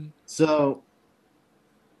 they wouldn't. So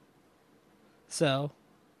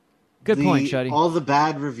Good point, Shuddy. all the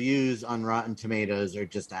bad reviews on Rotten Tomatoes are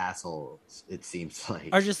just assholes, it seems like.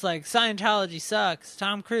 Are just like Scientology sucks.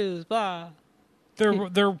 Tom Cruise, blah.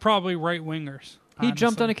 They're probably right wingers. He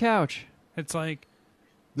jumped on a couch. It's like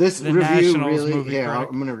This The review Nationals really... movie Here, critic.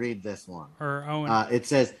 I'm going to read this one. or Owen. It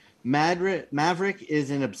says, Maverick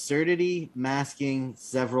is an absurdity masking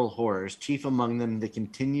several horrors, chief among them the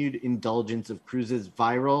continued indulgence of Cruise's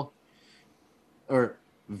virile,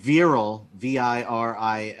 V-I-R-I-L-E.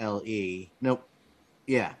 Nope.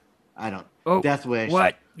 Yeah, I don't. Oh, Death Wish.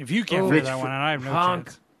 What? if you can't Oh, figure Rich that one out, I have no honk.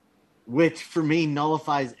 chance. which for me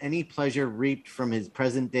nullifies any pleasure reaped from his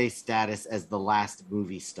present day status as the last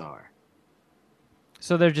movie star.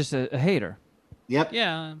 So they're just a hater. Yep.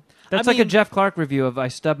 Yeah. That's I like mean, a Jeff Clark review of I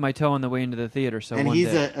stubbed my toe on the way into the theater. So And one he's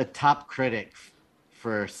day. a top critic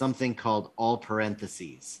for something called All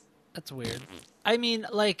Parentheses. That's weird. I mean,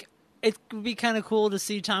 like, it would be kind of cool to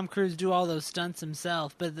see Tom Cruise do all those stunts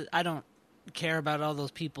himself, but I don't care about all those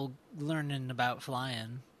people learning about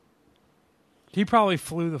flying. He probably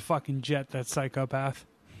flew the fucking jet, that psychopath.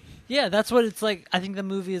 Yeah, that's what it's like. I think the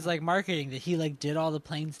movie is like marketing that he like did all the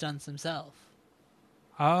plane stunts himself.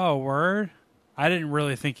 Oh, word? I didn't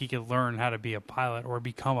really think he could learn how to be a pilot or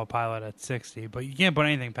become a pilot at 60, but you can't put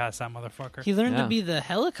anything past that motherfucker. He learned Yeah. to be the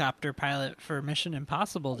helicopter pilot for Mission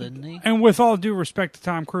Impossible, didn't he? And with all due respect to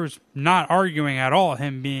Tom Cruise, not arguing at all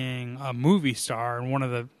him being a movie star and one of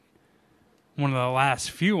the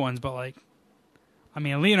last few ones, but like, I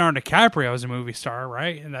mean, Leonardo DiCaprio is a movie star,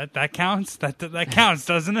 right? And that counts. That counts,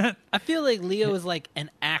 doesn't it? I feel like Leo is like an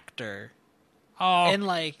actor. Oh, And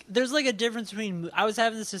like, there's like a difference between. I was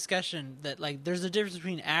having this discussion that like, there's a difference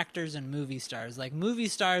between actors and movie stars. Like, movie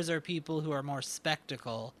stars are people who are more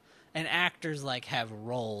spectacle, and actors like have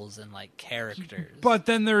roles and like characters. but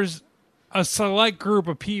then there's a select group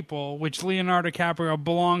of people which Leonardo DiCaprio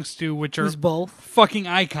belongs to, which are who's both? fucking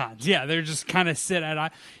icons. Yeah, they're just kind of sit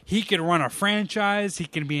at. He could run a franchise. He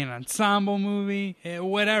can be an ensemble movie,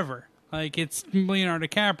 whatever. Like, it's Leonardo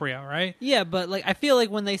DiCaprio, right? Yeah, but like, I feel like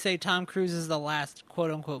when they say Tom Cruise is the last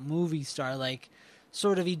quote unquote movie star, like,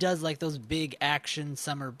 sort of he does like those big action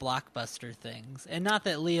summer blockbuster things, and not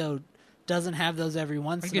that Leo doesn't have those every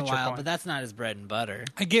once in a get your while, point. but that's not his bread and butter.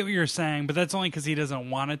 I get what you're saying, but that's only because he doesn't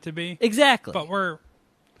want it to be. Exactly. But we're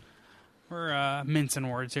mincing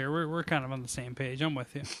words here. We're kind of on the same page. I'm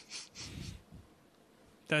with you.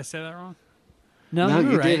 Did I say that wrong? no, No, you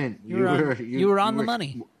were you right. didn't. You were on the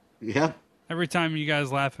money. Yep. Every time you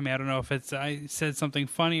guys laugh at me, I don't know if it's I said something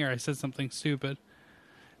funny or I said something stupid.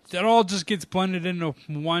 It all just gets blended into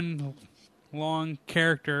one long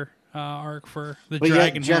character arc for the But yet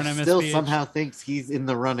Dragon here Jeff on still MSPH. somehow thinks he's in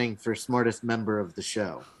the running for smartest member of the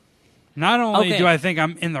show. Not only Okay. do I think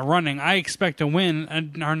I'm in the running, I expect to win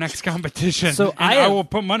in our next competition. So and I I have- will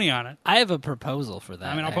put money on it. I have a proposal for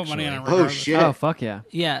that. I mean, I'll put money on it actually. Oh, regardless. shit. Oh, fuck yeah.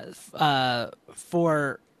 Yeah,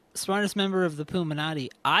 for smartest member of the Puminati,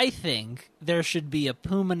 I think there should be a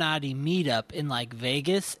Puminati meetup in like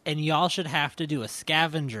Vegas, and y'all should have to do a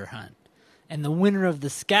scavenger hunt. And the winner of the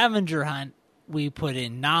scavenger hunt, we put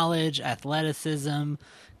in knowledge, athleticism,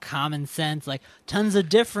 common sense, like tons of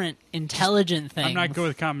different intelligent things. I'm not good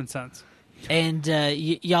with common sense. And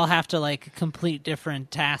y'all have to like complete different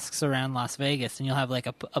tasks around Las Vegas, and you'll have like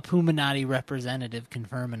a Puminati representative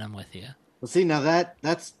confirming them with you. Well, see, now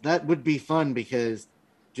that would be fun because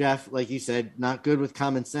Jeff, like you said, not good with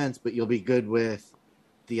common sense, but you'll be good with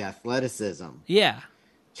the athleticism. Yeah.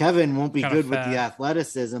 Kevin won't be Kinda good with fat. the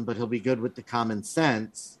athleticism, but he'll be good with the common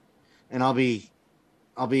sense, and I'll be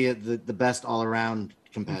the best all around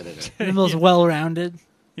competitor. The most well-rounded.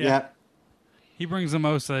 Yeah. Yep. He brings the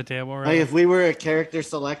most to the table, right? Like if we were a character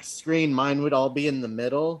select screen, mine would all be in the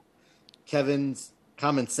middle. Kevin's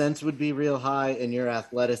common sense would be real high, and your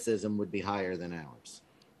athleticism would be higher than ours.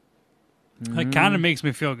 It kind of makes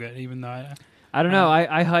me feel good, even though I don't know.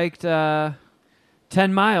 I hiked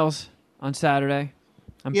 10 miles on Saturday.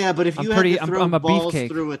 Yeah, but if I'm you pretty- had to throw I'm a balls beefcake.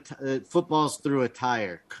 through footballs through a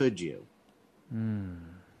tire, could you?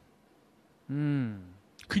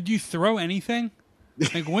 could you throw anything?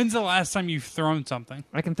 Like, when's the last time you've thrown something?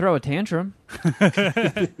 I can throw a tantrum.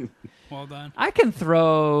 Well done. I can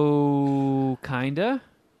throw kinda.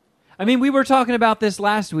 I mean, we were talking about this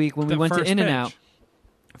last week when we The went to first In and pitch. Out.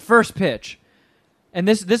 First pitch. And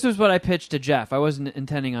this was what I pitched to Jeff. I wasn't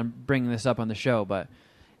intending on bringing this up on the show, but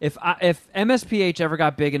if MSPH ever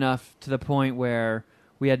got big enough to the point where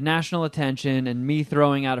we had national attention and me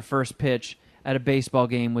throwing out a first pitch at a baseball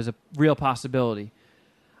game was a real possibility,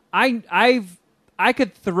 I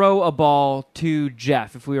could throw a ball to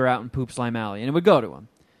Jeff if we were out in Poop Slime Alley, and it would go to him.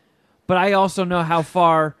 But I also know how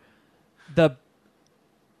far the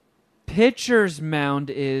pitcher's mound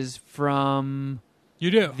is from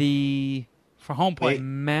You do. the For home plate.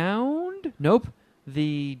 mound. Nope,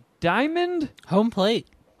 the diamond Home plate.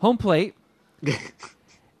 home plate.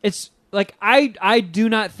 It's like I do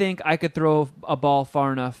not think I could throw a ball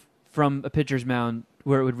far enough from a pitcher's mound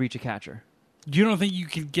where it would reach a catcher. You don't think you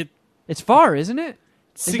could get It's far, isn't it?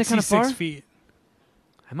 Isn't it kinda 66 far? feet?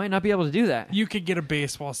 I might not be able to do that. You could get a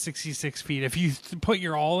baseball 66 feet if you put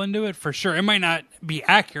your all into it. For sure, it might not be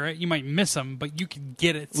accurate. You might miss them, but you could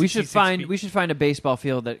get it. We should find feet. a baseball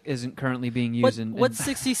field that isn't currently being used. What's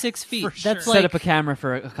 66 feet? For sure. That's set like up a camera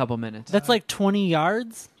for a couple minutes that's like 20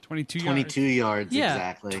 yards. 22 yards. 22 yards, Yeah,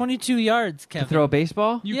 exactly. 22 yards, to Kevin. throw a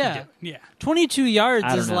baseball. You Yeah. could get, 22 yards I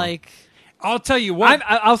don't is know. like I'll tell you what.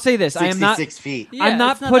 I'll say this: I am not. 66 feet. yeah, I'm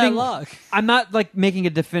not it's not putting. that long. I'm not like making a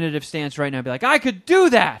definitive stance right now. Be like, I could do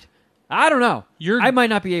that. I don't know. I might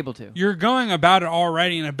not be able to. You're going about it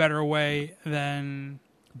already in a better way than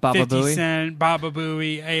Baba 50 Booey. Cent, Baba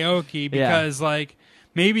Booey, Aoki, because like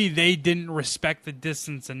maybe they didn't respect the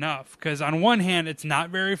distance enough. Because on one hand, it's not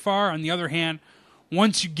very far. On the other hand,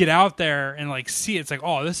 once you get out there and like see it, it's like,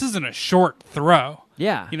 oh, this isn't a short throw.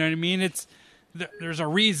 Yeah. You know what I mean? There's a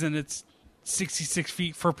reason it's 66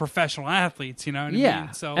 feet for professional athletes. You know what I Yeah.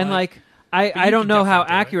 mean? So and like I you don't could know how definitely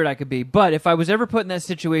do it. accurate I could be, but if I was ever put in that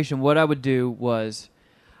situation, what I would do was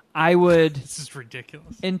I would this is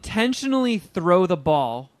ridiculous. intentionally throw the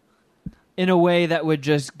ball in a way that would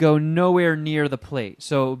just go nowhere near the plate.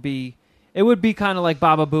 So it would be kind of like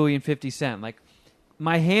Baba Booey and 50 Cent. Like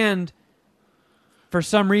my hand for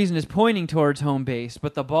some reason is pointing towards home base,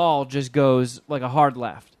 but the ball just goes like a hard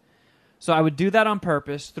left. So I would do that on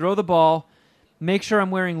purpose, throw the ball, make sure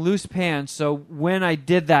I'm wearing loose pants, so when I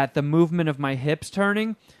did that, the movement of my hips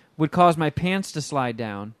turning would cause my pants to slide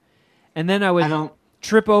down. And then I would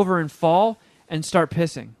trip over and fall and start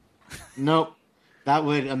pissing. Nope. That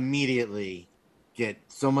would immediately get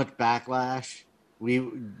so much backlash.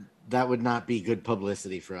 That would not be good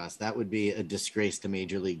publicity for us. That would be a disgrace to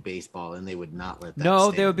Major League Baseball, and they would not let that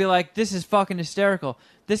stand. They would be like, this is fucking hysterical.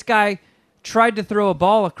 This guy tried to throw a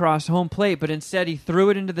ball across home plate, but instead he threw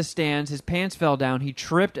it into the stands. His pants fell down. He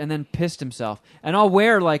tripped and then pissed himself. And I'll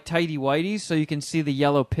wear like tighty whities so you can see the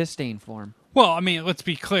yellow piss stain form. Well, I mean, let's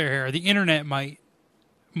be clear here. The internet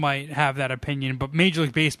might have that opinion, but Major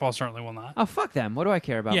League Baseball certainly will not. Oh, fuck them. What do I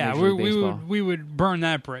care about Yeah, Major League Baseball? we would burn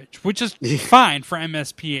that bridge, which is fine for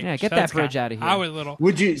MSPH. Yeah, get That's that bridge kinda- out of here. I would little.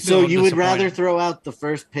 Would you? be a So little you would rather disappointed. throw out the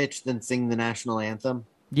first pitch than sing the national anthem?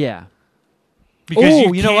 Yeah. Because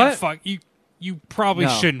Ooh, you know can't what? fuck you probably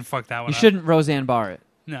No. shouldn't fuck that one You up. shouldn't Roseanne Barr it.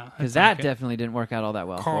 No, Because that's that not good. definitely didn't work out all that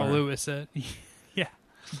well Carl for her. Lewis it. Yeah.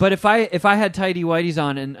 But if I had tighty whities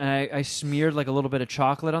on and I smeared like a little bit of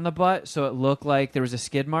chocolate on the butt so it looked like there was a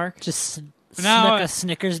skid mark. Just Now- snuck a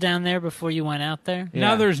Snickers down there before you went out there. Yeah.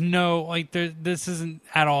 Now there's no this isn't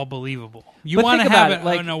at all believable. You But want to think have about it it,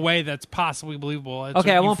 like- in a way that's possibly believable. It's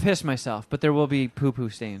Okay, I you won't piss myself, but there will be poo-poo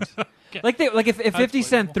stains. Okay. Like if 50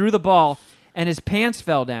 Cent believable. threw the ball and his pants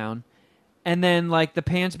fell down, and then like the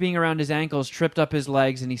pants being around his ankles tripped up his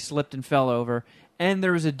legs and he slipped and fell over, and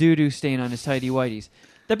there was a doo-doo stain on his tighty whities.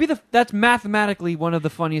 That's mathematically one of the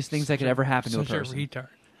funniest things that could ever happen to a such person. retard.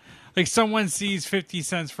 Like someone sees 50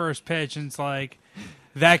 Cent's first pitch and it's like,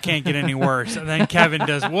 that can't get any worse. And then Kevin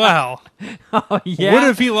does, well, Oh yeah. what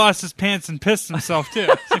if he lost his pants and pissed himself too?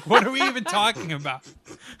 It's like, what are we even talking about?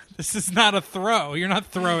 This is not a throw. You're not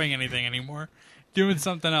throwing anything anymore. Doing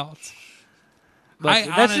something else. Look, I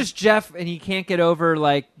that's honest- just Jeff, and he can't get over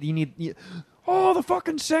like the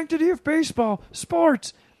fucking sanctity of baseball,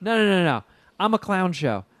 sports. No. I'm a clown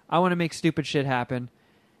show. I want to make stupid shit happen,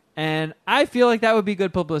 and I feel like that would be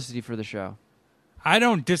good publicity for the show. I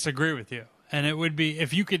don't disagree with you. And it would be,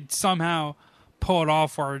 if you could somehow pull it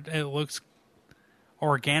off where it looks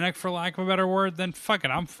organic, for lack of a better word, then fuck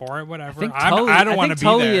it, I'm for it, whatever. I don't want to be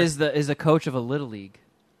Tully there. is a coach of a little league.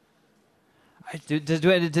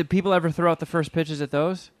 Did people ever throw out the first pitches at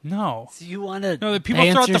those? No. So you want to No, the people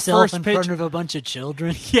dance throw out the yourself first in pitch- front of a bunch of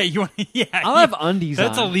children? Yeah, you want. Yeah, I'll have undies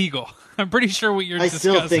That's on. illegal. I'm pretty sure what you're I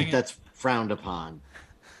discussing. still think that's frowned upon.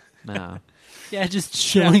 No. Yeah, just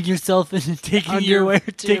showing yourself in taking underwear,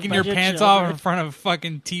 taking your pants off in front of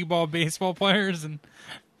fucking t-ball baseball players and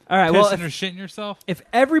All right. pissing Well, or shitting yourself. if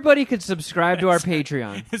everybody could subscribe to our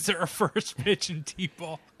Patreon Is there a first pitch in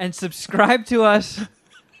t-ball? and subscribe to us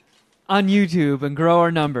on YouTube and grow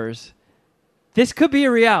our numbers, this could be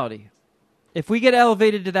a reality. If we get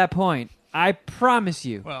elevated to that point, I promise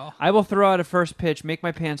you, Well- I will throw out a first pitch, make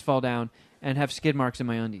my pants fall down, and have skid marks in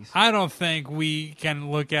my undies. I don't think we can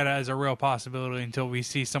look at it as a real possibility until we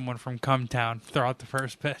see someone from Cumtown throw out the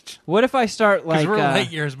first pitch. What if I start Because like? we're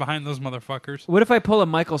light years behind those motherfuckers. What if I pull a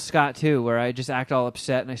Michael Scott too, where I just act all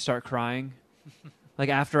upset and I start crying, like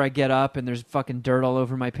after I get up and there's fucking dirt all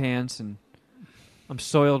over my pants and I'm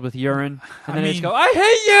soiled with urine, and then I just mean, go, "I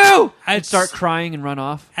hate you!" and I'd start s- crying and run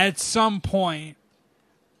off. At some point,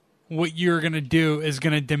 what you're going to do is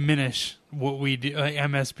going to diminish what we do, like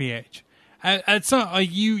MSPH. at some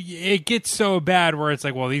it gets so bad where it's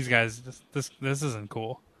like, well, these guys, this isn't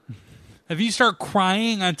cool. If you start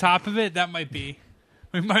crying on top of it,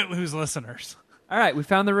 we might lose listeners. All right, we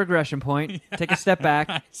found the regression point. Take a step back.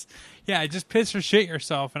 Nice. Yeah, just piss or shit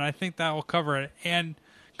yourself, and I think that will cover it. And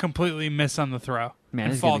completely miss on the throw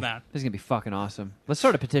and fall down. This is gonna be fucking awesome. Let's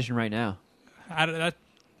start a petition right now.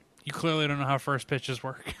 You clearly don't know how first pitches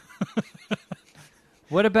work.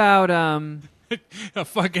 What about A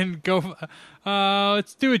fucking go.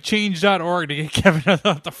 Let's do a change.org to get Kevin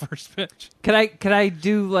out the first pitch. Could I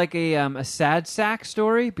do like a sad sack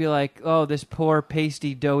story? Be like, oh, this poor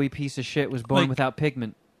pasty doughy piece of shit was born Like- without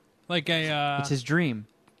pigment. Like It's his dream.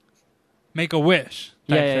 Make a wish.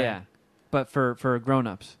 Yeah, type yeah, thing. yeah. But for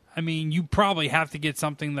grown-ups. I mean, you probably have to get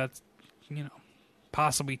something that's,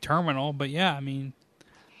 possibly terminal. But yeah, I mean,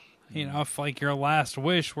 if like your last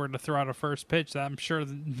wish were to throw out a first pitch, I'm sure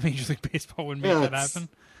the Major League Baseball would make that happen.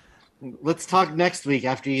 Let's talk next week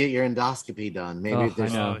after you get your endoscopy done. Maybe Oh,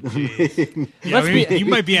 there's I know. Yeah, you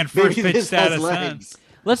might be on first maybe pitch this has status then. legs.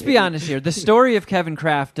 Let's be honest here. The story of Kevin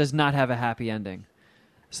Kraft does not have a happy ending.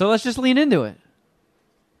 So let's just lean into it.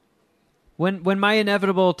 When my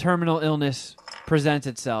inevitable terminal illness presents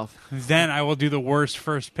itself, Then I will do the worst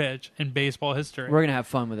first pitch in baseball history. we're going to have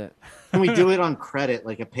fun with it. Can we do it on credit,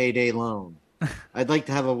 like a payday loan? I'd like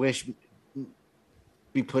to have a wish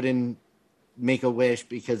be put in, make a wish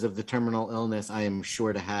because of the terminal illness I am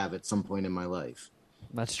sure to have at some point in my life.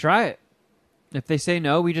 Let's try it. If they say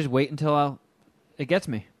no, we just wait until it gets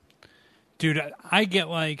me. Dude, I get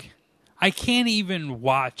I can't even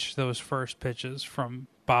watch those first pitches from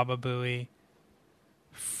Baba Booey,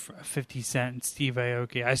 50 Cent, and Steve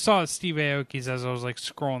Aoki. I saw Steve Aoki's as I was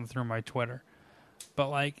scrolling through my Twitter,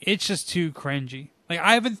 but it's just too cringy.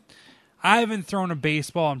 I haven't thrown a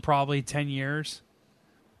baseball in probably 10 years.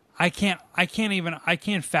 I can't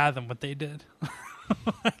fathom what they did.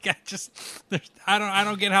 I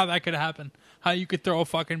don't get how that could happen. How you could throw a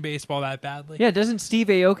fucking baseball that badly. Yeah, doesn't Steve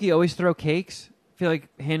Aoki always throw cakes? I feel like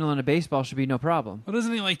handling a baseball should be no problem. Well,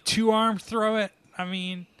 doesn't he two-arm throw it? I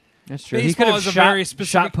mean, That's true. He Baseball could have is a very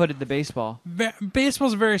specific- shot-putted the baseball.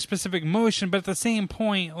 baseball's a very specific motion, but at the same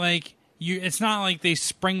point, it's not like they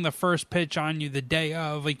spring the first pitch on you the day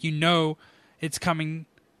of. It's coming.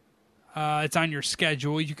 It's on your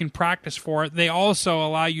schedule. You can practice for it. They also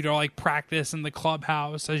allow you to practice in the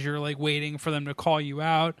clubhouse as you're waiting for them to call you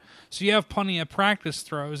out. So you have plenty of practice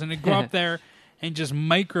throws, and to go up there and just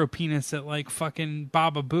micro penis it like fucking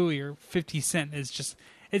Baba Booey or 50 Cent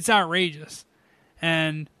it's outrageous.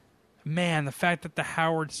 And man, the fact that the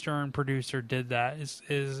Howard Stern producer did that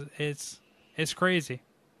it's crazy.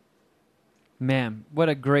 Man, what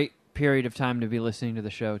a great period of time to be listening to the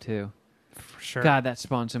show too. For sure. God, that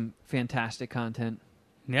spawned some fantastic content.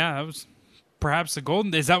 Yeah, that was perhaps the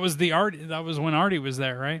golden days. That was when Artie was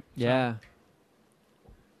there, right? Yeah.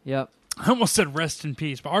 Yep. I almost said rest in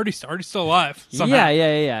peace, but Artie's still alive.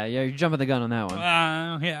 Yeah. You're jumping the gun on that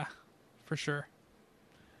one. Yeah, for sure.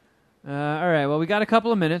 All right. Well, we got a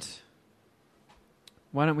couple of minutes.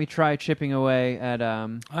 Why don't we try chipping away at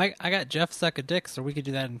I got Jeff suck a dick, so we could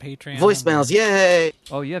do that in Patreon. Voicemails, yay!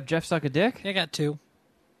 Oh, you have Jeff suck a dick? Yeah, I got 2.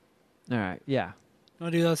 All right. Yeah.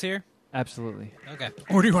 Want to do those here? Absolutely. Okay.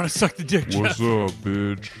 Or do you want to suck the dick, Jeff? What's up,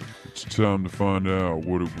 bitch? It's time to find out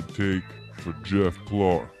what it would take for Jeff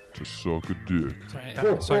Clark to suck a dick.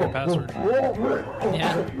 Sorry, Suck a password.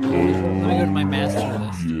 yeah. Let me go to my master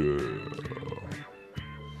list. Yeah.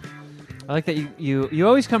 I like that you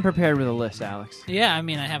always come prepared with a list, Alex. Yeah, I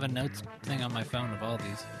mean, I have a notes thing on my phone of all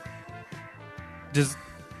these.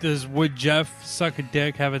 Does Would Jeff Suck a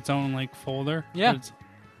Dick have its own folder? Yeah. Its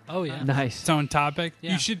Oh, yeah. Nice. own topic?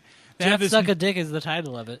 Yeah. You should. They have Jeff this. suck a dick is the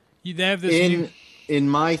title of it. They have this. new, In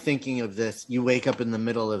my thinking of this, you wake up in the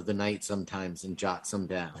middle of the night sometimes and jot some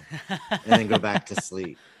down, and then go back to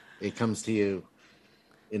sleep. It comes to you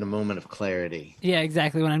in a moment of clarity. Yeah,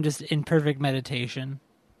 exactly. When I'm just in perfect meditation.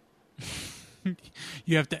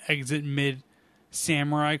 you have to exit mid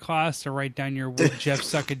samurai class to write down your Would Jeff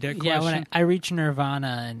Suck a Dick Yeah, question. when I reach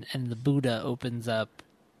nirvana and the Buddha opens up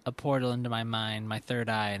a portal into my mind, my third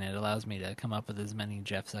eye, and it allows me to come up with as many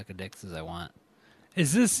Jeff suck a dicks as I want.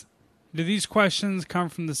 Do these questions come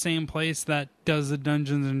from the same place that does the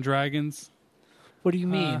Dungeons and Dragons? What do you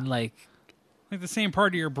mean? Like the same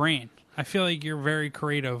part of your brain. I feel like you're very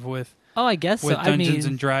creative with Oh, I guess so. Dungeons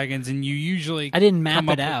and Dragons, and you usually I didn't map come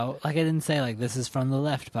up it with- out. I didn't say this is from the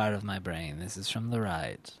left part of my brain. This is from the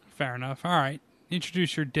right. Fair enough. All right,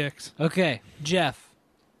 introduce your dicks. Okay, Jeff.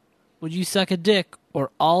 Would you suck a dick or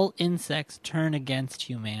all insects turn against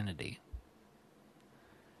humanity?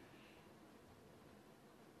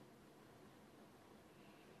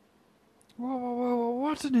 Whoa,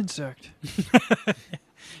 what's an insect?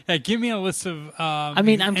 Yeah, give me a list of. I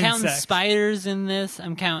mean, I'm counting insects. spiders in this.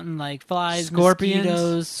 I'm counting like flies, Scorpions?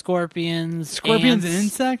 mosquitoes, scorpions. Scorpion's an ants.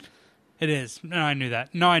 insect. It is. No, I knew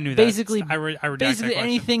that. Basically, I redacted basically that question.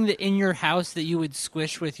 anything that in your house that you would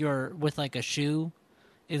squish with like a shoe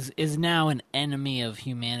is now an enemy of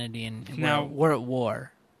humanity, and Now- we're at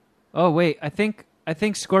war. Oh wait, I think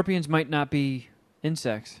scorpions might not be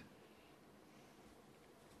insects.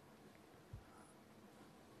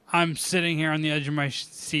 I'm sitting here on the edge of my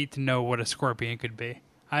seat to know what a scorpion could be.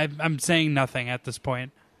 I'm saying nothing at this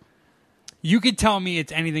point. You could tell me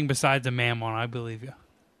it's anything besides a mammal, and I believe you.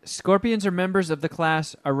 Scorpions are members of the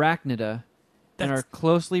class Arachnida and That's- are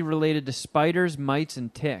closely related to spiders, mites,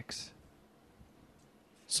 and ticks.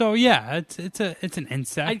 So yeah, it's an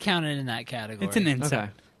insect. I'd count it in that category. It's an insect.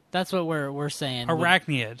 Okay. That's what we're saying.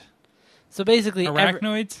 Arachnid. So basically,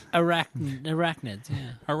 Arachnoids? arachnids.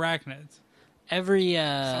 Yeah. Arachnids. Every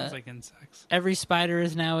Sounds like insects. every spider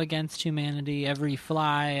is now against humanity. Every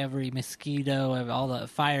fly, every mosquito, all the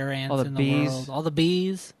fire ants All the in bees. the world, all the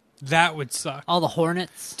bees, That would suck. all the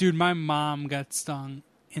hornets. Dude, my mom got stung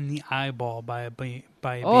in the eyeball by a bee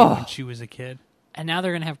Oh. when she was a kid. And now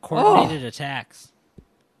they're gonna have coordinated attacks.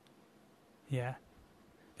 Yeah.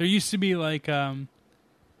 There used to be like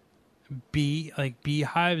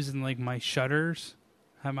beehives in like my shutters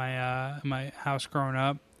at my house growing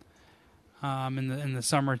up. In the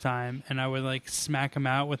summertime, and I would like smack them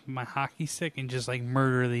out with my hockey stick and just like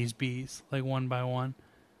murder these bees like one by one.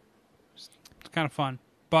 It's kind of fun,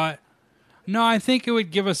 but no, I think it would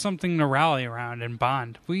give us something to rally around and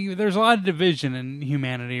bond. There's a lot of division in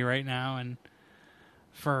humanity right now, and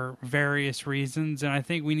for various reasons, and I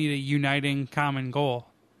think we need a uniting common goal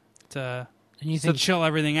to And you think chill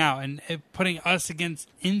everything out. And putting us against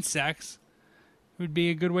insects would be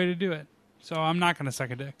a good way to do it. So I'm not going to suck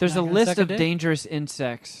a dick. There's a Not gonna list suck a of dick? dangerous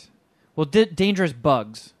insects. Well, dangerous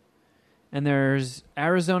bugs. And there's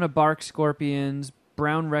Arizona bark scorpions,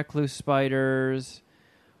 brown recluse spiders,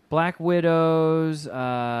 black widows,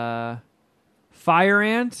 fire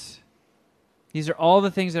ants. These are all the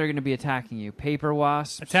things that are going to be attacking you. Paper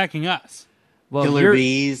wasps. Attacking us. Well, Killer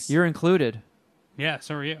bees. You're included. Yeah,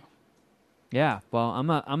 so are you. Yeah. Well, I'm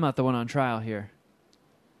not the one on trial here.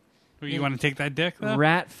 You want to take that dick, though?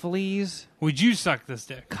 Rat fleas, Would you suck this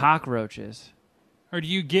dick? cockroaches. Or do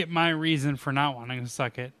you get my reason for not wanting to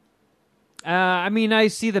suck it? I mean, I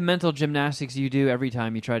see the mental gymnastics you do every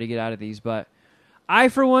time you try to get out of these, but I,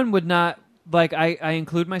 for one, would not, like, I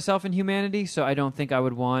include myself in humanity, so I don't think I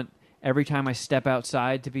would want every time I step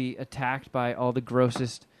outside to be attacked by all the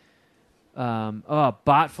grossest,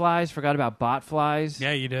 bot flies. Forgot about bot flies.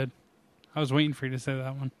 Yeah, you did. I was waiting for you to say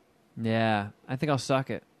that one. Yeah, I think I'll suck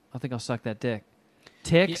it. I think I'll suck that dick.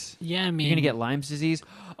 Ticks? Yeah, I mean, You're going to get Lyme's disease?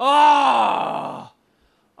 Oh!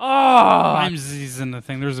 Oh! Lyme's disease isn't a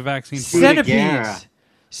thing. There's a vaccine. for it. Centipedes.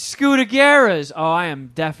 Scutagaras. Oh, I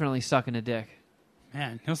am definitely sucking a dick.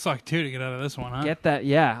 Man, he'll suck two to get out of this one, huh? Get that.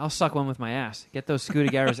 Yeah, I'll suck one with my ass. Get those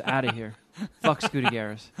Scutagaras out of here. Fuck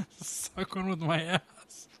Scutagaras. Suck one with my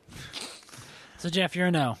ass. So Jeff, you're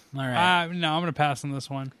a no. All right. No, I'm going to pass on this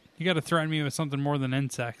one. You got to threaten me with something more than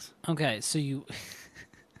insects. Okay, so you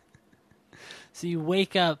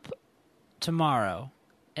wake up tomorrow,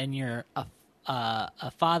 and you're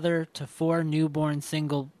a father to four newborn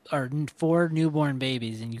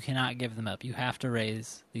babies, and you cannot give them up. You have to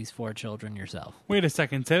raise these four children yourself. Wait a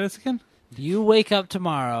second. Say this again. You wake up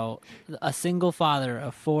tomorrow, a single father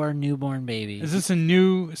of four newborn babies. Is this a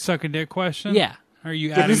new suck a dick question? Yeah. Are you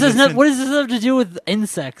Yeah, adding this is in? what does this have to do with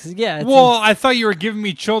insects? Yeah. it's Well, I thought you were giving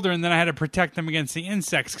me children, then I had to protect them against the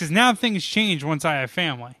insects. Because now things change once I have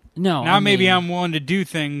family. no. Now I maybe mean, I'm willing to do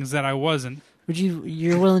things that I wasn't.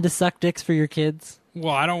 You're willing to suck dicks for your kids?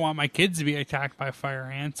 Well, I don't want my kids to be attacked by fire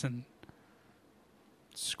ants and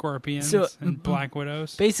scorpions So, and black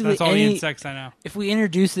widows. basically that's all the any- insects I know. If we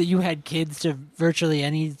introduce that you had kids to virtually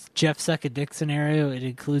any Jeff suck a dick scenario, it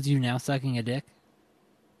includes you now sucking a dick.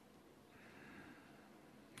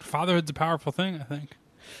 Fatherhood's a powerful thing, I think.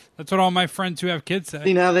 That's what all my friends who have kids say.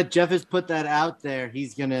 See, now that Jeff has put that out there,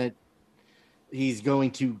 he's going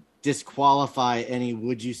to disqualify any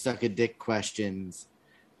 "would you suck a dick" questions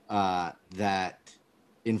that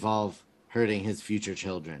involve hurting his future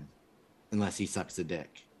children, unless he sucks a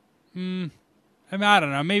dick. I mean, I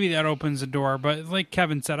don't know. Maybe that opens the door, but like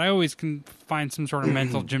Kevin said, I always can find some sort of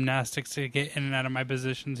mental gymnastics to get in and out of my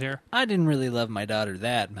positions here. I didn't really love my daughter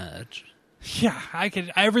that much. Yeah, I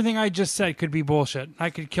could. Everything I just said could be bullshit. I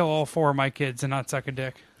could kill all four of my kids and not suck a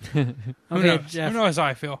dick. Who knows? Jeff. Who knows how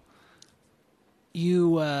I feel?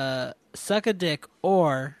 You suck a dick,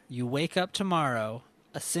 or you wake up tomorrow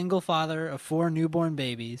a single father of 4 newborn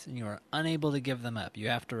babies, and you are unable to give them up. You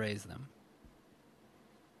have to raise them.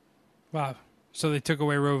 Wow. So they took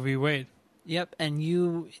away Roe v. Wade Yep, and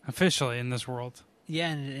you, officially in this world. yeah,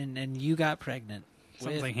 and you got pregnant.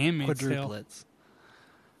 Sounds with like Handmaid's Tale. quadruplets.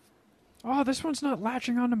 Oh, this one's not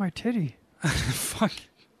latching onto my titty. Fuck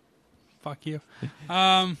you.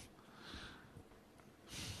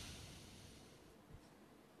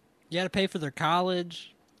 You got to pay for their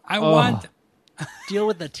college, I want. deal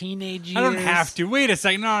with the teenage years. I don't have to. Wait a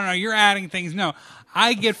second. No. You're adding things. No,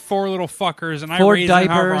 I get 4 little fuckers, and I 4 raise them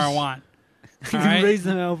however diapers. I want. You All right? raise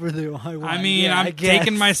them over the I want. I mean, Yeah, I'm I guess.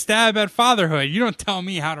 taking my stab at fatherhood. You don't tell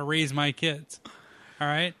me how to raise my kids. All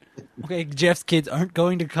right. Okay, Jeff's kids aren't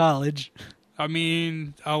going to college. I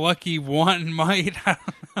mean, a lucky one might. I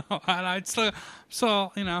don't know. I'd still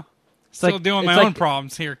still like- doing it's my like- own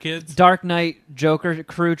problems here, kids. Dark Knight Joker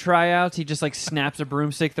crew tryouts. He just like snaps a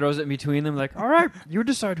broomstick, throws it in between them, like, All right, you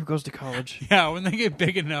decide who goes to college. Yeah, when they get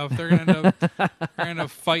big enough, they're gonna end up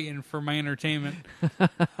fighting for my entertainment.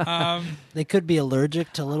 They could be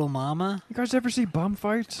allergic to Little Mama. You guys ever see bum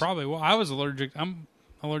fights? Probably. Well, I'm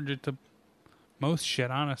allergic to most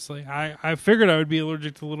shit. Honestly, I figured I would be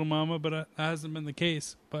allergic to Little Mama, but that hasn't been the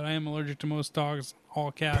case. But I am allergic to most dogs,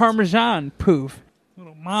 all cats. Parmesan, poof.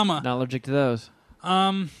 Little Mama. not allergic to those.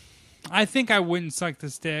 I think I wouldn't suck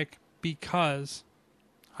this dick because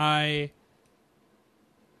the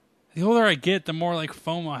older I get, the more like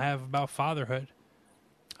FOMO I have about fatherhood.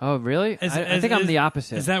 Oh, really? I think I'm the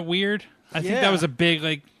opposite. Is that weird? I think that was a big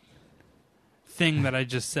like thing that I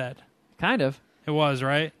just said. Kind of. It was,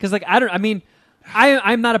 right? Because like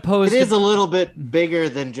I'm not opposed. It is to, a little bit bigger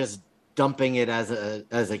than just dumping it as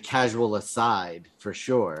a casual aside, for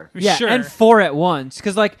sure. yeah, Sure. and 4 at once.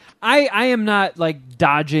 Because like I am not like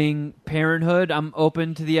dodging parenthood. I'm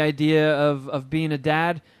open to the idea of being a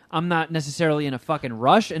dad. I'm not necessarily in a fucking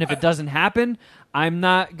rush, and if it doesn't happen, I'm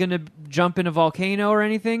not gonna jump in a volcano or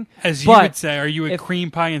anything. As you But would say, are you a if-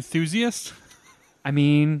 cream pie enthusiast? I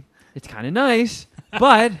mean, it's kind of nice,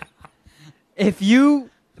 but if you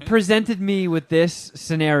presented me with this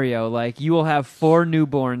scenario, like you will have 4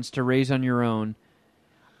 newborns to raise on your own,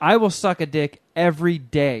 I will suck a dick every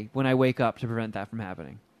day when I wake up to prevent that from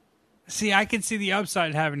happening. See, I can see the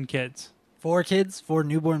upside having kids. 4 kids, 4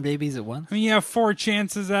 newborn babies at once. I mean, you have 4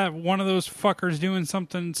 chances that one of those fuckers doing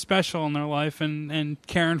something special in their life and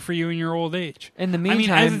caring for you in your old age. In the I mean,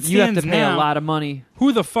 meantime, as it you have to stands pay a now, lot of money.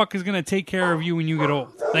 Who the fuck is going to take care of you when you get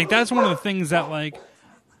old? Like, that's one of the things that, like,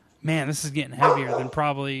 man, this is getting heavier than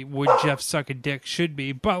probably would Jeff suck a dick should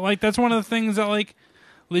be. But, like, that's one of the things that, like,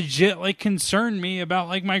 legit, like, concerned me about,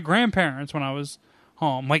 like, my grandparents when I was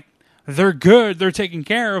home. Like, they're good, they're taken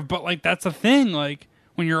care of, but, like, that's a thing. Like,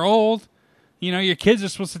 when you're old, you know, your kids are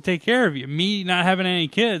supposed to take care of you. Me not having any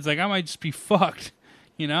kids, like, I might just be fucked.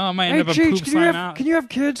 You know, I might end Hey, up a Cheech, poop can sign out. you have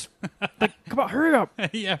kids? Like, come on, hurry up.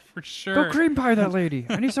 Yeah, for sure. Go cream pie that lady.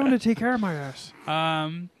 I need someone to take care of my ass.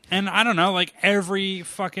 And I don't know, like every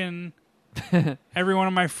one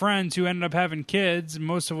of my friends who ended up having kids,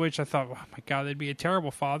 most of which I thought, oh my God, they'd be a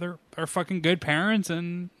terrible father, are fucking good parents,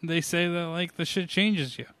 and they say that like the shit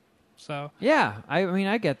changes you. So Yeah, I mean,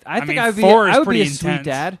 I think mean, I would be 4 is I would be pretty a sweet intense.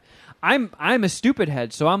 dad. I'm a stupid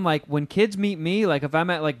head, so I'm like when kids meet me, like if I'm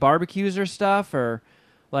at like barbecues or stuff, or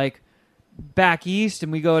like back east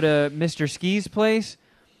and we go to Mr. Ski's place,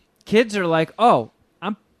 kids are like, oh,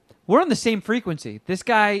 we're on the same frequency. This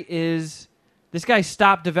guy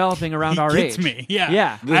stopped developing around he our gets age. me. Yeah.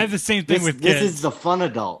 Yeah. I have the same thing with This kids. is the fun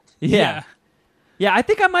adult. Yeah. Yeah, I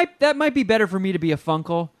think that might be better for me to be a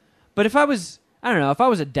funkle. But if I was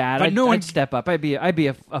a dad, But I'd step up. I'd be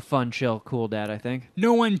a fun, chill, cool dad, I think.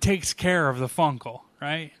 No one takes care of the funkle,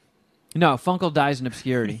 right? No, Funkle dies in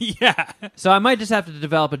obscurity. Yeah. So I might just have to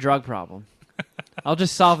develop a drug problem. I'll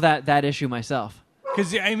just solve that issue myself.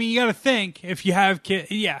 Because, I mean, you got to think, if you have kids,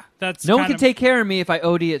 yeah, that's No one kind can of take care of me if I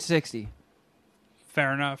OD at 60,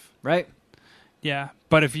 fair enough. right? Yeah,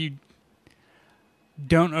 but if you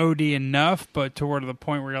don't OD enough, but toward the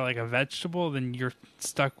point where you're like a vegetable, then you're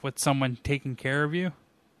stuck with someone taking care of you.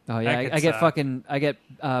 Oh yeah, That could I get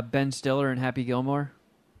Ben Stiller and Happy Gilmore.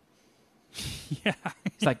 Yeah.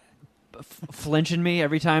 It's like flinching me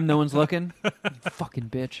every time no one's looking. Fucking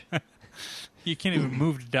bitch. You can't even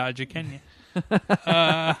move to dodge it, can you?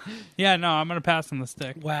 Yeah, no, I'm gonna pass on the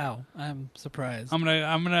stick. Wow, I'm surprised. I'm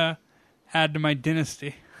gonna add to my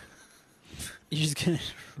dynasty. You're just gonna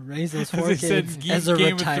raise those As four I said, kids as a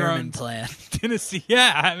Game of retirement Thrones. plan, Tennessee.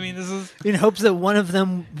 Yeah, I mean, this is in hopes that one of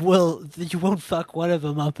them that you won't fuck one of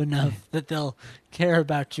them up enough that they'll care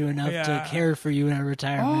about you enough Yeah. to care for you in a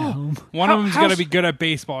retirement home. one of them's got to be good at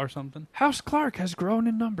baseball or something. House Clark has grown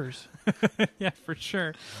in numbers. Yeah, for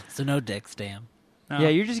sure. So no dicks, damn. No. Yeah,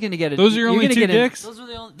 you're just gonna get Those are your only two dicks. Those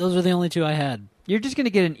were the only two I had. You're just gonna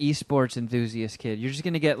get an esports enthusiast kid. You're just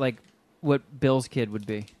gonna get like what Bill's kid would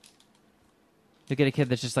be. You get a kid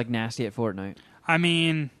that's just like nasty at Fortnite. I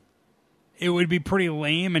mean, it would be pretty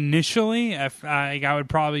lame initially. If I would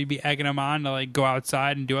probably be egging him on to like go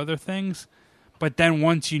outside and do other things. But then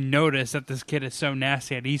once you notice that this kid is so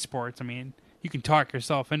nasty at esports, I mean, you can talk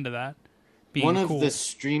yourself into that. Being One of cool. the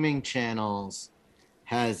streaming channels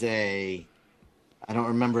has I don't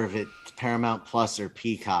remember if it's Paramount Plus or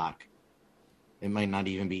Peacock. It might not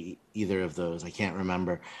even be either of those. I can't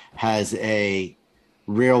remember. Has a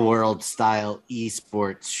real world style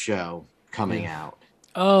esports show coming out.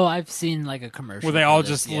 Oh, I've seen like a commercial where they for all this,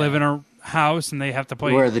 just yeah. live in a house and they have to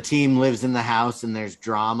play. Where the team lives in the house and there's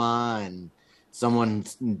drama and someone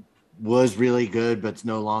was really good but's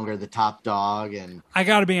no longer the top dog. And I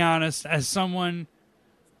got to be honest, as someone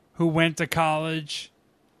who went to college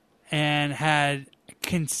and had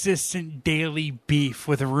consistent daily beef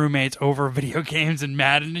with roommates over video games and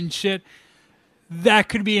Madden and shit, that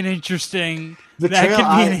could be an interesting. the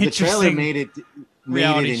trailer made it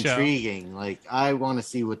reality show. intriguing. Like, I want to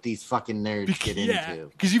see what these fucking nerds get into.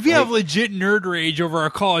 Because if you have legit nerd rage over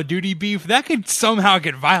a Call of Duty beef, that could somehow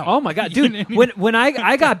get violent. Oh my god, dude! When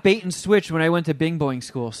I got bait and switched when I went to Bing Boing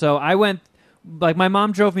school, so I went like my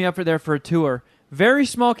mom drove me up there for a tour. Very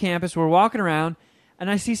small campus. We're walking around,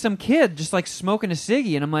 and I see some kid just like smoking a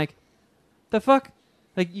ciggy, and I'm like, "The fuck?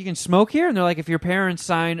 Like you can smoke here?" And they're like, "If your parents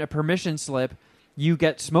sign a permission slip, you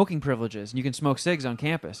get smoking privileges, and you can smoke cigs on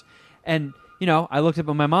campus." And you know, I looked up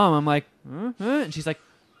at my mom. I'm like, and she's like,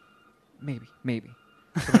 maybe.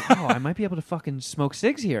 So like, oh, I might be able to fucking smoke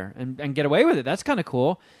cigs here and get away with it. That's kind of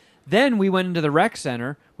cool. Then we went into the rec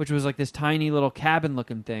center, which was like this tiny little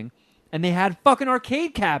cabin-looking thing, and they had fucking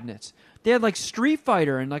arcade cabinets. They had like Street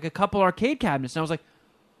Fighter and like a couple arcade cabinets, and I was like,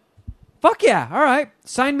 fuck yeah, all right,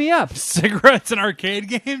 sign me up. Cigarettes and arcade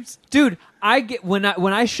games? Dude, when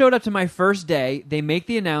I showed up to my first day, they make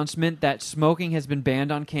the announcement that smoking has been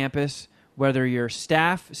banned on campus, whether you're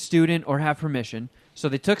staff, student, or have permission. So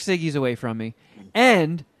they took ciggies away from me,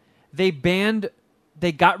 and they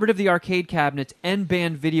got rid of the arcade cabinets and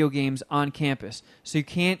banned video games on campus. So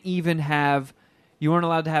you weren't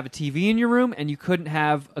allowed to have a TV in your room, and you couldn't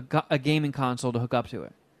have a gaming console to hook up to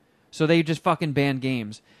it. So they just fucking banned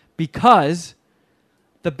games because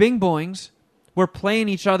the Bing Boings were playing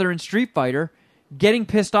each other in Street Fighter, getting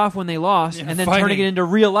pissed off when they lost, and then fighting. turning it into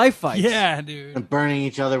real life fights. Yeah, dude. And burning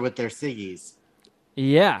each other with their ciggies.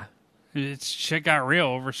 Yeah. Shit got real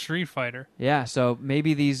over Street Fighter. Yeah, so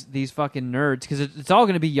maybe these fucking nerds, because it's all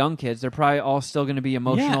going to be young kids. They're probably all still going to be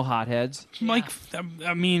emotional hotheads. Like,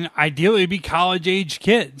 I mean, ideally it'd be college-age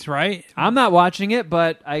kids, right? I'm not watching it,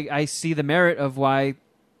 but I see the merit of why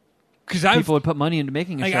people would put money into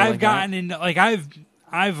making a show I've like gotten that. into, like,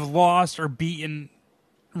 I've lost or beaten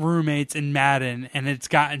roommates in Madden, and it's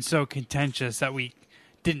gotten so contentious that we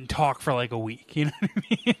didn't talk for like a week. You know what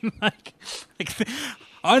I mean? like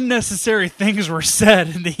unnecessary things were said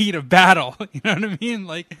in the heat of battle. You know what I mean?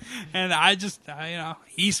 Like, and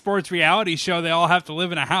esports reality show. They all have to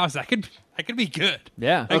live in a house. That could be good.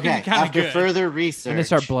 Yeah. That could be Okay, kinda after good. further research, And they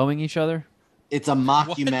start blowing each other. it's a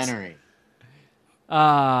mockumentary.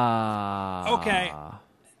 Okay.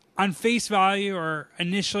 On face value, or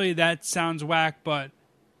initially, that sounds whack, but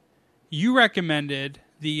you recommended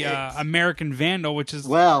the American Vandal, which is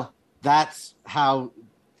Well, that's how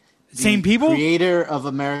the same people. creator of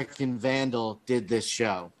American Vandal did this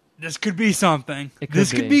show. This could be something. It could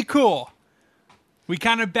This could be. be cool. We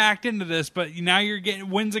kind of backed into this, but now you're getting.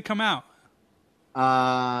 When's it come out?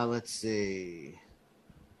 Let's see.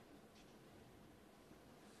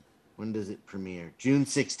 When does it premiere? June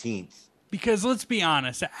 16th. Because let's be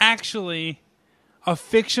honest, actually, a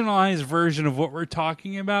fictionalized version of what we're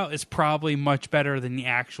talking about is probably much better than the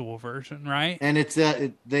actual version, right? And it's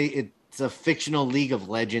a fictional League of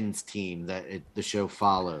Legends team that the show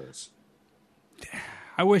follows.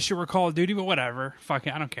 I wish it were Call of Duty, but whatever. Fuck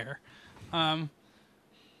it, I don't care.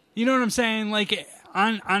 You know what I'm saying? Like,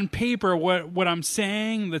 on paper, what I'm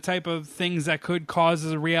saying, the type of things that could cause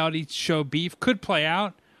a reality show beef could play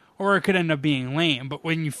out, or it could end up being lame. But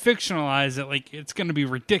when you fictionalize it, like, it's going to be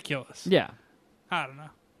ridiculous. Yeah. I don't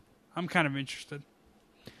know. I'm kind of interested.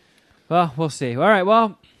 Well, we'll see. All right.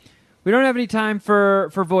 Well, we don't have any time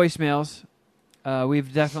for voicemails.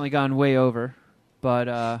 We've definitely gone way over.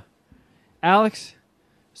 But Alex,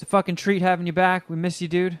 it's a fucking treat having you back. We miss you,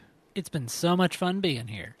 dude. It's been so much fun being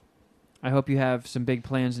here. I hope you have some big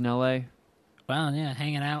plans in L.A. Well, yeah,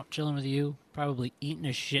 hanging out, chilling with you, probably eating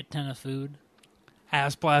a shit ton of food.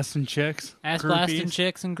 Ass blasting chicks. Ass groupies. blasting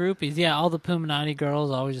chicks and groupies. Yeah, all the Puminati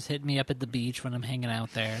girls always just hit me up at the beach when I'm hanging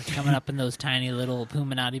out there, coming up in those tiny little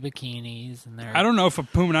Puminati bikinis. And they're I don't know if a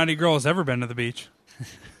Puminati girl has ever been to the beach.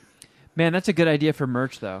 Man, that's a good idea for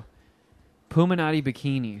merch, though. Puminati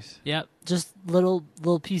bikinis. Yep, just little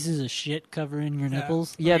pieces of shit covering your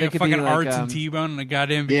nipples. Yeah, they Like a could be fucking like Arts and T-Bone and a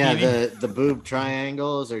goddamn bikini. Yeah, the boob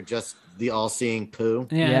triangles are just the all-seeing poo.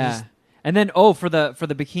 Yeah. Just, And then for the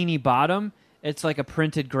bikini bottom, it's like a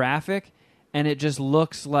printed graphic, and it just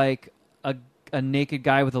looks like a naked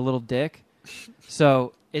guy with a little dick.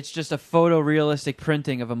 So it's just a photorealistic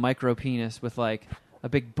printing of a micro penis with like a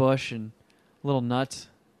big bush and little nuts.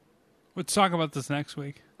 Let's talk about this next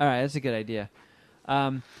week. All right, that's a good idea.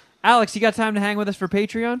 Alex, you got time to hang with us for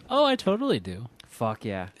Patreon? oh, I totally do. Fuck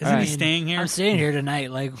yeah. Isn't All he right. staying here? I'm staying here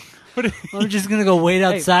tonight. Like, I'm just gonna go wait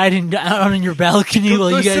outside and out on your balcony Go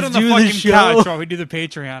while you sit guys on the do fucking the show. couch while we do the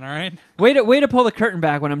Patreon, all right? Way to pull the curtain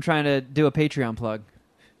back when I'm trying to do a Patreon plug.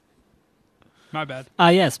 My bad.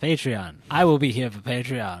 Yes, Patreon. I will be here for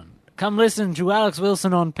Patreon. Come listen to Alex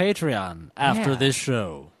Wilson on Patreon after Yeah. this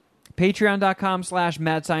show.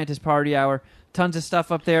 Patreon.com/Mad Scientist Party Hour. Tons of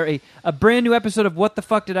stuff up there. A brand new episode of What the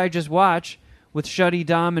Fuck Did I Just Watch with Shuddy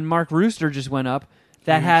Dom and Mark Rooster just went up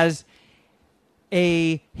that has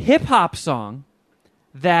a hip-hop song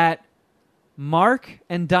that Mark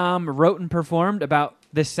and Dom wrote and performed about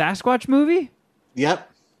this Sasquatch movie. Yep, Are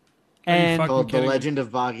you And fucking called The kidding me? Legend of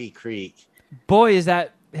Boggy Creek. boy, is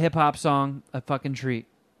that hip-hop song a fucking treat.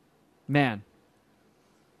 Man.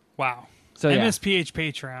 Wow. So, yeah. MSPH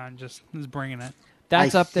Patreon just is bringing it.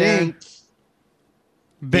 That's I up there. think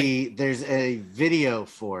there's a video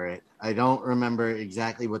for it. I don't remember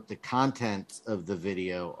exactly what the contents of the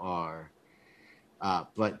video are,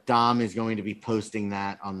 but Dom is going to be posting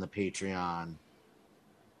that on the Patreon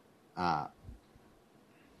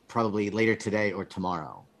probably later today or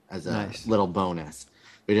tomorrow as a Nice. little bonus.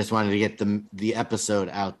 We just wanted to get the episode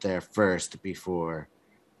out there first before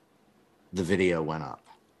the video went up.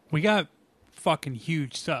 We got fucking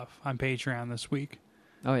huge stuff on Patreon this week.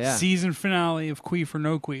 Oh, yeah. Season finale of Queef or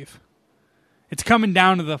No Queef. It's coming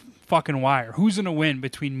down to the fucking wire. Who's going to win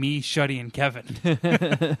between me, Shuddy, and Kevin?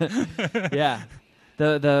 Yeah.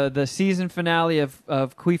 The season finale of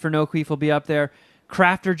Queef or No Queef will be up there.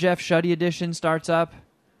 Crafter Jeff Shuddy edition starts up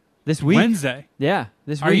this week. Wednesday. Yeah,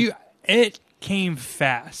 this Are week. you? It came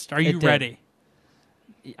fast. Are It you did. ready?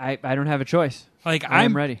 I don't have a choice. Like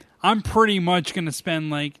I'm ready. I'm pretty much going to spend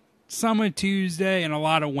like some of Tuesday and a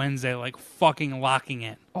lot of Wednesday like fucking locking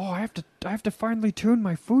in. Oh, I have to finally tune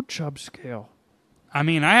my food chub scale. I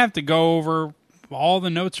mean, I have to go over all the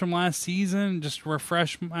notes from last season, just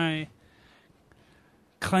cleanse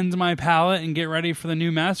my palate and get ready for the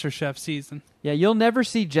new MasterChef season. Yeah, you'll never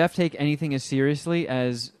see Jeff take anything as seriously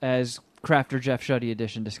as Crafter Jeff Shuddy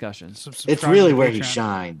edition discussions. Subscribe It's really to where he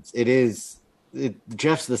Patreon. shines.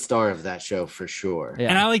 Jeff's the star of that show for sure. Yeah.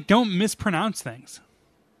 And I don't mispronounce things.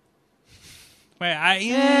 Wait,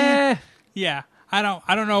 Eh. yeah, I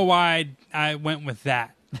don't know why I went with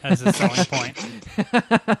that as a selling point.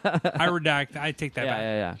 I take that back.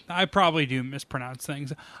 Yeah. I probably do mispronounce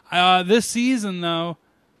things. This season, though,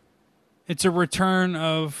 it's a return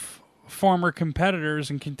of former competitors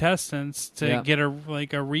and contestants to get a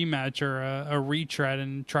rematch or a retread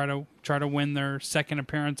and try to win their second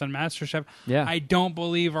appearance on MasterChef. Yeah. I don't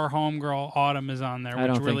believe our homegirl Autumn is on there, I which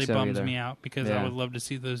don't think really so bums either. me out because Yeah. I would love to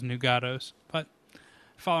see those Nugatos. But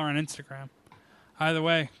follow her on Instagram. Either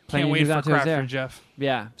way, Plenty can't of wait for Nugatos there. Crafter Jeff.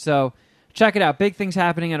 Yeah, so check it out. Big things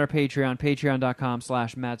happening at our Patreon,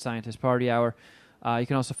 patreon.com/Mad Scientist Party Hour. You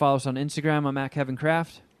can also follow us on Instagram. I'm at Kevin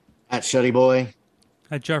Kraft. At Shuddy Boy.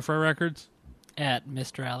 At Jeffrey Records. At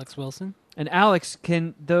Mr. Alex Wilson. And Alex,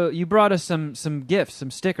 you brought us some gifts,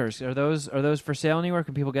 some stickers. Are those for sale anywhere?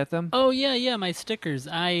 Can people get them? Oh, yeah, my stickers.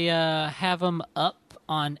 I have them up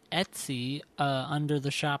on Etsy under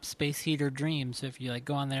the shop Space Heater Dreams. So if you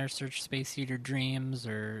go on there, search Space Heater Dreams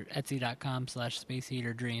or etsy.com/Space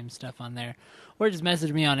Heater Dreams, stuff on there. Or just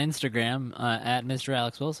message me on Instagram at Mr.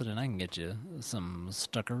 Alex Wilson and I can get you some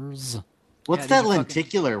stickers. What's Yeah, that these are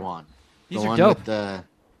lenticular one? These the are one dope. with the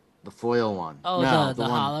foil one. Oh, no, the one,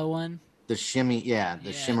 hollow one? the shimmy,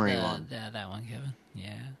 the shimmery one. Yeah, that one, Kevin.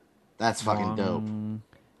 Yeah. That's fucking dope.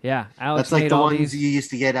 Yeah, Alex That's like made the all ones these. you used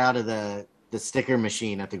to get out of the sticker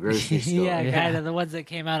machine at the grocery store. yeah, Yeah. kind of the ones that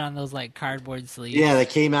came out on those cardboard sleeves. Yeah, they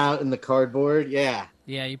came out in the cardboard. Yeah.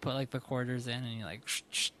 Yeah, you put the quarters in and you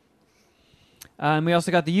And we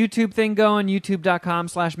also got the YouTube thing going,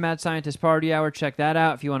 youtube.com/Mad Scientist Party Hour. Check that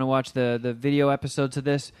out if you want to watch the video episodes of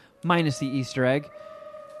this, minus the Easter egg.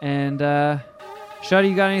 And, Shuddy,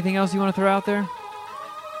 you got anything else you want to throw out there?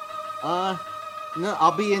 No,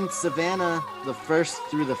 I'll be in Savannah the 1st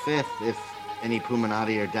through the 5th if any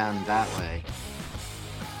Puminati are down that way.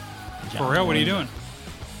 For real, what are you doing?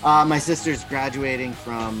 My sister's graduating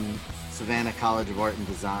from Savannah College of Art and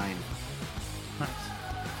Design. Nice.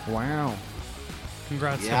 Wow.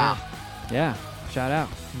 Congrats Yeah. to her. Yeah, shout out.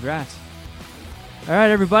 Congrats. All right,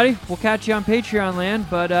 everybody. We'll catch you on Patreon land,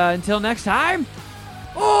 but until next time,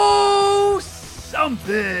 oh,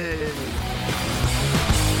 something!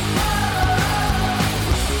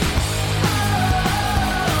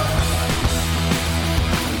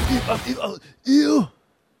 Ew.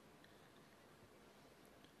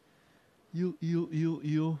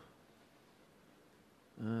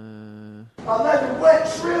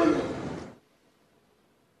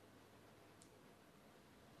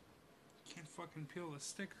 Can't fucking peel the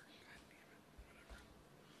sticker.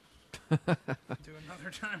 God damn it. Whatever. Do it another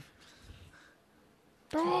time.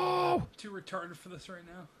 Oh! Too retarded for this right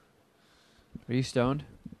now. Are you stoned?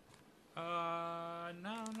 No,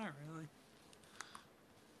 not really.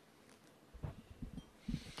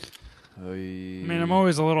 I mean, I'm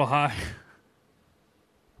always a little high.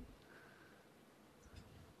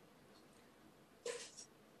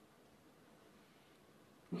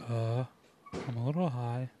 I'm a little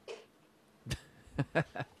high. Can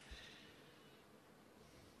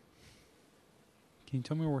you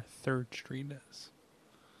tell me where 3rd Street is?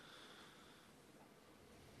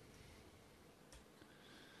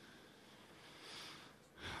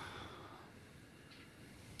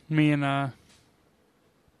 Me and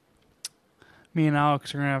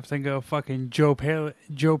Alex are gonna have to go fucking Joe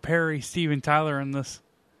Perry, Steven Tyler in this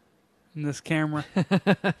camera.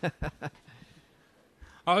 I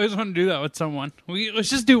always want to do that with someone. Let's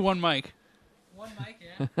just do one mic. One mic,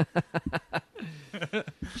 yeah.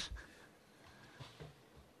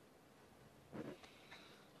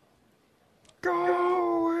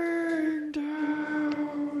 Going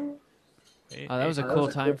down. Oh, that was a cool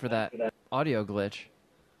time for that audio glitch.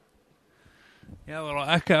 Yeah, a little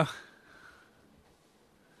echo.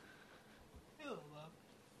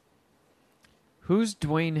 Who's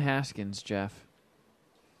Dwayne Haskins, Jeff?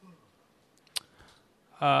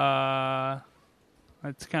 That's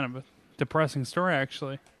kind of a depressing story,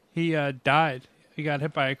 actually. He died. He got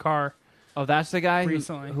hit by a car. Oh, that's the guy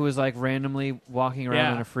Recently. who was like randomly walking around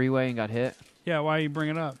Yeah. on a freeway and got hit? Yeah, why you bring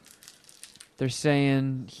it up? They're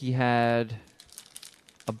saying he had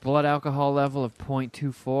a blood alcohol level of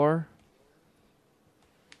 0.24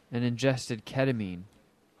 and ingested ketamine.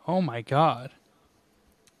 Oh my god.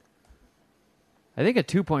 I think a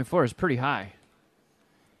 2.4 is pretty high.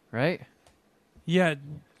 Right? Yeah.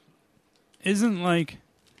 Isn't like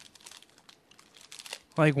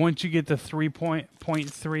once you get the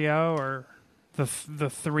 3.30 or the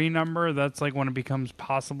 3 number, that's like when it becomes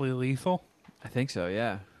possibly lethal. I think so,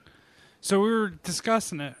 yeah. So we were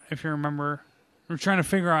discussing it, if you remember. We were trying to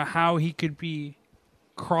figure out how he could be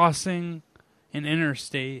crossing an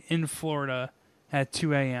interstate in Florida at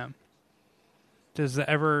 2 a.m. Does it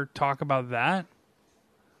ever talk about that?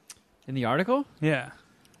 In the article? Yeah.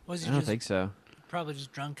 Was he I don't just think so. probably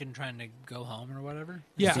just drunk and trying to go home or whatever?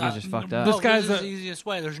 Yeah. think he just fucked up. This Oh, guy's this is a, the easiest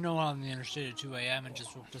way. There's no one on the interstate at 2 a.m. and just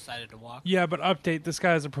decided to walk. yeah, but update. This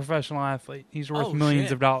guy's a professional athlete. He's worth Oh, millions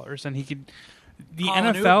shit. of dollars, and he could. The Call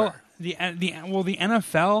an NFL, Uber. the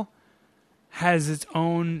NFL has its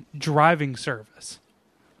own driving service.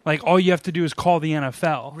 Like all you have to do is call the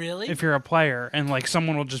NFL. Really? If you're a player, and like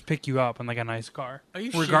someone will just pick you up in like a nice car. Are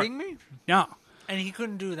you Regar- shitting me? No. And he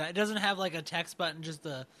couldn't do that. It doesn't have like a text button, just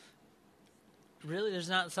the. Really, there's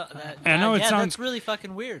not so that. I know, it yeah, sounds- that's really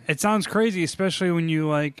fucking weird. It sounds crazy, especially when you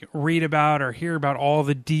like read about or hear about all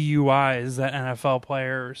the DUIs that NFL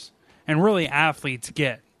players and really athletes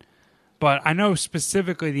get. But I know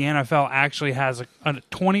specifically the NFL actually has a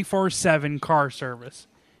 24/7 car service.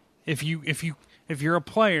 If you're a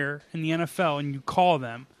player in the NFL and you call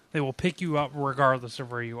them, they will pick you up regardless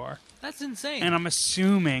of where you are. That's insane. And I'm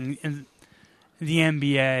assuming in the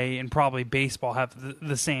NBA and probably baseball have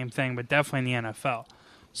the same thing, but definitely in the NFL.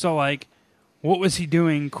 So, like, what was he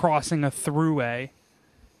doing crossing a throughway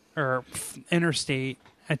or interstate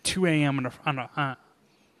at 2 a.m.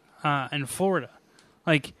 In Florida?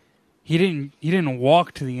 Like, he didn't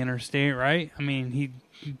walk to the interstate, right? I mean, he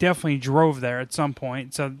definitely drove there at some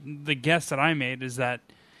point. So the guess that I made is that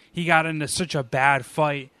he got into such a bad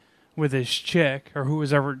fight with his chick or who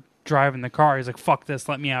was ever driving the car. He's like, fuck this,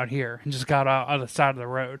 let me out here. And just got out the side of the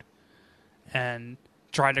road and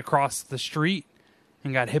tried to cross the street.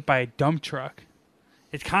 and got hit by a dump truck.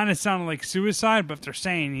 It kind of sounded like suicide, but if they're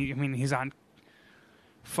saying, he's on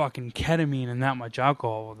fucking ketamine and that much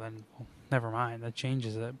alcohol, well, then never mind. That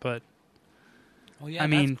changes it. But Oh yeah,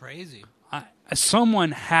 that's crazy.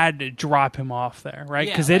 Someone had to drop him off there, right?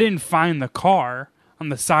 Yeah, Because they didn't find the car on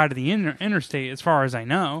the side of the interstate, as far as I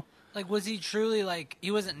know. Like, was he truly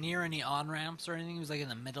he wasn't near any on ramps or anything? He was in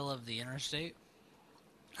the middle of the interstate.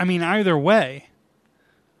 Either way,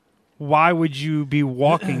 why would you be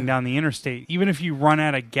walking down the interstate, even if you run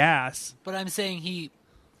out of gas? But I'm saying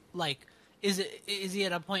is he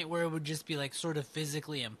at a point where it would just be sort of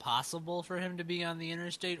physically impossible for him to be on the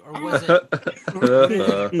interstate, or was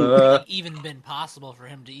it even been possible for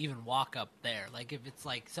him to even walk up there? If it's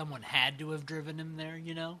someone had to have driven him there,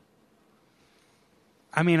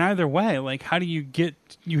 Either way, how do you get?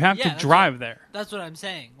 You have to that's drive there. That's what I'm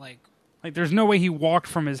saying. There's no way he walked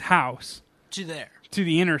from his house To there. to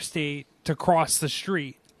the interstate to cross the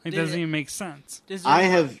street. It doesn't even make sense. I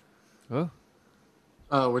have. Oh.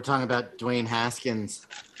 Oh, we're talking about Dwayne Haskins.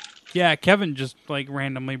 Yeah, Kevin just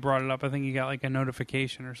randomly brought it up. I think he got a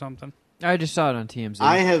notification or something. I just saw it on TMZ.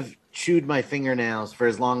 I have chewed my fingernails for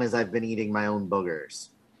as long as I've been eating my own boogers.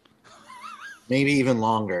 Maybe even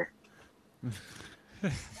longer.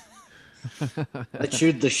 I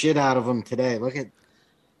chewed the shit out of them today. Look at.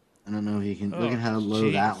 I don't know if you can look at how low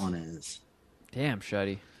geez. that one is. Damn,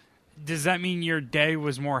 Shuddy. Does that mean your day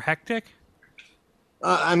was more hectic?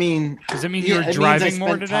 Does it mean you were driving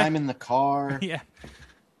more today? Time in the car. Yeah.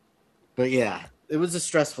 But yeah, it was a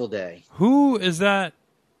stressful day. Who is that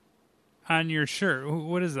on your shirt?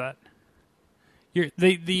 What is that?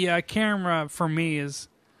 The camera for me is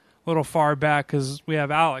a little far back because we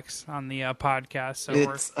have Alex on the podcast. So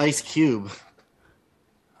It's Ice Cube.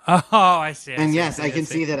 Oh, I see. And yes, I can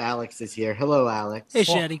see that Alex is here. Hello, Alex. Hey,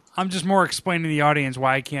 Well, Shetty. I'm just more explaining to the audience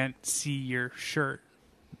why I can't see your shirt.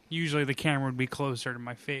 Usually the camera would be closer to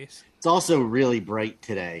my face. It's also really bright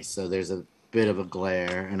today, so there's a bit of a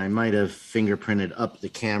glare, and I might have fingerprinted up the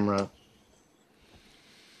camera.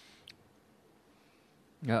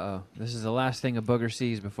 Uh-oh. This is the last thing a booger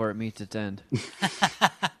sees before it meets its end.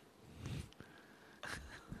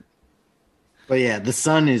 But yeah, the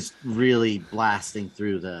sun is really blasting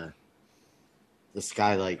through the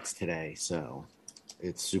skylights today, so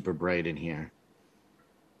it's super bright in here.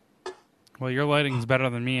 Well, your lighting's better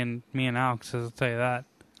than me and Alex, I'll tell you that.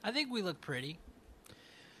 I think we look pretty.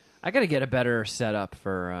 I gotta get a better setup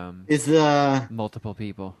for multiple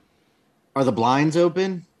people. Are the blinds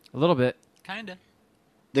open? A little bit. Kinda.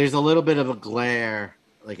 There's a little bit of a glare,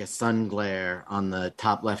 like a sun glare, on the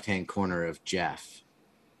top left-hand corner of Jeff.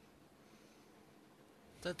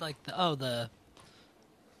 Is that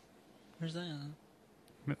where's that?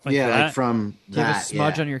 Like from Do you have a that.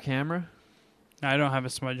 smudge yeah. on your camera? I don't have a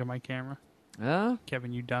smudge on my camera. Oh?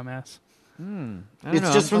 Kevin, you dumbass. I don't It's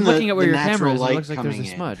know. just from I'm looking at where the your camera natural is. It light looks like there's a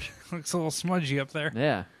coming in. smudge. Looks a little smudgy up there.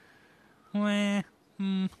 Yeah. No, I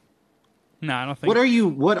don't think. What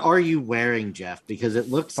are you wearing, Jeff? Because it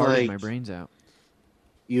looks Farted like my brains out.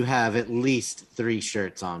 you have at least 3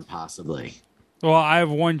 shirts on, possibly. Well, I have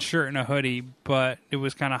one shirt and a hoodie, but it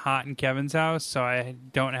was kind of hot in Kevin's house, so I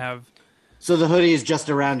don't have. So the hoodie is just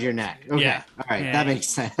around your neck. Okay. Yeah. All right. Yeah. That makes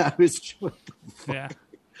sense. I was Yeah.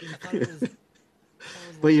 I thought it was,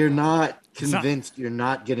 But you're not convinced you're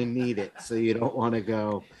not going to need it, so you don't want to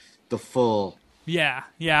go the full. Yeah.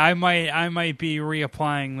 I might be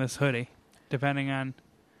reapplying this hoodie, depending on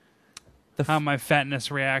how my fatness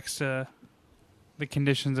reacts to the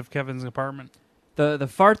conditions of Kevin's apartment. The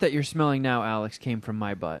fart that you're smelling now, Alex, came from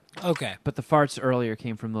my butt. okay. But the farts earlier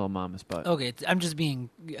came from Little Mama's butt. Okay, I'm just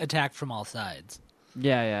being attacked from all sides.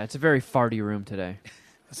 Yeah. It's a very farty room today.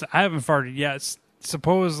 So I haven't farted yet.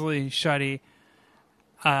 Supposedly, Shuddy,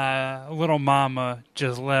 Little Mama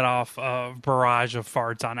just let off a barrage of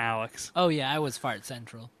farts on Alex. Oh yeah, I was fart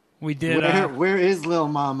central. We did. Where is Lil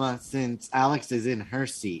Mama since Alex is in her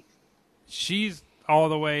seat? She's all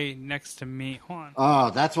the way next to me. Hold on.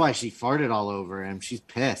 Oh, that's why she farted all over him. She's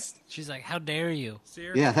pissed. She's like, "How dare you?"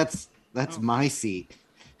 Yeah, that's my seat.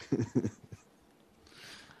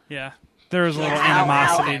 Yeah, there was a little Ow,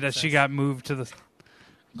 animosity ow. that she got moved to the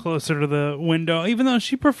closer to the window, even though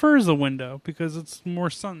she prefers the window because it's more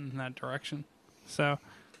sun in that direction. So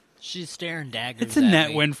She's staring daggers. it's a at net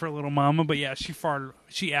me. win for Little Mama. But yeah, she farted.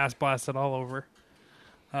 She ass blasted all over.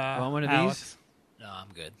 Want one of Alex. these? No, I'm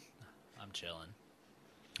good. I'm chilling.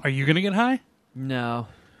 Are you gonna get high? No.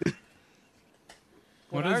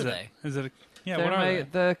 What is are it? they? Is it? They're What are they?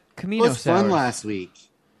 the Camino It was fun sours. last week.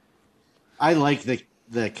 I like the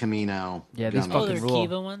Camino. Yeah, these gummies. Oh, fucking they're rule.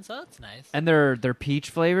 Kiva ones. Oh, that's nice. And they're peach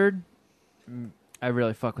flavored. I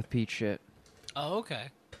really fuck with peach shit. Oh, okay.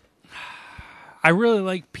 I really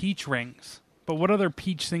like peach rings, but what other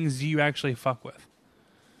peach things do you actually fuck with?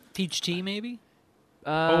 Peach tea, maybe?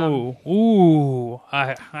 I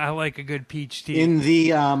like a good peach tea. In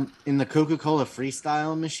the Coca-Cola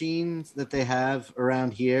Freestyle machines that they have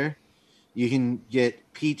around here, you can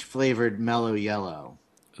get peach flavored Mellow Yellow.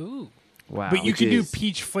 Ooh. Wow. But you which can do is-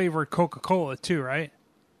 peach flavored Coca-Cola too, right?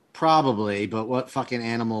 Probably, but what fucking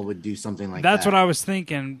animal would do something like That's that? what I was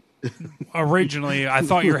thinking originally. I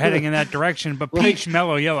thought you were heading in that direction, but Like, peach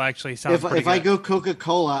mellow yellow actually sounds If pretty I good. go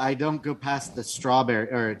Coca-Cola, I don't go past the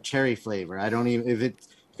strawberry or cherry flavor. I don't even if it's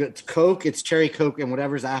Coke, it's cherry Coke, and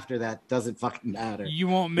whatever's after that doesn't fucking matter. You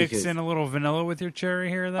won't mix Because- in a little vanilla with your cherry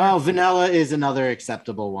here or there? Oh, vanilla is another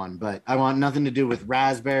acceptable one, but I want nothing to do with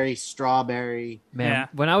raspberry, strawberry. Man, Yeah.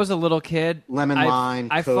 when I was a little kid, Lemon lime,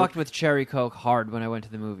 I Coke. fucked with cherry Coke hard when I went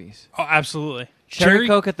to the movies. Oh, absolutely. Cherry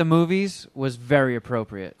Coke at the movies was very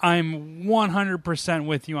appropriate. I'm 100%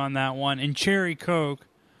 with you on that one. And cherry Coke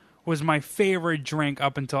was my favorite drink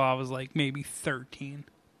up until I was like maybe 13.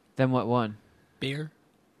 Then what won? Beer?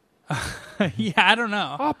 Yeah, I don't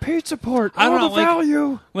know. Oh, pizza port. I don't know, like-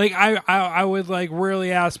 value. Like I would like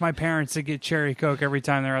really ask my parents to get cherry Coke every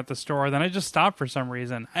time they're at the store. Then I just stopped for some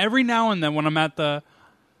reason. Every now and then when I'm at the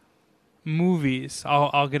movies,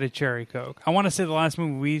 I'll get a cherry Coke. I want to say the last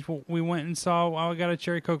movie we went and saw, I got a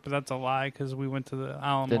cherry Coke, but that's a lie because we went to the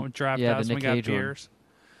Alamo Draft yeah, House the and we Nick got Cage one. beers.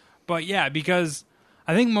 But yeah, because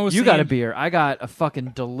I think most You got a beer. I got a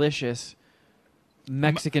fucking delicious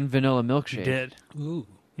Mexican vanilla milkshake. You did. Ooh.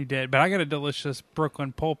 You did, but I got a delicious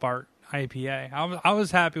Brooklyn Pulp Art IPA. I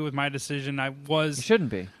was happy with my decision. I You was shouldn't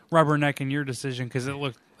be. rubbernecking your decision because it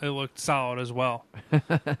looked solid as well.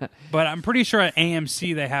 But I'm pretty sure at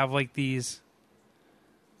AMC they have like these.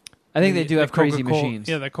 I think they do the have crazy Coca-Cola- machines.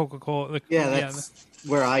 Yeah, the Coca-Cola. Yeah,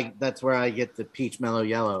 that's where I get the peach mellow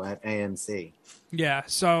yellow at AMC. Yeah,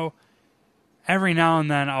 so every now and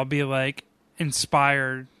then I'll be like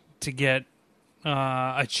inspired to get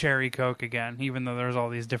a cherry Coke again, even though there's all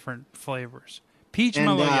these different flavors. Peach And,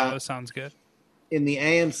 mellow yellow sounds good. In the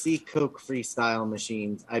AMC Coke Freestyle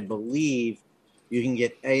machines, I believe you can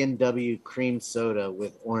get A&W cream soda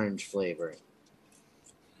with orange flavoring.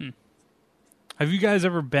 Have you guys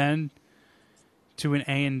ever been to an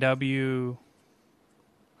A&W?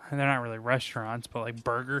 They're not really restaurants, but like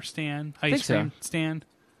burger stand, think ice so. cream stand.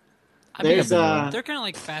 I mean, There's they're kind of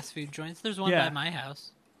like fast food joints. There's one Yeah. by my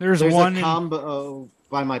house. There's a one. combo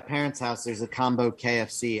by my parents' house. There's a combo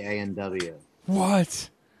KFC A&W. What?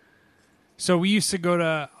 So we used to go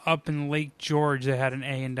to up in Lake George. They had an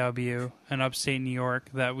A&W in upstate New York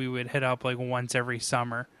that we would hit up like once every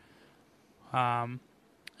summer. And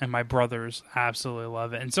my brothers absolutely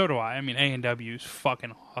love it, and so do I. I mean, A&W is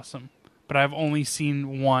fucking awesome. But I've only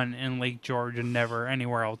seen one in Lake George and never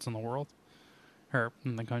anywhere else in the world or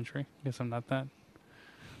in the country. Guess I'm not that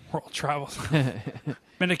world traveled.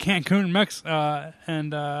 Been to Cancun,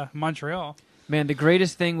 and Montreal. Man, the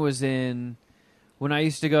greatest thing was when I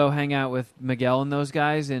used to go hang out with Miguel and those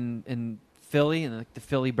guys in Philly, and like the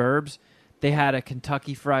Philly burbs. They had a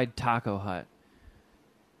Kentucky Fried Taco Hut.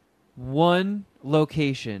 One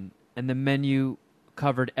location, and the menu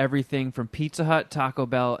covered everything from Pizza Hut, Taco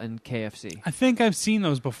Bell, and KFC. I think I've seen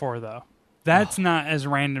those before, though. That's not as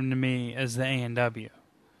random to me as the A&W.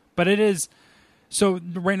 But it is. So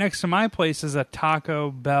right next to my place is a Taco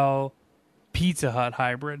Bell Pizza Hut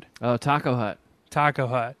hybrid. Oh, Taco Hut. Taco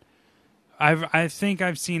Hut. I think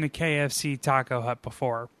I've seen a KFC Taco Hut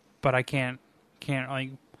before, but I can't like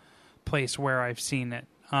place where I've seen it.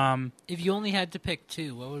 If you only had to pick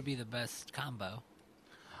two, what would be the best combo?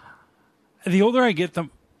 The older I get,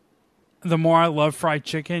 the more I love fried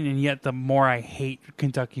chicken, and yet the more I hate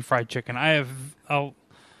Kentucky Fried Chicken.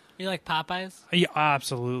 You like Popeyes? Yeah,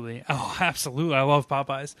 absolutely. Oh, absolutely. I love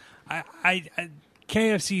Popeyes. I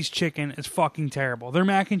KFC's chicken is fucking terrible. Their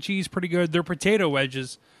mac and cheese pretty good. Their potato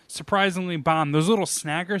wedges surprisingly bomb. Those little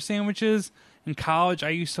snacker sandwiches in college I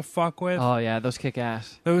used to fuck with. Oh yeah, those kick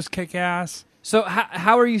ass. Those kick ass. So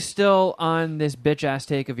how are you still on this bitch ass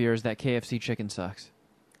take of yours that KFC chicken sucks?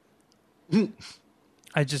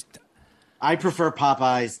 I prefer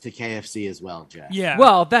Popeyes to KFC as well, Jeff. Yeah.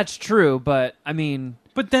 Well, that's true, but I mean,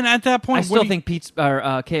 but then at that point, I still think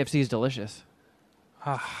KFC is delicious.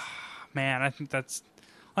 man, I think that's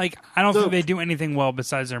like I don't think they do anything well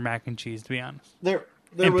besides their mac and cheese. To be honest, There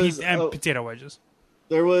and, was potato wedges.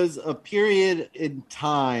 There was a period in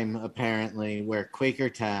time, apparently, where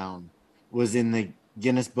Quakertown was in the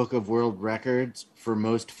Guinness Book of World Records for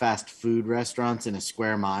most fast food restaurants in a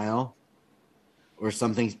square mile, or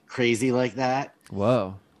something crazy like that.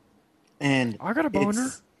 Whoa! And I got a boner.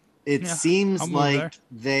 It Yeah, seems I'll move like there.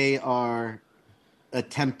 they are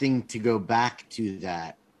attempting to go back to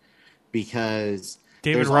that because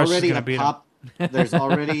David there's Rush is already gonna a beat him. there's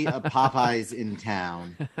already a Popeyes in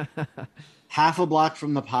town. Half a block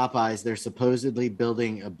from the Popeyes, they're supposedly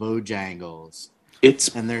building a Bojangles.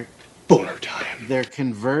 And they're boner time. They're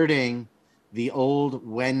converting the old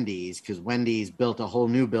Wendy's, because Wendy's built a whole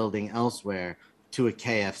new building elsewhere, to a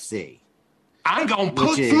KFC. I'm gonna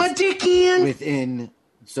put my dick in.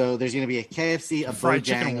 So there's going to be a KFC, a Fried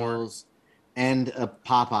chicken war. Bojangles, and a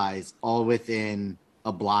Popeyes all within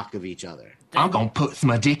a block of each other. I'm gonna put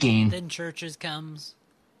my dick in. Then Churches comes.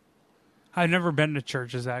 I've never been to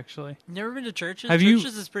Churches, actually. Never been to Churches? Have you-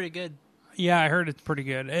 Churches is pretty good. Yeah, I heard it's pretty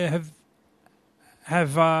good. Have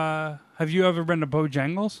you ever been to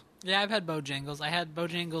Bojangles? Yeah, I've had Bojangles. I had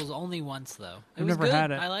Bojangles only once, though. It I've was never good.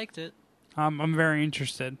 had it. I liked it. I'm very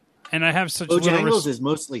interested, and I have such little Bojangles is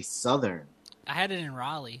mostly southern. I had it in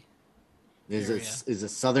Raleigh. Is area. a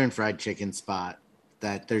southern fried chicken spot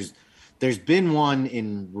that there's been one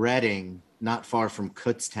in Reading, not far from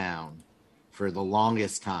Kutztown, for the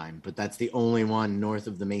longest time, but that's the only one north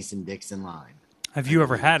of the Mason-Dixon line. Have you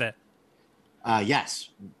ever had it? Yes,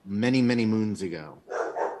 many moons ago,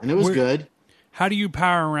 and it was good. How do you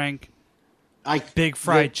power rank big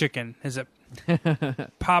fried chicken? Is it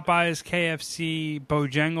Popeyes, KFC,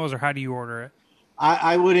 Bojangles, or how do you order it?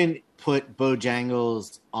 I wouldn't put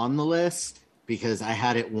Bojangles on the list because I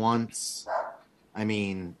had it once. I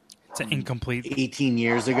mean, It's an incomplete. 18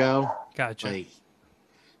 years ago. Gotcha. Like,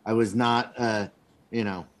 I was not,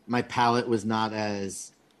 my palate was not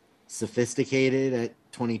as sophisticated at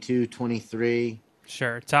 22, 23.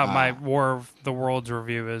 Sure, it's how my War of the Worlds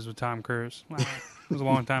review is with Tom Cruise. Wow. It was a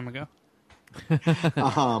long time ago.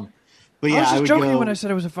 But yeah, I was just would joking go, when I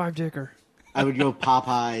said it was a 5-dicker. I would go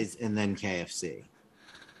Popeyes and then KFC.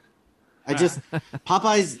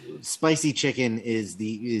 Popeyes spicy chicken is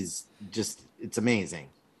it's amazing.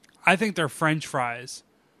 I think their French fries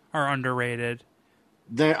are underrated.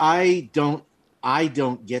 I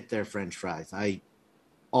don't get their French fries. I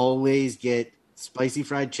always get spicy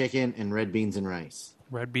fried chicken and red beans and rice.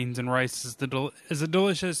 Red beans and rice is a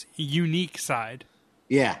delicious, unique side.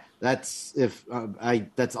 Yeah, that's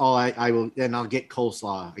that's all I will, and I'll get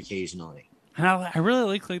coleslaw occasionally. And I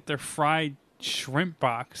really like their fried shrimp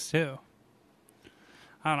box too.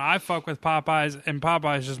 I don't know. I fuck with Popeyes, and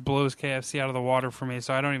Popeyes just blows KFC out of the water for me.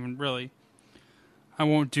 So I don't even really. I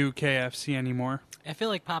won't do KFC anymore. I feel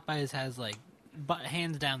like Popeyes has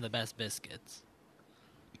hands down the best biscuits.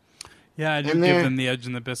 Yeah, I do And give they're- them the edge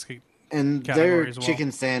in the biscuit. And Category their as well.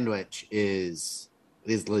 chicken sandwich is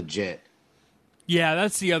legit. Yeah,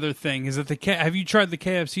 that's the other thing. Is that have you tried the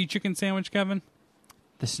KFC chicken sandwich, Kevin?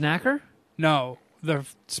 The snacker? No, the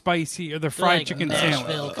spicy or the They're fried like chicken Nashville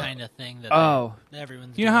sandwich. kind of thing. That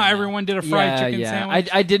everyone's. You know how doing now. everyone did a fried chicken yeah. sandwich?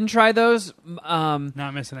 I didn't try those.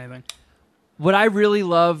 Not missing anything. What I really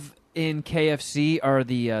love in KFC are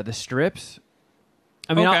the strips.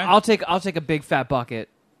 I mean, Okay. I'll take a big fat bucket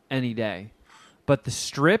any day, but the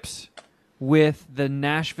strips with the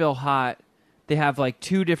Nashville hot, they have like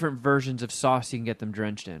 2 different versions of sauce you can get them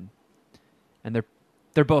drenched in, and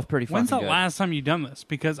they're both pretty fucking When's the good. last time you done this?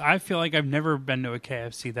 Because I feel like I've never been to a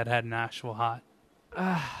KFC that had Nashville hot.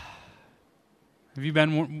 Have you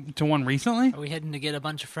been to one recently? Are we heading to get a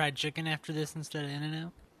bunch of fried chicken after this instead of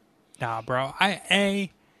In-N-Out? Nah, bro.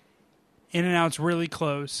 In-N-Out's really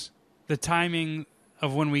close. The timing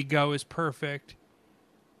of when we go is perfect.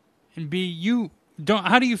 And B, you don't.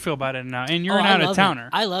 How do you feel about In-N-Out? And you're an I out of love towner.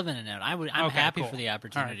 I love In-N-Out. I'm Okay, happy cool. for the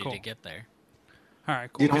opportunity All right, cool. to get there. All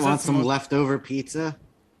right, cool. You don't 'Cause want that's the some most- leftover pizza?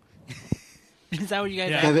 Is that what you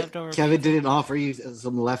guys Yeah. have left over? Kevin didn't offer you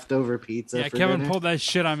some leftover pizza. Yeah, for Kevin dinner? pulled that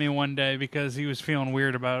shit on me one day because he was feeling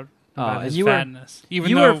weird about and his you were- fatness. Even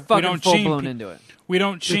you though were fucking we don't full shame blown into it. We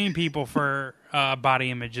don't shame people for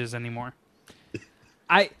body images anymore.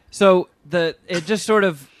 It just sort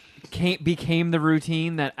of became the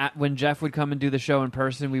routine that when Jeff would come and do the show in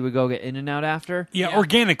person, we would go get In-N-Out after. Yeah,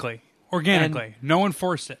 organically. No one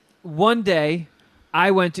forced it. One day,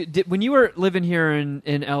 I went to when you were living here in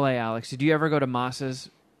LA, Alex. Did you ever go to Massa's,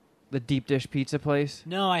 the deep dish pizza place?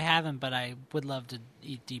 No, I haven't, but I would love to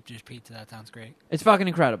eat deep dish pizza. That sounds great. It's fucking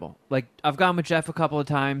incredible. Like, I've gone with Jeff a couple of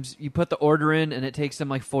times. You put the order in, and it takes them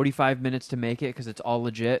like 45 minutes to make it because it's all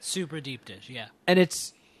legit. Super deep dish, yeah. And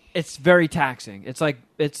it's very taxing. It's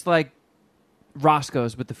like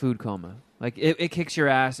Roscoe's with the food coma. Like, it kicks your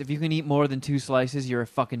ass. If you can eat more than 2 slices, you're a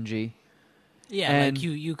fucking G. Yeah, And- like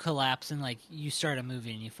you collapse and like you start a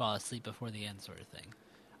movie and you fall asleep before the end, sort of thing.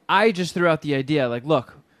 I just threw out the idea, like,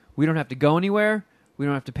 look, we don't have to go anywhere. We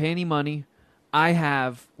don't have to pay any money. I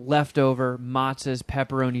have leftover Matzah's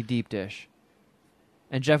pepperoni deep dish.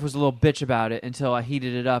 And Jeff was a little bitch about it until I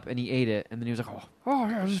heated it up and he ate it. And then he was like, oh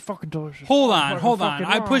yeah, this is fucking delicious. Hold on.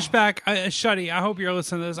 I pushed back. Shuddy, I hope you're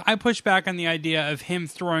listening to this. I pushed back on the idea of him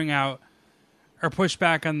throwing out, or pushed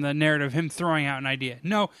back on the narrative of him throwing out an idea.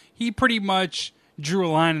 No, he pretty much drew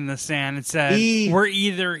a line in the sand and said,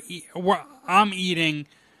 I'm eating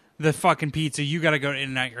the fucking pizza. You got to go to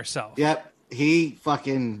In-N-Out yourself. Yep. He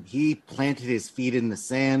planted his feet in the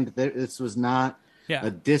sand. This was not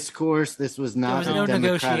a discourse. This was not a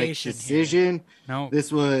democratic decision. No.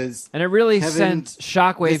 This was... And it really sent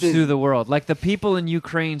shockwaves through the world. Like, the people in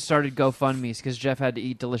Ukraine started GoFundMes because Jeff had to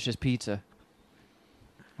eat delicious pizza.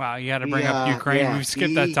 Wow, you had to bring up Ukraine. Yeah, We've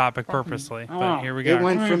skipped that topic purposely, but here we go. It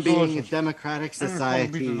went from being a democratic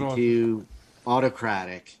society to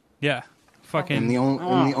autocratic. Yeah. Fucking... And the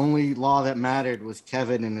only law that mattered was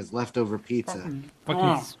Kevin and his leftover pizza.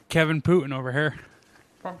 Fucking Kevin Putin over here.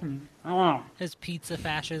 His pizza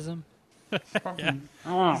fascism. Yeah.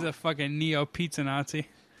 He's a fucking neo-pizza Nazi.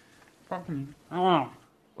 I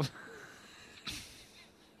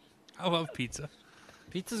love pizza.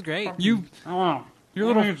 Pizza's great. Your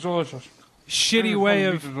little shitty way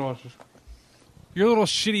of... Your little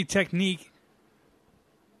shitty technique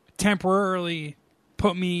temporarily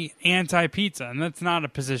put me anti-pizza, and that's not a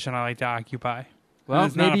position I like to occupy. Well,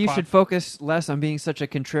 maybe you should focus less on being such a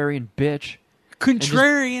contrarian bitch.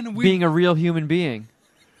 Contrarian? Being a real human being.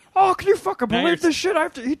 Oh, can you fucking believe this shit? I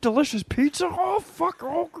have to eat delicious pizza? Oh, fuck.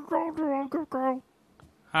 Oh,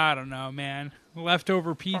 I don't know, man.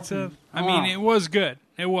 Leftover pizza? I mean, it was good.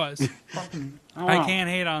 It was. I can't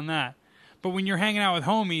hate on that. But when you're hanging out with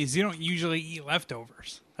homies, you don't usually eat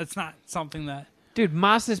leftovers. That's not something that... Dude,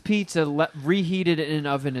 Moss's Pizza reheated in an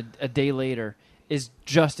oven a day later is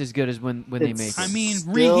just as good as when they make it. I mean,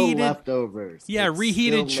 reheated leftovers. Yeah,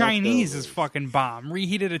 reheated Chinese is fucking bomb.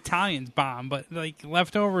 Reheated Italian's bomb, but like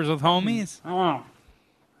leftovers with homies, I don't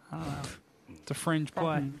know. It's a fringe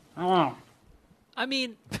play. I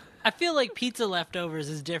mean, I feel like pizza leftovers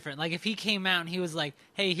is different. Like if he came out and he was like,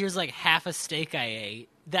 "Hey, here's like half a steak I ate,"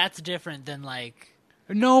 that's different than like.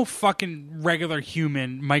 No fucking regular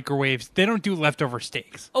human microwaves. They don't do leftover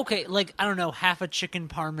steaks. Okay, like, I don't know, half a chicken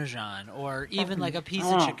parmesan or even like a piece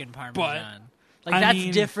of chicken parmesan. Like,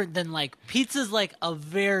 that's different than like, pizza's like a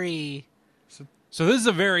very... So this is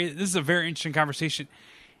a very interesting conversation.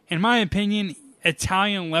 In my opinion,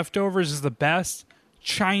 Italian leftovers is the best.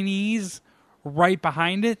 Chinese right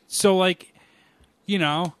behind it. So like, you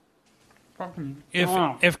know...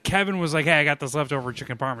 If Kevin was like, hey, I got this leftover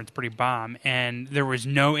chicken parm, it's pretty bomb, and there was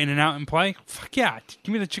no In-N-Out in play, fuck yeah,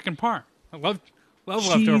 give me the chicken parm. I love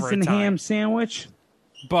leftover cheese and Italian. ham sandwich.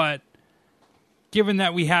 But given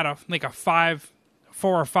that we had a 4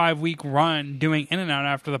 or 5 week run doing In-N-Out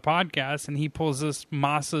after the podcast, and he pulls this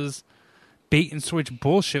Moss's bait and switch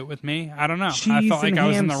bullshit with me, I don't know. I felt like I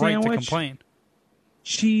was in the right to complain.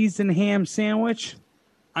 Cheese and ham sandwich.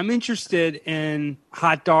 I'm interested in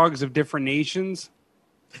hot dogs of different nations.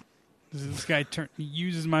 This guy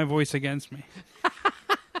uses my voice against me.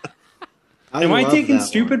 Am I taking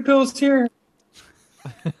stupid pills here?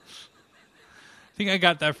 I think I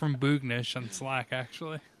got that from Boognish on Slack,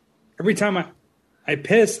 actually. Every time I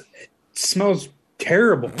piss, it smells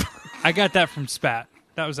terrible. I got that from Spat.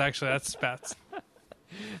 That's Spat's.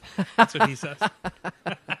 That's what he says.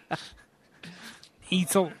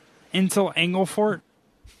 Insel Engelfort.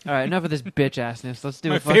 All right, enough of this bitch assness. Let's do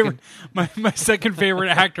my second favorite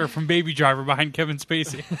actor from Baby Driver behind Kevin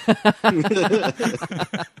Spacey.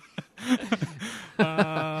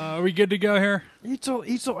 Are we good to go here? Insel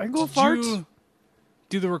Engelfart. Did you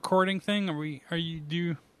do the recording thing?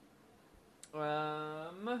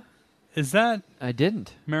 Is that? I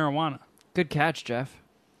didn't. Marijuana. Good catch, Jeff.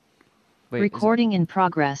 Wait, recording in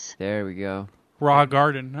progress. There we go. Raw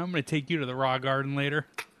Garden. I'm going to take you to the Raw Garden later.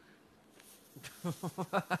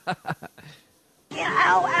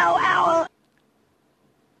 Ow.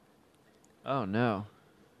 Oh no.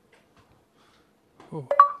 Oh,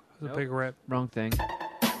 that's a big rip. Wrong thing.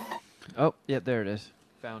 Oh, yep, there it is.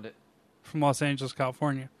 Found it. From Los Angeles,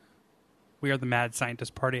 California. We are the Mad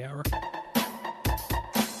Scientist Party Hour.